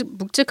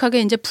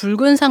묵직하게 이제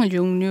붉은상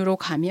육류로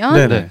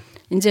가면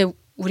이제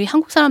우리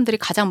한국 사람들이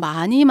가장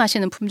많이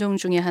마시는 품종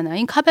중에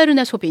하나인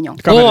카베르네 소비뇽.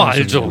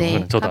 알죠.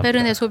 네,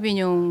 카베르네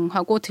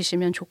소비뇽하고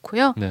드시면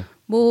좋고요.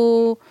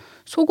 뭐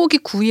소고기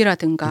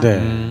구이라든가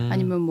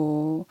아니면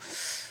뭐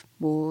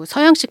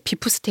서양식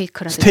비프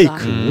스테이크라든가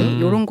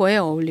이런 거에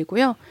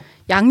어울리고요.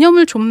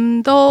 양념을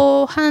좀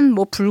더 한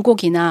뭐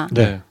불고기나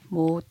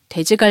뭐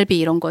돼지갈비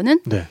이런 거는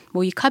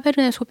뭐 이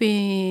카베르네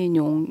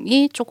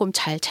소비뇽이 조금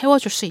잘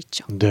채워줄 수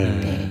있죠.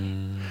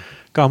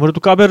 그러니까 아무래도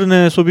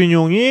카베르네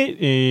소비뇽이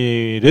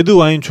이 레드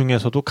와인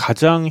중에서도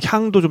가장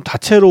향도 좀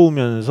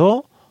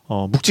다채로우면서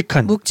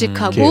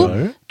묵직하고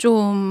계열.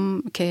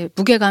 좀 이렇게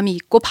무게감이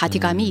있고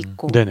바디감이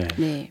있고.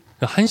 네.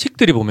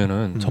 한식들이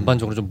보면은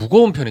전반적으로 좀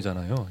무거운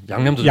편이잖아요.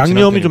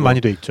 양념이 좀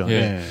많이 돼 있죠.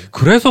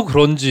 그래서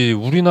그런지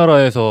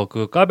우리나라에서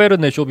그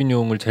카베르네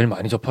쇼비뇽을 제일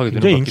많이 접하게 되는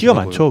것 같아요. 인기가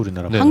많죠,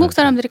 우리나라. 한국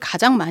사람들이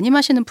가장 많이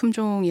마시는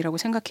품종이라고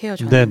생각해요,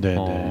 저는.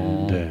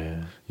 네.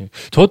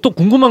 저 또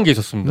궁금한 게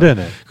있었습니다.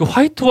 그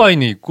화이트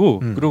와인이 있고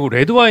그리고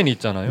레드 와인이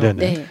있잖아요.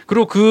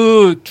 그리고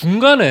그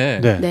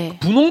중간에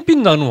분홍빛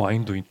나는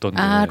와인도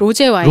있던데.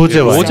 로제 와인.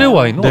 로제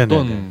와인은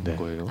어떤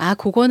거예요?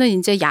 그거는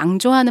이제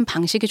양조하는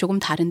방식이 조금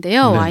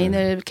다른데요.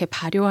 와인을 이렇게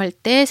발효할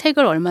때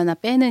색을 얼마나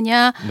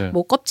빼느냐,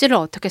 뭐 껍질을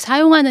어떻게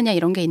사용하느냐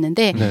이런 게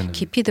있는데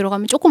깊이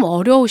들어가면 조금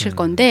어려우실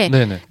건데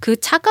그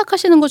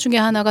착각하시는 것 중에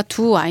하나가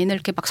두 와인을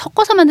이렇게 막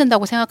섞어서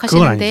만든다고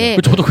생각하시는데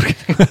저도 그렇게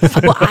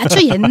생각했어요. 뭐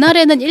아주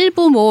옛날에는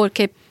일부 뭐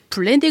이렇게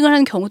블렌딩을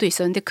하는 경우도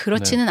있었는데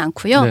그렇지는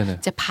않고요.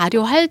 이제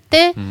발효할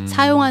때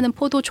사용하는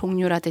포도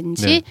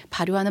종류라든지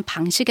발효하는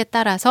방식에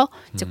따라서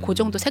이제 그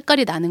정도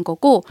색깔이 나는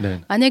거고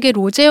만약에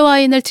로제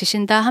와인을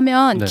드신다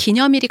하면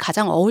기념일이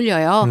가장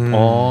어울려요.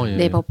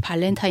 뭐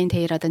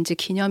발렌타인데이라든지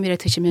기념일에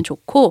드시면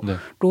좋고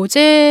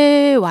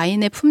로제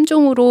와인의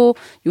품종으로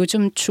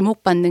요즘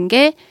주목받는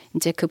게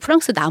이제 그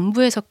프랑스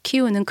남부에서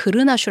키우는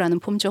그르나슈라는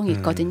품종이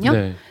있거든요.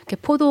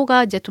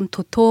 포도가 이제 좀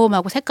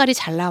도톰하고 색깔이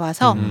잘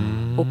나와서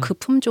뭐 그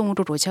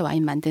품종으로 로제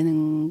와인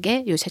만드는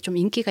게 요새 좀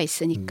인기가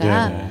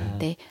있으니까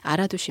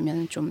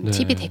알아두시면 좀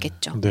팁이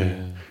되겠죠.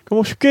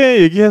 뭐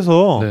쉽게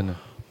얘기해서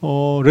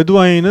레드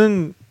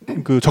와인은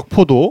그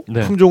적포도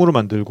품종으로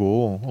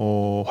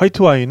만들고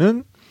화이트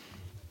와인은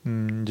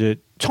이제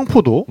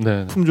청포도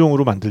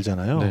품종으로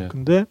만들잖아요.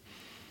 근데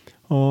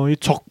이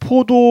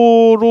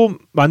적포도로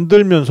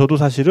만들면서도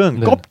사실은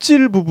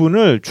껍질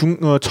부분을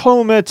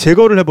처음에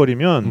제거를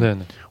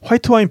해버리면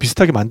화이트 와인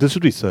비슷하게 만들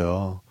수도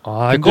있어요.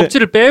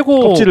 껍질을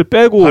빼고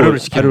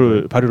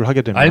발효를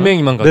하게 되면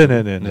알맹이만 가지고.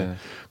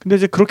 근데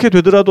이제 그렇게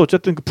되더라도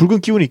어쨌든 그 붉은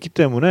기운이 있기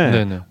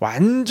때문에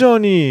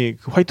완전히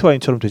그 화이트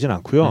와인처럼 되진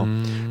않고요.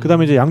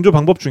 그다음에 이제 양조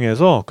방법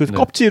중에서 그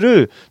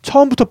껍질을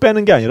처음부터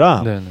빼는 게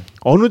아니라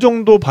어느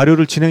정도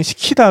발효를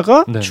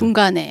진행시키다가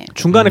중간에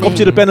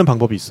껍질을 빼는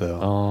방법이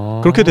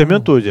있어요. 그렇게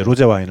되면 또 이제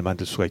로제 와인을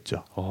만들 수가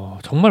있죠.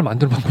 정말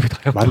만드는 방법이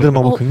다양해요. 만드는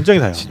방법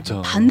굉장히 다양해요.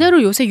 진짜.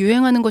 반대로 요새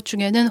유행하는 것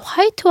중에는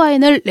화이트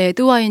와인을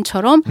레드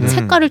와인처럼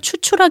색깔을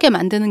추출하게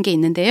만드는 게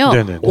있는데요.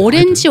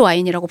 오렌지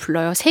와인이라고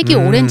불러요. 색이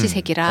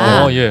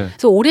오렌지색이라.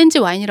 그래서 오렌지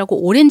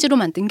와인이라고 오렌지로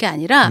만든 게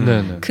아니라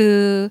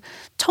그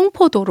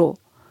청포도로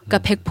그러니까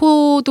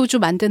백포도주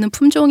만드는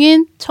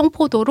품종인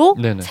청포도로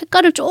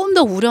색깔을 조금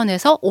더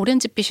우려내서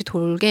오렌지빛이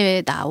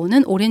돌게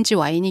나오는 오렌지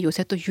와인이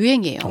요새 또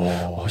유행이에요.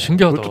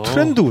 신기하다. 또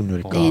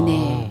트렌드군요.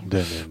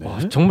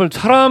 그러니까. 정말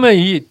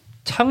사람의 이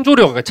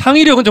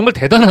창의력은 정말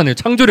대단하네요.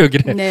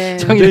 창조력이래.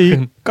 창의력.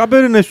 이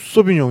카베르네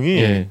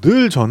소비뇽이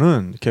늘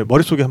저는 이렇게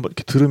머릿속에 한번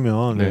이렇게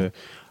들으면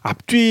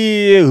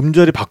앞뒤의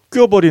음절이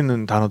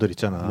바뀌어버리는 단어들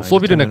있잖아. 뭐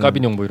소비르네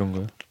까비뇽 뭐 이런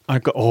거요.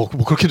 그러니까 뭐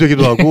그렇게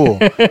되기도 하고.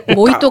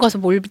 모히또 가서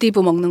몰디브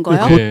먹는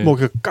거요? 뭐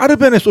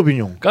까르베네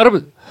소비뇽.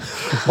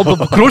 뭐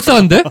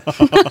그럴싸한데?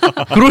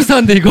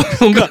 그럴싸한데 이거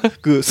뭔가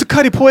그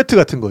스카리 포에트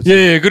같은 거지.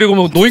 그리고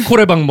뭐 노인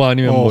코레방 뭐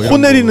아니면 뭐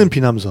호내리는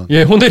비남선.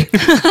 호내리는.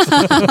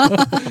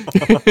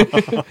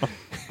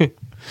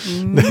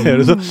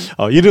 그래서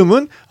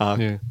이름은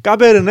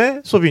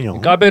까베르네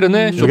소비뇽.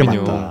 까베르네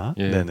소비뇽. 맞다.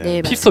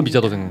 피스터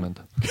미자도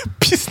생각난다.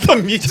 피스터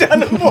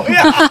미자는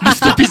뭐야?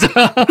 미스터 피자.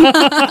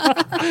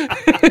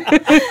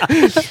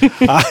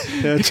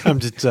 참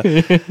진짜.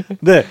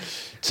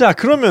 자,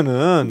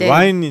 그러면은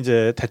와인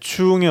이제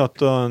대충의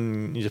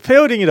어떤 이제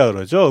페어링이라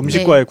그러죠.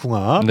 음식과의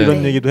궁합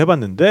이런 얘기도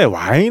해봤는데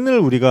와인을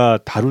우리가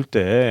다룰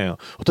때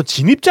어떤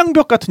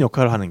진입장벽 같은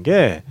역할을 하는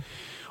게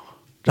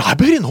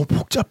라벨이 너무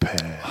복잡해.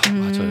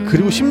 맞아요.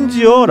 그리고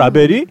심지어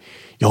라벨이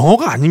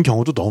영어가 아닌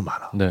경우도 너무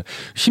많아. 네.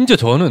 심지어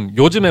저는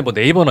요즘에 뭐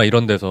네이버나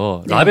이런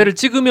데서 라벨을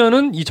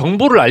찍으면은 이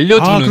정보를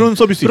알려주는 그런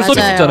서비스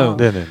있잖아요.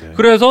 네네네.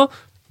 그래서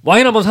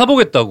와인 한번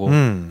사보겠다고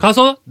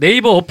가서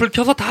네이버 어플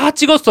켜서 다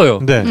찍었어요.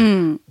 네.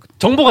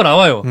 정보가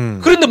나와요.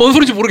 그런데 뭔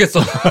소리인지 모르겠어.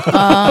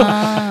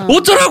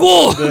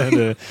 어쩌라고!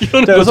 네네.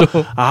 이러는 그래서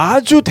거죠.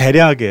 아주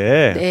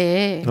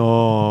대략의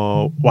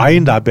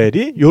와인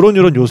라벨이 요런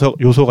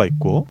요소가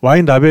있고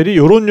와인 라벨이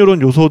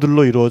요런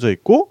요소들로 이루어져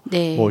있고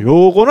뭐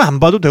요거는 안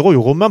봐도 되고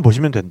요것만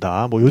보시면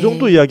된다. 뭐 요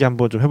정도 이야기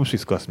한번 좀 해볼 수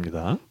있을 것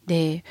같습니다.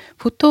 네.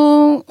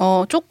 보통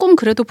조금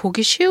그래도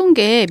보기 쉬운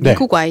게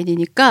미국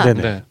와인이니까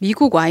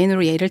미국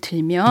와인으로 예를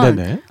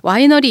들면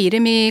와이너리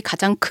이름이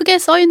가장 크게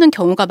써 있는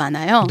경우가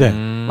많아요.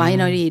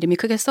 와이너리 이름이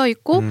크게 써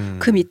있고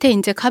그 밑에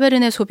이제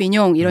카베르네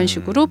소비뇽 이런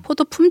식으로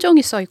포도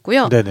품종이 써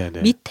있고요.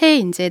 밑에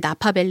이제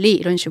나파밸리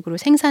이런 식으로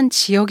생산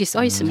지역이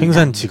써 있습니다.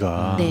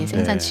 생산지가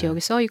생산 지역이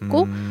써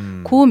있고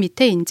그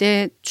밑에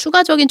이제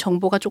추가적인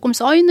정보가 조금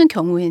써 있는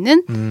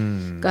경우에는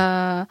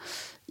그러니까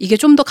이게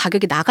좀 더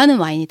가격이 나가는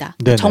와인이다.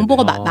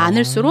 정보가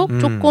많을수록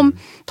조금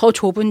더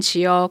좁은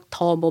지역,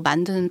 더 뭐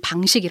만드는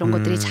방식 이런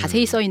것들이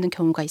자세히 써 있는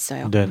경우가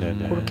있어요.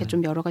 그렇게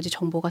좀 여러 가지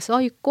정보가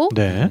써 있고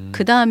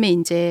그 다음에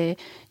이제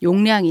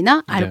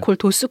용량이나 알코올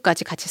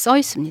도수까지 같이 써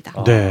있습니다.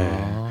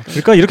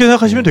 그러니까 이렇게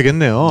생각하시면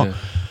되겠네요.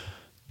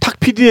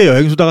 탁 PD의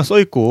여행수다가 써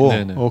있고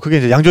그게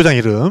이제 양조장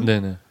이름.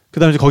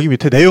 그다음에 이제 거기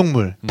밑에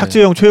내용물,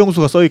 탁재영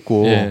최용수가 써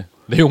있고.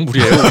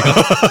 내용물이에요.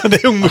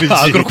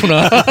 내용물이지.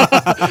 그렇구나.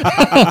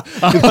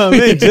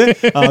 그다음에 이제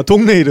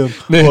동네 이름,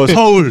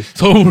 서울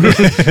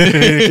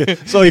이렇게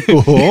써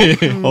있고,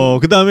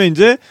 그다음에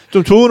이제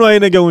좀 좋은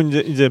와인의 경우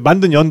이제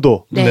만든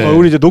연도,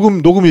 우리 이제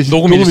녹음 일시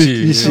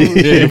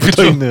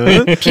붙어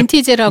있는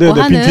빈티지라고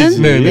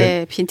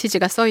하는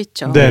빈티지가 써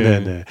있죠.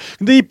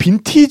 근데 이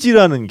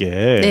빈티지라는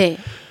게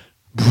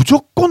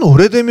무조건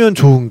오래되면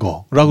좋은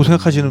거라고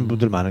생각하시는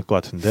분들 많을 것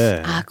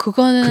같은데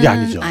그거는 그게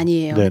아니죠.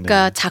 아니에요.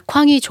 그러니까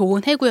작황이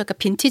좋은 해고요. 그러니까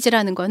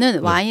빈티지라는 거는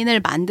와인을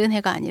만든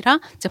해가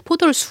아니라 이제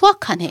포도를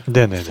수확한 해.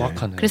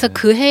 수확한 해. 그래서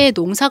그 해의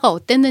농사가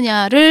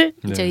어땠느냐를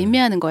이제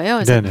의미하는 거예요.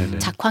 그래서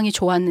작황이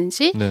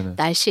좋았는지,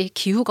 날씨,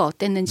 기후가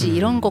어땠는지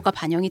이런 거가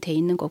반영이 돼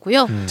있는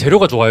거고요.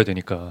 재료가 좋아야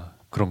되니까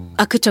그런.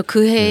 그렇죠.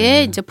 그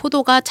해에 이제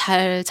포도가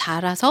잘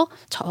자라서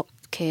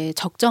이렇게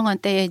적정한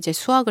때에 이제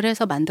수확을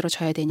해서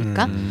만들어져야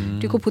되니까.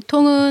 그리고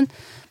보통은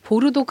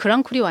보르도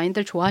그랑크리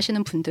와인들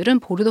좋아하시는 분들은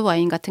보르도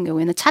와인 같은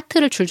경우에는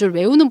차트를 줄줄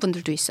외우는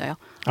분들도 있어요.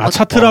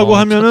 차트라고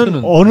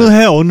하면은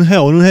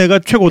어느 해가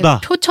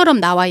최고다.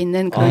 표처럼 나와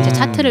있는 그런 이제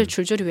차트를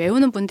줄줄이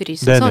외우는 분들이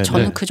있어서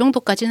저는 그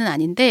정도까지는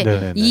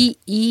아닌데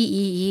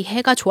이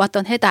해가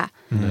좋았던 해다.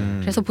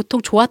 그래서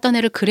보통 좋았던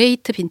해를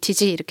그레이트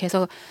빈티지 이렇게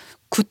해서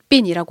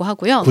굿빈이라고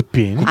하고요.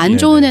 안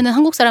좋은 애는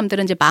한국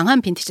사람들은 이제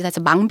망한 빈티지다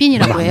해서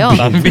망빈이라고 해요.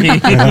 망빈.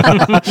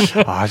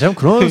 참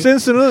그런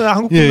센스는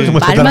한국 분들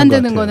정말 말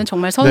만드는 거는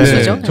정말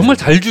선수죠. 정말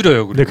잘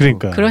줄여요.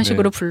 그러니까 그런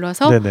식으로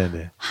불러서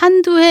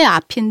한두 해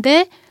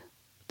앞인데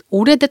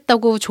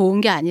오래됐다고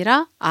좋은 게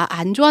아니라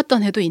안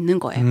좋았던 해도 있는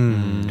거예요.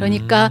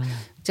 그러니까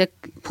이제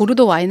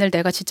보르도 와인을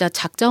내가 진짜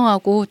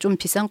작정하고 좀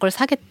비싼 걸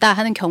사겠다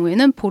하는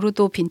경우에는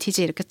보르도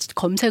빈티지 이렇게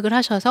검색을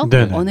하셔서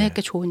어느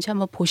해께 좋은지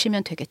한번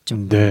보시면 되겠죠.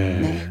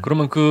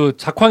 그러면 그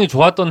작황이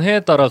좋았던 해에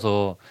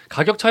따라서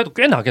가격 차이도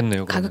꽤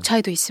나겠네요. 그러면. 가격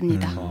차이도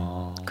있습니다.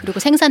 그리고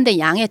생산된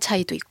양의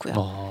차이도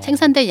있고요.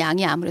 생산된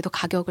양이 아무래도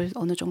가격을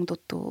어느 정도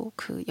또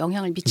그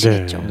영향을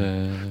미치겠죠.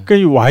 그러니까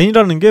이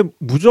와인이라는 게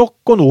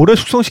무조건 오래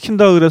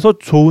숙성시킨다 그래서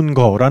좋은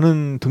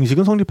거라는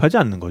등식은 성립하지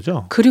않는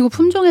거죠. 그리고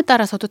품종에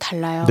따라서도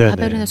달라요.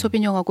 카베르네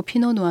소비뇽하고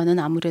피노 누아는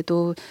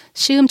아무래도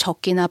시음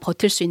적기나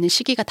버틸 수 있는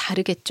시기가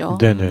다르겠죠.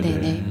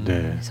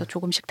 그래서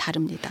조금씩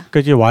다릅니다. 그러니까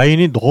이제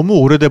와인이 너무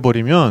오래돼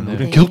버리면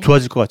우리는 계속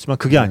좋아질 것 같지만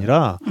그게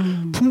아니라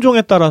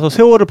품종에 따라서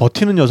세월을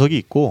버티는 녀석이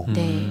있고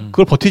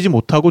그걸 버티지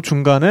못하고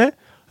중간에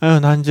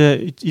나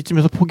이제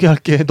이쯤에서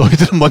포기할게.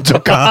 너희들은 먼저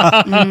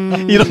가.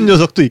 이런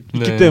녀석도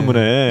있기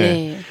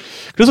때문에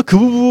그래서 그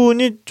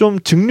부분이 좀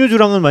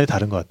증류주랑은 많이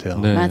다른 것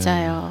같아요.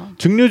 맞아요.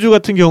 증류주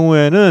같은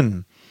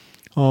경우에는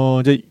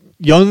이제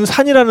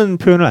연산이라는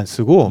표현을 안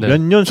쓰고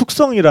몇 년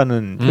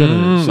숙성이라는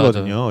표현을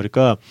쓰거든요.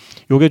 그러니까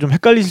요게 좀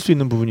헷갈리실 수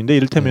있는 부분인데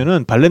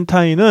이를테면은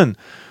발렌타인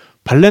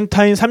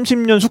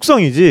 30년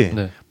숙성이지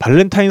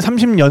발렌타인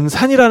 30년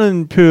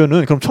산이라는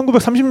표현은 그럼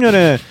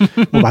 1930년에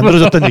뭐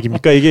만들어졌다는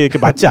얘기입니까? 이게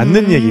맞지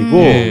않는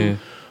얘기고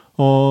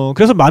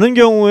그래서 많은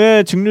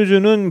경우에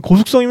증류주는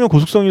고숙성이면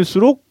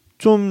고숙성일수록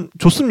좀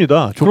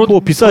좋습니다.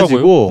 좋고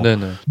비싸지고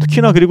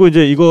특히나 그리고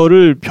이제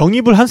이거를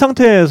병입을 한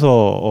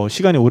상태에서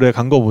시간이 오래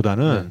간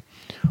거보다는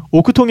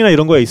오크통이나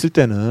이런 거에 있을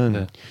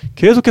때는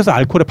계속해서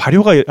알코올의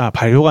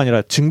발효가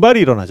아니라 증발이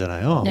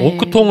일어나잖아요.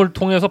 오크통을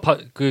통해서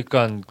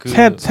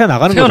새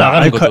나가는 거죠.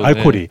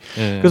 알코올이.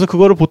 그래서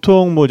그거를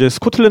보통 뭐 이제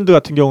스코틀랜드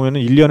같은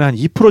경우에는 1년에 한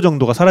 2%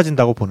 정도가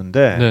사라진다고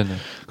보는데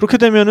그렇게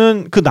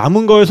되면은 그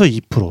남은 거에서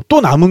 2%, 또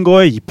남은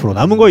거에 2%,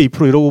 남은 거에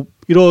 2%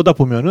 이러다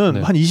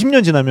보면은 한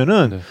 20년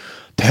지나면은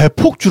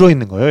대폭 줄어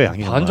있는 거예요,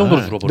 양이. 반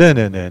정도로 줄어버려요.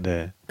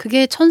 네네네.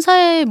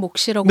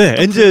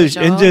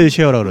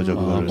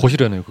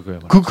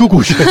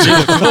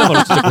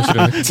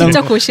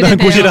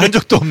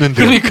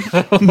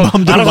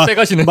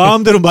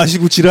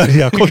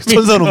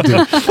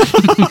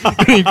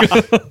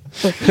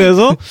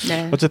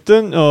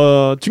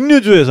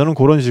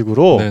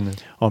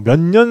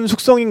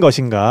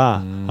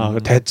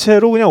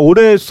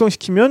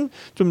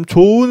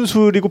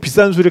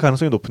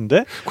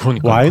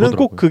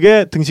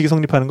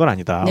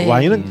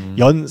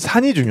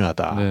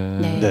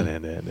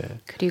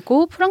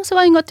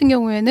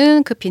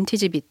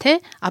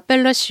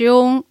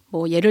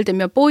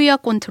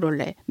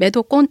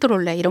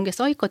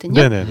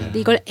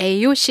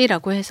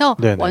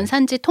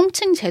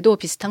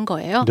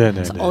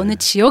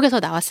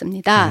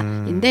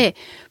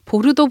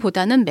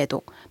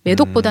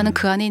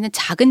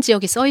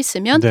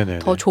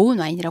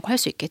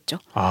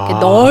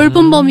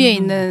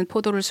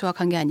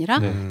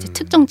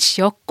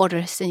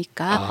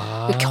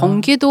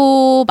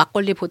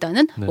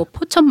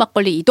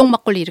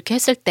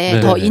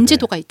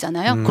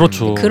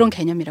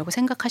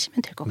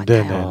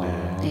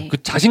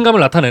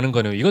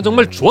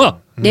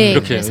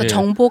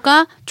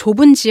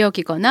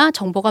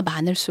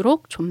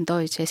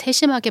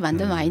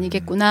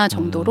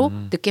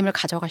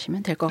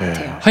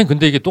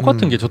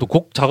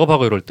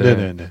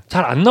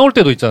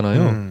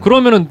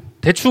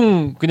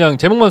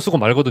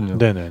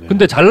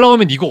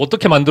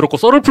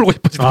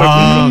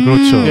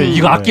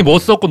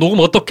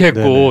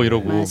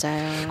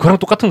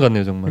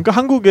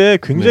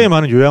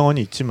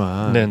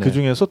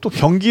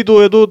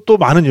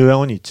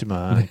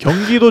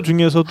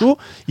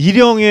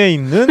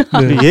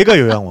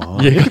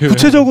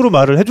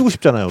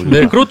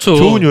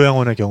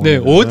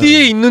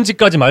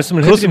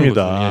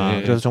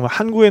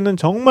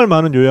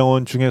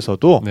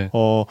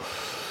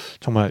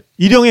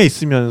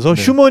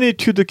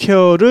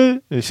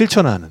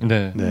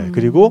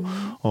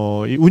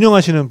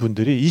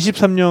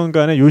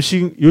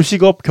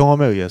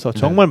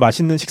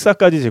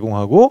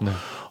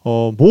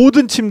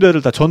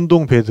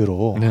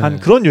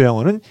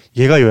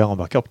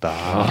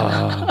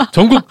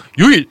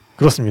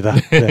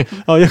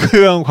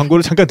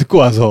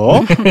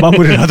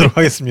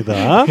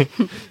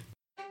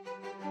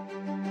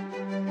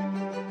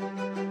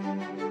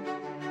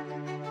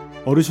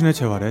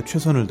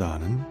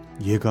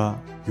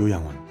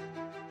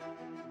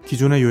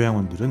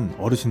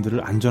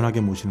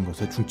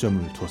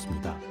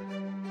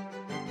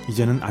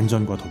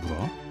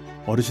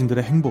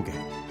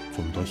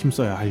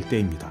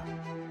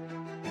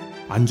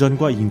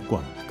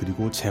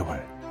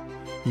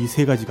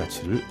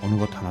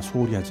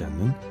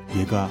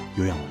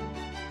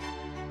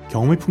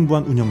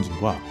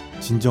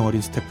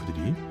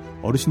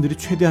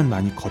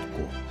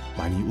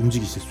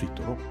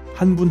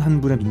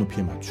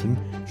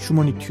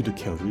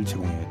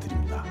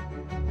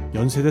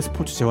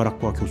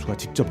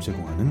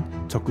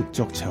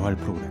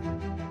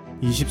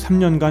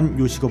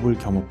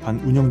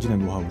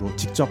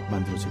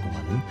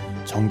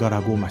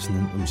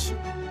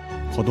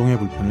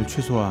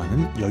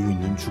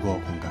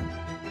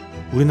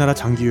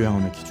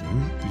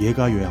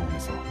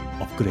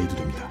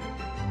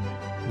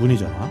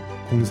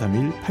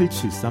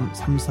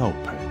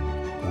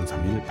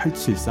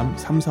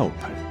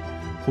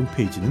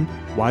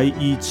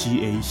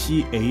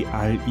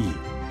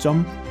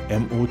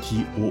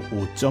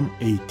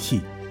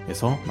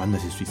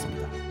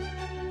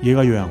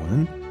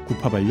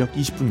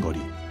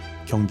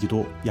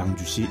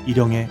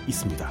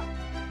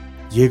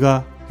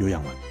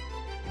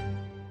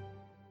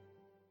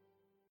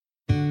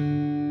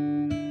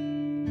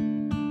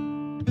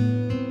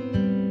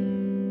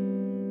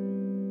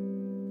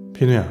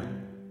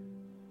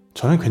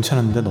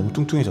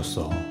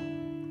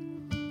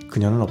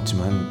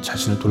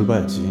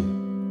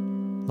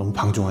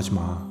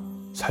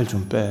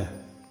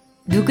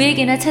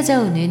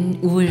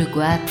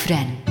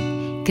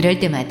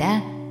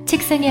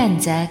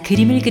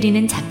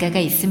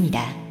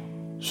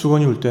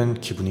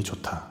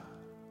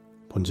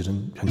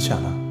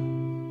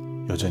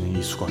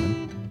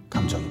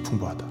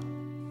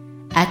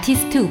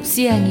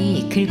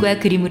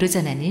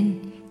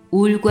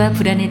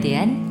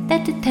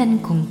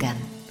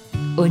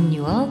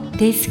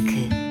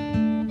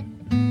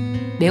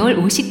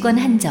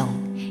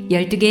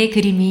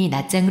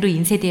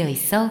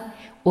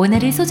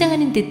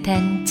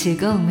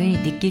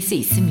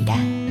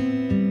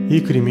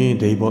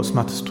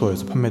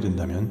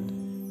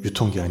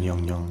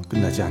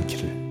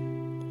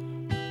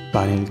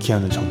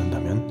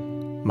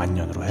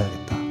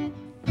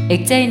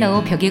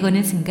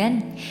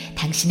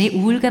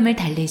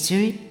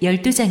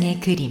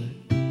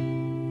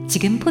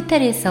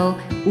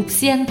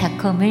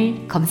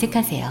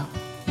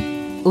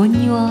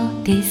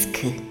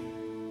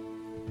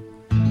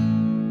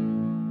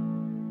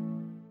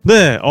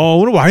 네,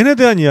 오늘 와인에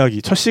대한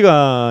이야기 첫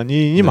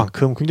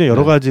시간이니만큼 굉장히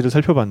여러 가지를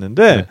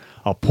살펴봤는데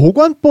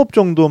보관법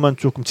정도만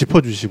조금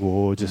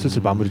짚어주시고 이제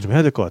슬슬 마무리 좀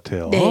해야 될 것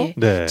같아요.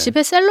 네.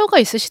 집에 셀러가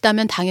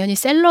있으시다면 당연히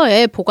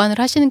셀러에 보관을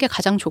하시는 게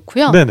가장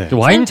좋고요. 네네.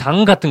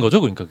 와인장 같은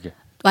거죠, 그러니까 그게.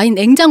 와인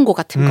냉장고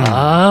같은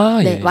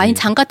거. 네,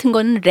 와인장 같은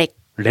거는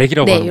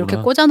렉이라고 하는구나. 이렇게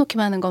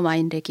꽂아놓기만 하는 건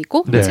와인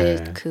렉이고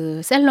이제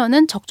그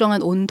셀러는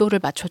적정한 온도를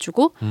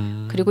맞춰주고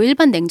그리고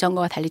일반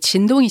냉장고와 달리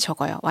진동이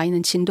적어요.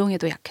 와인은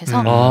진동에도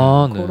약해서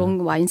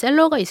그런 와인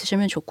셀러가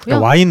있으시면 좋고요.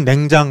 그러니까 와인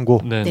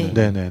냉장고.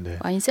 네네네.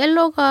 와인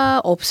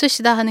셀러가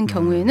없으시다 하는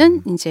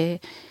경우에는 이제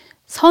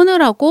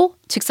서늘하고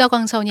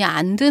직사광선이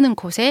안 드는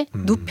곳에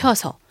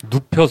눕혀서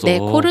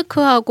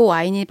코르크하고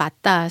와인이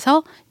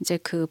맞닿아서 이제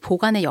그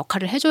보관의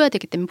역할을 해줘야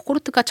되기 때문에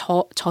코르크가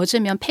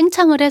젖으면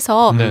팽창을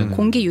해서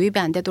공기 유입이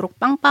안 되도록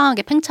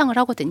빵빵하게 팽창을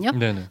하거든요.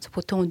 그래서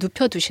보통은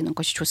눕혀두시는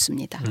것이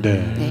좋습니다.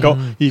 그러니까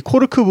이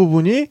코르크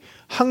부분이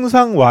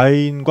항상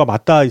와인과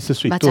맞닿아 있을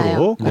수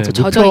있도록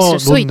젖어 있을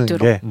수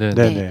있도록.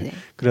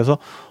 그래서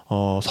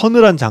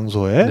서늘한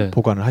장소에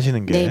보관을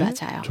하시는 게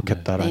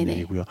좋겠다라는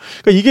얘기고요.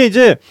 그러니까 이게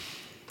이제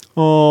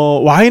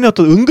와인의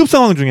어떤 응급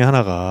상황 중에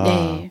하나가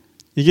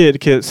이게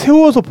이렇게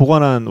세워서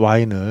보관한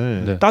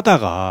와인을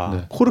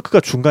따다가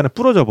코르크가 중간에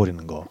부러져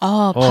버리는 거.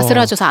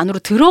 바스라져서 안으로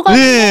들어가는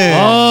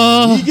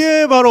거.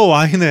 이게 바로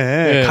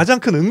와인의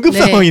가장 큰 응급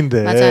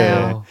상황인데.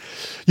 맞아요.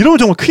 이러면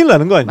정말 큰일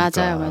나는 거 아닙니까?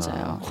 맞아요.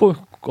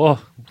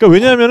 그러니까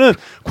왜냐하면은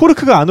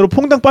코르크가 안으로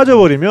퐁당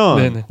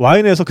빠져버리면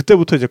와인에서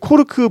그때부터 이제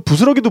코르크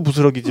부스러기도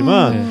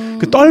부스러기지만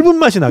그 떫은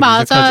맛이 나기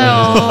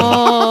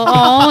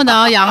시작하죠.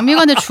 나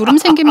양미간에 주름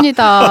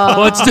생깁니다.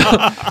 와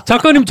진짜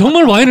작가님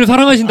정말 와인을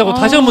사랑하신다고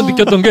다시 한번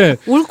느꼈던 게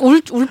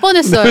울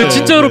뻔했어요.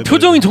 진짜로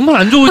표정이 정말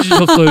안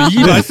좋아지셨어요.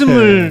 이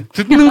말씀을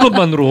듣는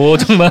것만으로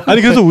정말.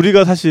 아니 그래서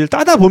우리가 사실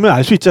따다 보면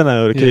알 수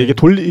있잖아요. 이렇게 이게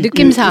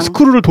느낌상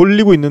스크루를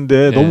돌리고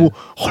있는데 너무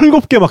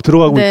헐겁게 막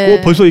들어가고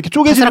있고 벌써 이렇게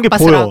쪼개지는 게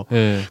보여.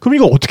 그럼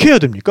이거 어떻게 해야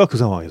됩니까? 그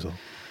상황에서.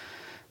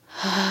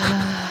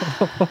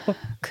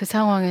 그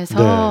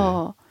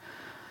상황에서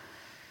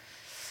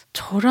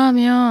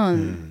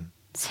저라면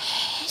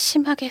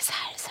세심하게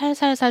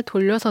살살살살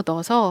돌려서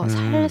넣어서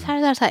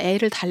살살살살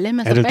애를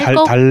달래면서 뺄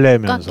것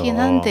같긴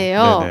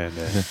한데요.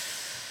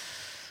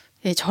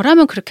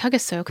 저라면 그렇게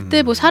하겠어요.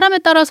 그때 뭐 사람에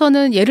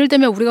따라서는 예를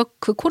들면 우리가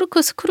그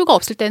코르크 스크류가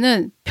없을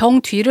때는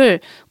병 뒤를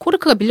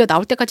코르크가 밀려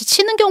나올 때까지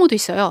치는 경우도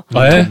있어요.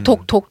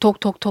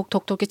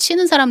 톡톡톡톡톡톡톡 이렇게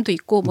치는 사람도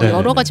있고 뭐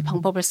여러 가지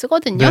방법을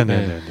쓰거든요.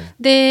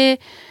 근데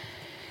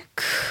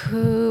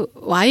그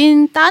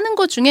와인 따는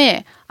것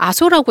중에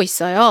아소라고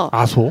있어요.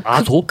 아소?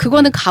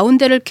 그거는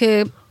가운데를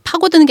이렇게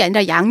파고드는 게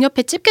아니라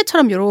양옆에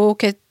집게처럼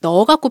이렇게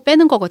넣어갖고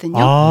빼는 거거든요.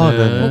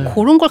 뭐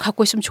그런 걸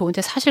갖고 있으면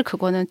좋은데 사실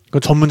그거는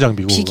전문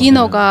장비고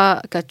비기너가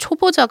그러니까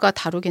초보자가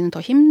다루기는 더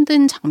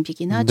힘든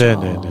장비긴 하죠.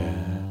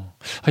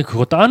 아니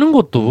그거 따는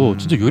것도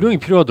진짜 요령이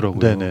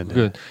필요하더라고요.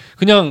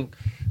 그냥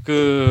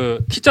그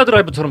T자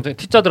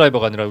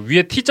드라이버가 아니라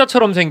위에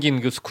T자처럼 생긴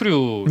그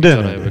스크류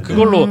있잖아요.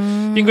 그걸로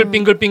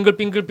빙글빙글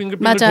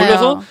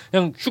돌려서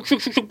그냥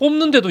슉슉슉슉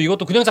뽑는데도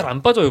이것도 그냥 잘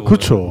안 빠져요.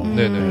 그렇죠.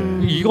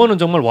 이거는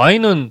정말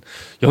와인은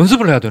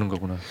연습을 해야 되는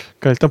거구나.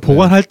 그러니까 일단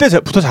보관할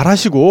때부터 잘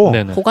하시고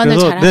보관을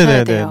잘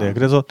하셔야 돼요.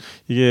 그래서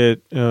이게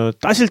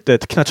따실 때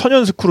특히나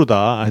천연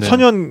스크루다,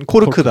 천연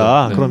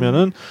코르크다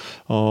그러면은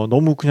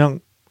너무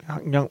그냥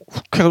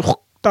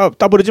훅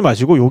따버리지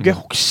마시고 요게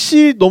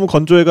혹시 너무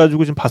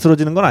건조해가지고 지금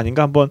바스러지는 건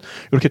아닌가 한번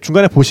이렇게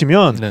중간에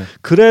보시면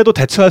그래도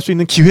대처할 수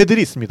있는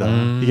기회들이 있습니다.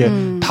 이게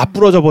다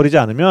부러져 버리지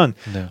않으면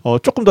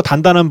조금 더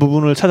단단한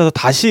부분을 찾아서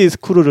다시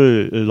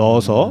스크루를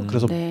넣어서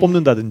그래서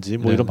뽑는다든지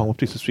뭐 이런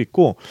방법도 있을 수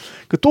있고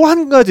또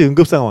한 가지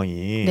응급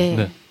상황이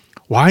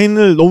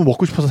와인을 너무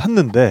먹고 싶어서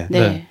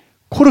샀는데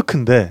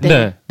코르크인데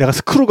내가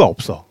스크루가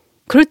없어.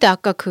 그럴 때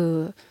아까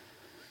그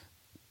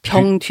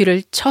병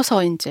뒤를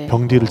쳐서 이제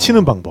병 뒤를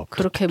치는 방법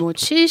그렇게 뭐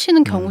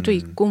치시는 경우도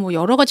있고 뭐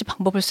여러 가지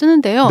방법을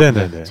쓰는데요.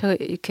 제가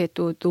이렇게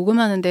또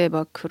녹음하는데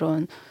막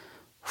그런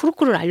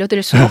후루꾸를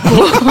알려드릴 수는 없고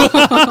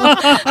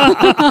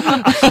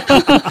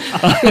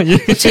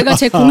제가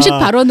제 공식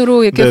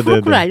발언으로 이렇게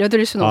후루꾸를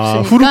알려드릴 수는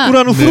없으니까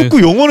후루꾸라는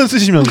후루꾸 용어는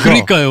쓰시면서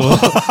그러니까요.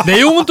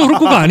 내용은 또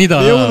후루꾸가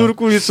아니다. 내용은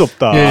후루꾸일 수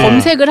없다.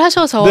 검색을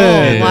하셔서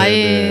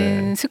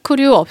와인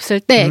스크류 없을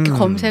때 이렇게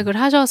검색을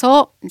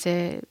하셔서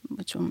이제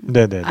좀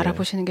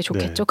알아보시는 게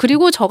좋겠죠.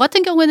 그리고 저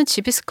같은 경우에는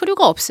집에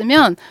스크류가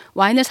없으면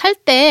와인을 살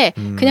때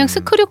그냥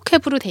스크류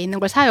캡으로 돼 있는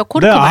걸 사요.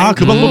 코르크 말고.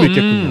 그 방법이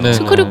있겠군요.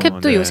 스크류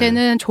캡도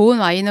요새는 좋은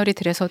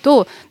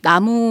와이너리들에서도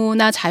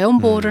나무나 자연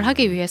보호를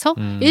하기 위해서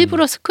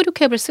일부러 스크류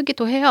캡을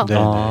쓰기도 해요.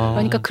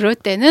 그러니까 그럴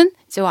때는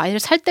이제 와인을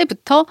살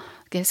때부터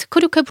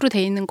스크류 캡으로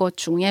돼 있는 것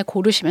중에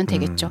고르시면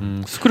되겠죠.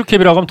 스크류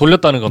캡이라고 하면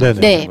돌렸다는 겁니다.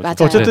 네, 맞아요.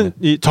 어쨌든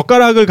이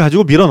젓가락을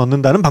가지고 밀어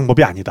넣는다는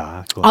방법이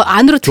아니다.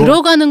 안으로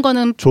들어가는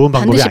거는 좋은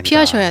반드시 아니다.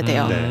 피하셔야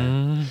돼요.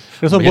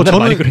 그래서 뭐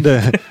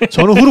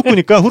저는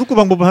후루꾸니까 후루꾸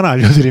방법을 하나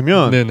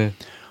알려드리면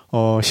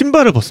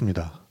신발을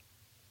벗습니다.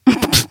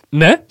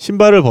 네?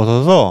 신발을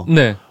벗어서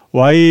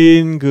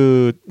와인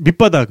그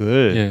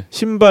밑바닥을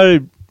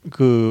신발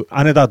그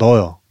안에다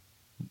넣어요.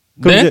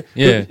 그럼 이제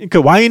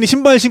그러니까 와인이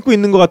신발 신고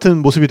있는 것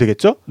같은 모습이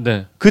되겠죠?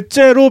 네.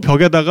 그째로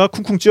벽에다가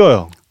쿵쿵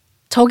찧어요.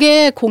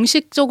 저게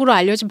공식적으로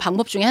알려진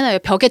방법 중에 하나예요.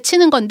 벽에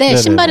치는 건데 네네.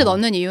 신발에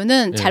넣는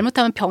이유는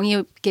잘못하면 병이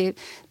이렇게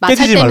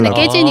마찰 때문에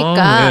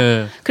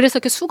깨지니까 그래서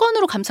이렇게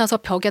수건으로 감싸서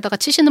벽에다가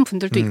치시는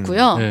분들도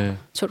있고요.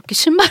 저렇게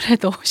신발에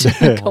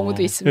넣으시는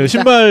경우도 있습니다.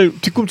 신발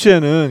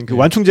뒤꿈치에는 그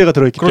완충제가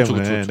들어있기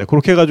때문에 그렇죠. 네,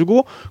 그렇게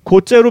해가지고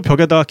그째로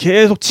벽에다가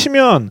계속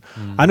치면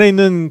안에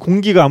있는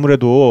공기가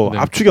아무래도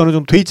압축이 어느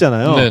정도 돼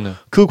있잖아요.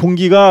 그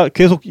공기가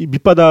계속 이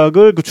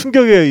밑바닥을 그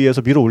충격에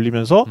의해서 밀어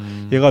올리면서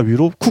얘가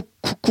위로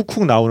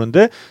쿡쿡쿡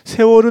나오는데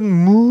세월은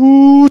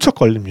무척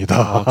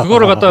걸립니다.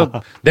 그거를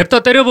갖다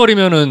냅다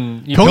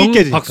때려버리면은 병이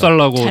깨지니까.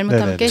 박살나고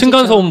잘못하면 깨지죠.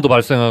 층간소음도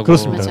발생하고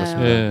그렇습니다.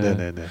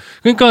 네네네.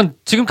 그러니까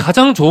지금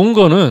가장 좋은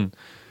거는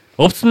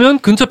없으면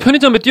근처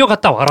편의점에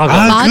뛰어갔다 와라.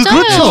 맞아요.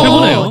 그렇죠.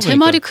 최고네요. 제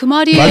말이 그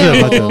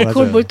말이에요. 맞아요.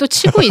 그걸 뭘 또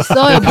치고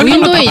있어요.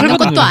 무인도에 있는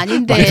것도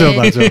아닌데.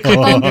 맞아.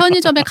 가까운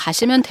편의점에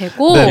가시면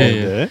되고.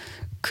 네.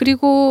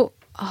 그리고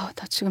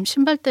나 지금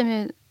신발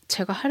때문에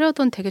제가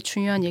하려던 되게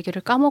중요한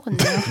얘기를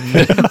까먹었네요.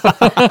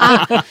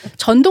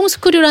 전동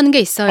스크류라는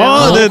게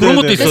있어요. 그런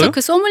것도 있어요? 그래서 그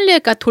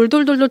소믈리에가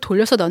돌돌돌돌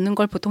돌려서 넣는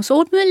걸 보통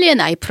소믈리에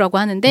나이프라고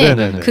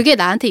하는데 그게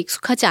나한테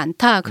익숙하지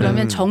않다.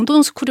 그러면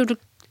전동 스크류를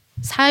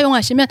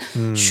사용하시면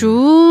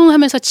슝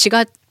하면서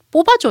지가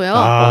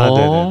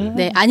뽑아줘요.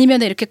 네,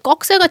 아니면 이렇게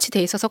꺽쇠 같이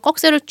돼 있어서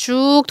꺽쇠를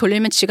쭉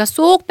돌리면 지가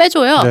쏙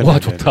빼줘요. 와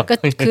좋다.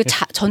 그러니까 그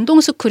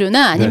전동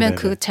스크류나 아니면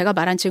그 제가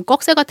말한 지금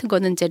꺽쇠 같은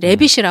거는 이제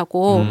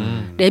레빗이라고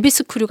레빗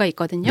스크류가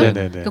있거든요.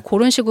 그러니까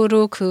그런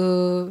식으로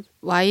그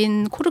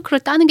와인 코르크를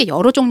따는 게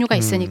여러 종류가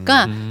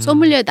있으니까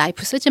소믈리에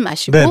나이프 쓰지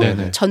마시고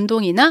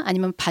전동이나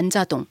아니면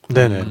반자동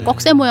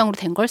꺽쇠 모양으로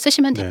된 걸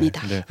쓰시면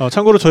됩니다.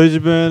 참고로 저희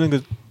집에는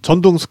그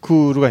전동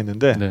스크류가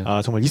있는데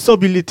정말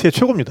있어빌리티의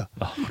최고입니다.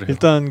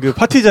 일단 그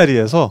파티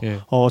자리에서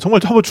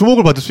정말 한번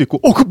주목을 받을 수 있고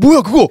그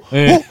뭐야 그거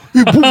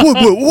이거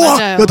뭐야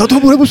와 야, 나도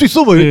한번 해볼 수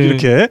있어 뭐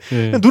이렇게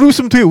누르고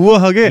있으면 되게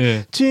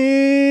우아하게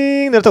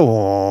찡 내렸다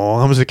옹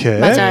하면서 이렇게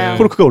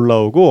코르크가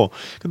올라오고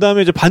그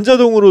다음에 이제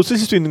반자동으로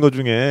쓰실 수 있는 것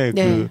중에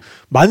그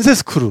만세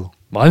스크류.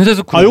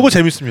 요거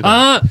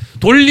재밌습니다.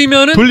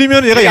 돌리면은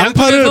얘가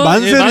양팔을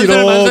만세를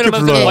이렇게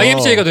불러요.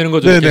 YMCA가 되는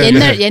거죠.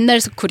 옛날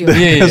스크류.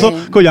 그래서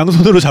그걸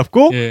양손으로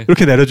잡고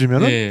이렇게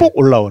내려주면은 뽁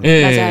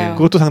올라오는. 맞아요.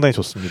 그것도 상당히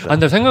좋습니다.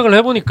 근데 생각을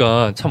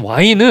해보니까 참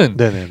와인은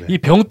이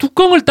병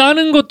뚜껑을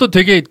따는 것도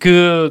되게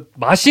그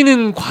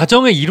마시는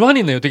과정의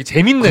일환이네요. 되게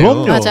재밌네요.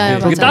 그럼요. 맞아요.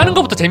 따는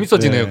것부터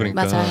재밌어지네요.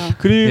 그러니까. 맞아요.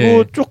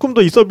 그리고 조금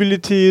더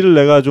있어빌리티를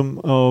내가 좀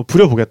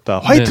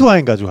부려보겠다. 화이트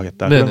와인 가지고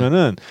하겠다.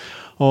 그러면은.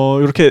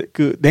 이렇게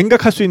그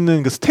냉각할 수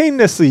있는 그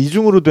스테인레스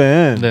이중으로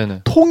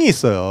된 통이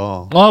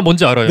있어요.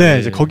 뭔지 알아요. 네,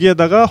 이제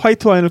거기에다가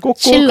화이트 와인을 꽂고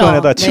그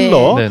안에다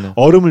칠러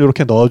얼음을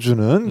이렇게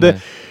넣어주는. 근데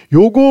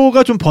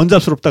요거가 좀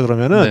번잡스럽다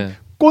그러면은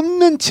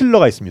꽂는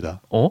칠러가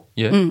있습니다.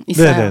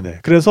 있어요.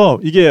 네네네. 그래서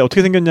이게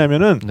어떻게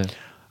생겼냐면은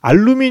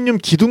알루미늄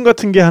기둥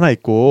같은 게 하나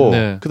있고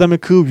그다음에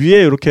그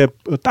위에 이렇게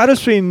따를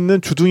수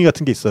있는 주둥이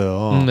같은 게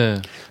있어요.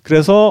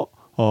 그래서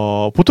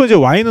보통 이제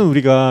와인은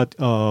우리가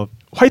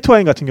화이트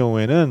와인 같은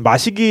경우에는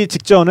마시기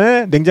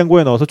직전에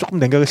냉장고에 넣어서 조금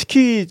냉각을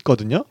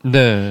시키거든요.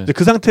 이제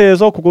그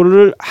상태에서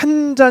그거를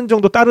한 잔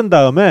정도 따른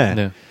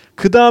다음에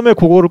그 다음에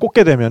그거를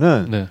꽂게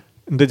되면은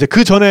근데 이제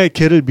그 전에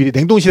걔를 미리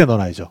냉동실에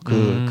넣어놔야죠.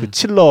 그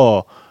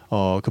칠러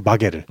그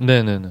마개를.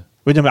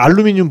 왜냐면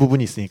알루미늄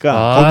부분이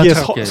있으니까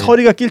거기에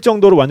서리가 낄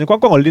정도로 완전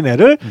꽝꽝 얼린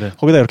애를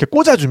거기다 이렇게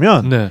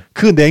꽂아주면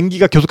그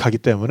냉기가 계속 가기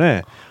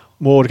때문에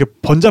뭐 이렇게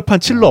번잡한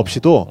칠러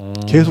없이도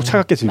계속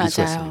차갑게 즐길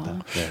수가 있습니다.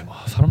 와,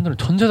 사람들은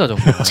천재다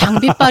정말.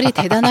 장비빨이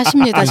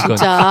대단하십니다,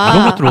 진짜.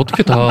 이런 것들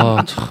어떻게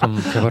다 참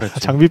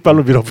개발했지.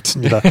 장비빨로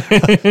밀어붙입니다.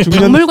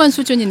 박물관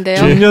수준인데요.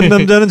 중년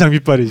남자는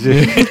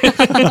장비빨이지.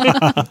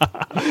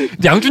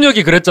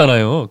 양준혁이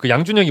그랬잖아요. 그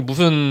양준혁이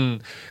무슨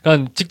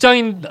그러니까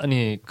직장인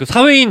그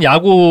사회인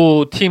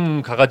야구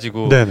팀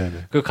가가지고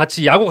그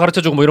같이 야구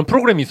가르쳐주고 뭐 이런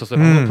프로그램이 있었어요.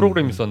 방송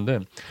프로그램이 있었는데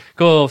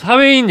그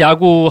사회인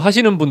야구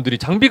하시는 분들이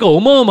장비가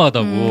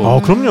어마어마하다고.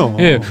 그럼요.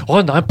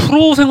 나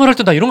프로 생활할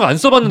때 나 이런 거 안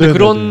써봤는데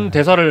그런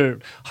대사를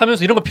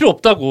하면서 이런 거 필요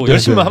없다고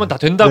열심히만 하면 다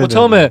된다고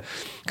처음에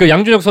그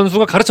양준혁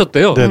선수가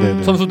가르쳤대요.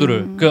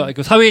 선수들을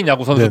그 사회인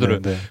야구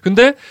선수들을.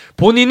 근데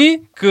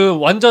본인이 그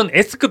완전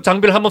S급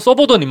장비를 한번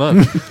써보더니만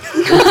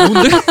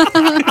뭔데?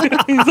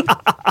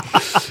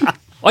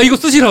 이거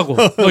쓰시라고.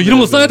 이런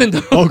거 써야 된다.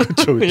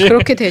 그렇죠.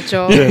 그렇게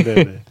되죠.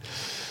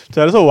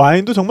 자, 그래서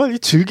와인도 정말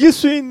즐길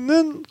수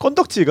있는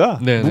건덕지가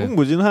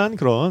무궁무진한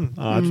그런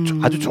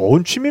아주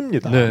좋은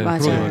취미입니다.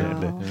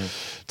 맞아요.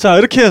 자,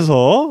 이렇게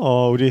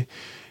해서 우리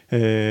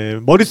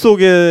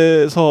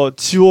머릿속에서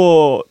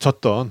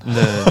지워졌던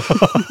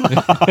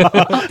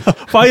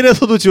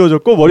파일에서도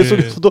지워졌고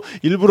머릿속에서도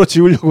일부러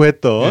지우려고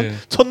했던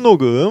첫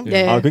녹음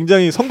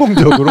굉장히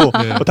성공적으로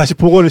다시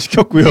복원을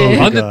시켰고요.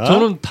 근데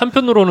저는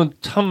한편으로는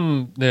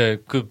참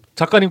그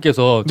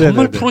작가님께서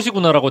정말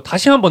프로시구나라고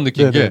다시 한번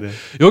느낀 게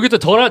여기도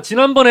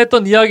지난번에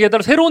했던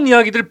이야기에다가 새로운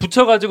이야기들을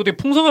붙여가지고 되게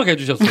풍성하게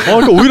해주셨어요.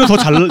 그러니까 오히려 더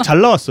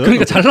잘 나왔어요.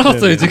 그러니까 잘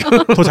나왔어요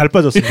지금. 더 잘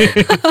빠졌습니다.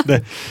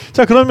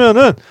 자,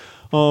 그러면은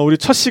우리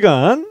첫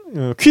시간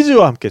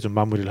퀴즈와 함께 좀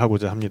마무리를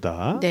하고자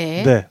합니다.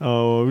 네.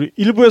 우리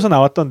 1부에서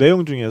나왔던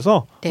내용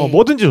중에서 네.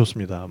 뭐든지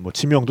좋습니다. 뭐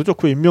지명도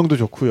좋고요, 인명도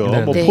좋고요,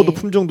 네. 뭐 네. 포도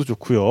품종도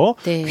좋고요.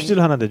 네.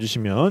 퀴즈를 하나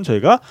내주시면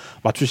저희가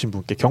맞추신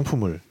분께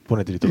경품을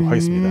보내드리도록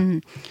하겠습니다.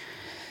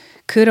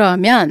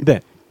 그러면 네.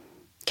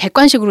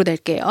 객관식으로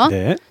낼게요.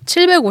 네.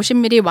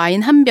 750ml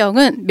와인 한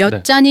병은 몇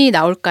네. 잔이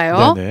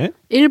나올까요? 네.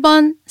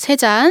 1번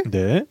 3잔,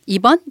 네.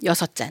 2번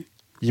 6잔.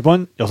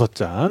 2번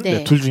 6잔. 네.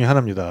 네, 둘 중에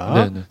하나입니다.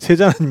 네, 네.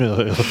 3잔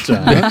아니면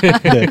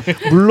 6잔. 네.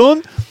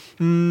 물론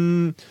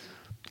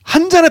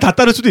한 잔에 다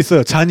따를 수도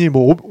있어요. 잔이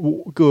뭐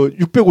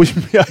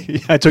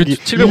 650ml 저기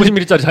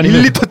 750ml짜리 잔이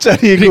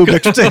 1리터짜리 그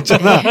맥주잔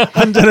있잖아.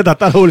 한 잔에 다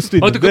따라올 수도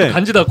있는데. 그것도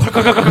간지다.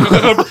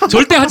 콸콸콸콸콸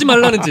절대 하지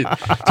말라는 짓.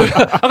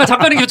 아까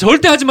작가님이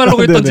절대 하지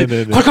말라고 했던 짓.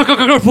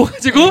 콸콸콸콸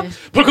부어가지고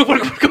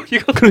벌컥벌컥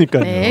이거.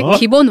 그러니까요. 네,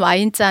 기본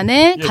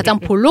와인잔의 가장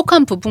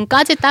볼록한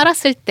부분까지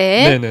따랐을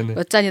때 네네네.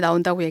 몇 잔이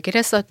나온다고 얘기를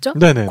했었죠.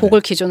 네네네.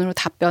 그걸 기준으로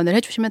답변을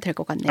해주시면 될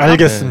것 같네요.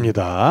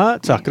 알겠습니다.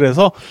 자,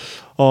 그래서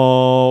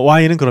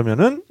와인은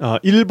그러면은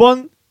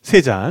 1번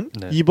 3잔,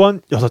 네.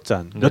 2번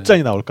 6잔 몇 네.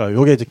 잔이 나올까요?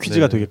 요게 이제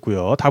퀴즈가 네.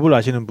 되겠고요. 답을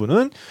아시는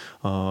분은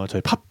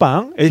저희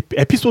팟빵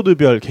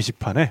에피소드별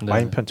게시판에 네.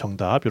 와인편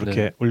정답 이렇게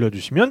네.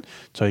 올려주시면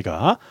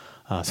저희가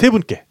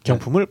 3분께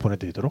경품을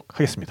보내드리도록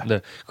하겠습니다. 네.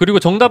 그리고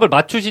정답을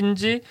맞추신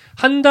지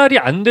한 달이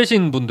안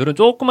되신 분들은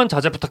조금만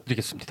자제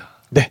부탁드리겠습니다.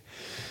 네.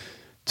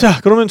 자,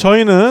 그러면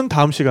저희는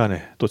다음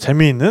시간에 또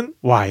재미있는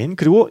와인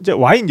그리고 이제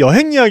와인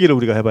여행 이야기를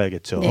우리가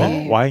해봐야겠죠.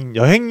 네. 와인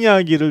여행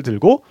이야기를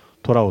들고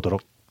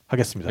돌아오도록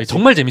하겠습니다.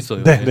 정말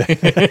재밌어요. 네.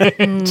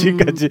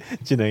 지금까지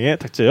진행의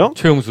탁재영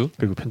최용수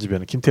그리고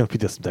편집위원은 김태형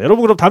PD였습니다.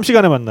 여러분 그럼 다음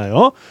시간에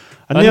만나요.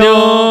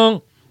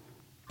 안녕.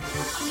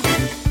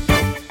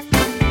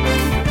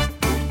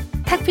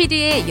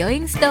 탁PD의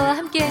여행수다와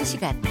함께한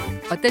시간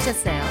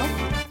어떠셨어요?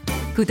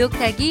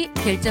 구독하기,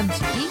 별점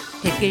주기,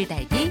 댓글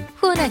달기,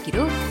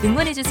 후원하기로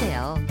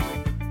응원해주세요.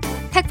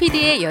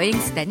 탁PD의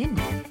여행수다는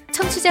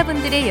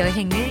청취자분들의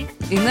여행을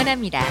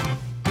응원합니다.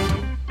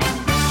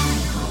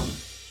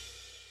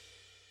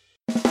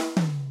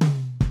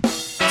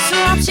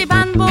 수없이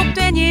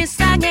반복된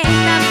일상에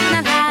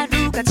나른한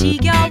하루가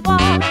지겨워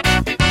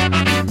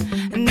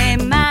내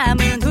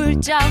마음은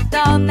훌쩍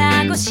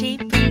떠나고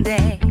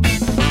싶은데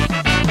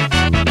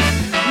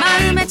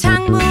마음의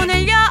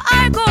창문을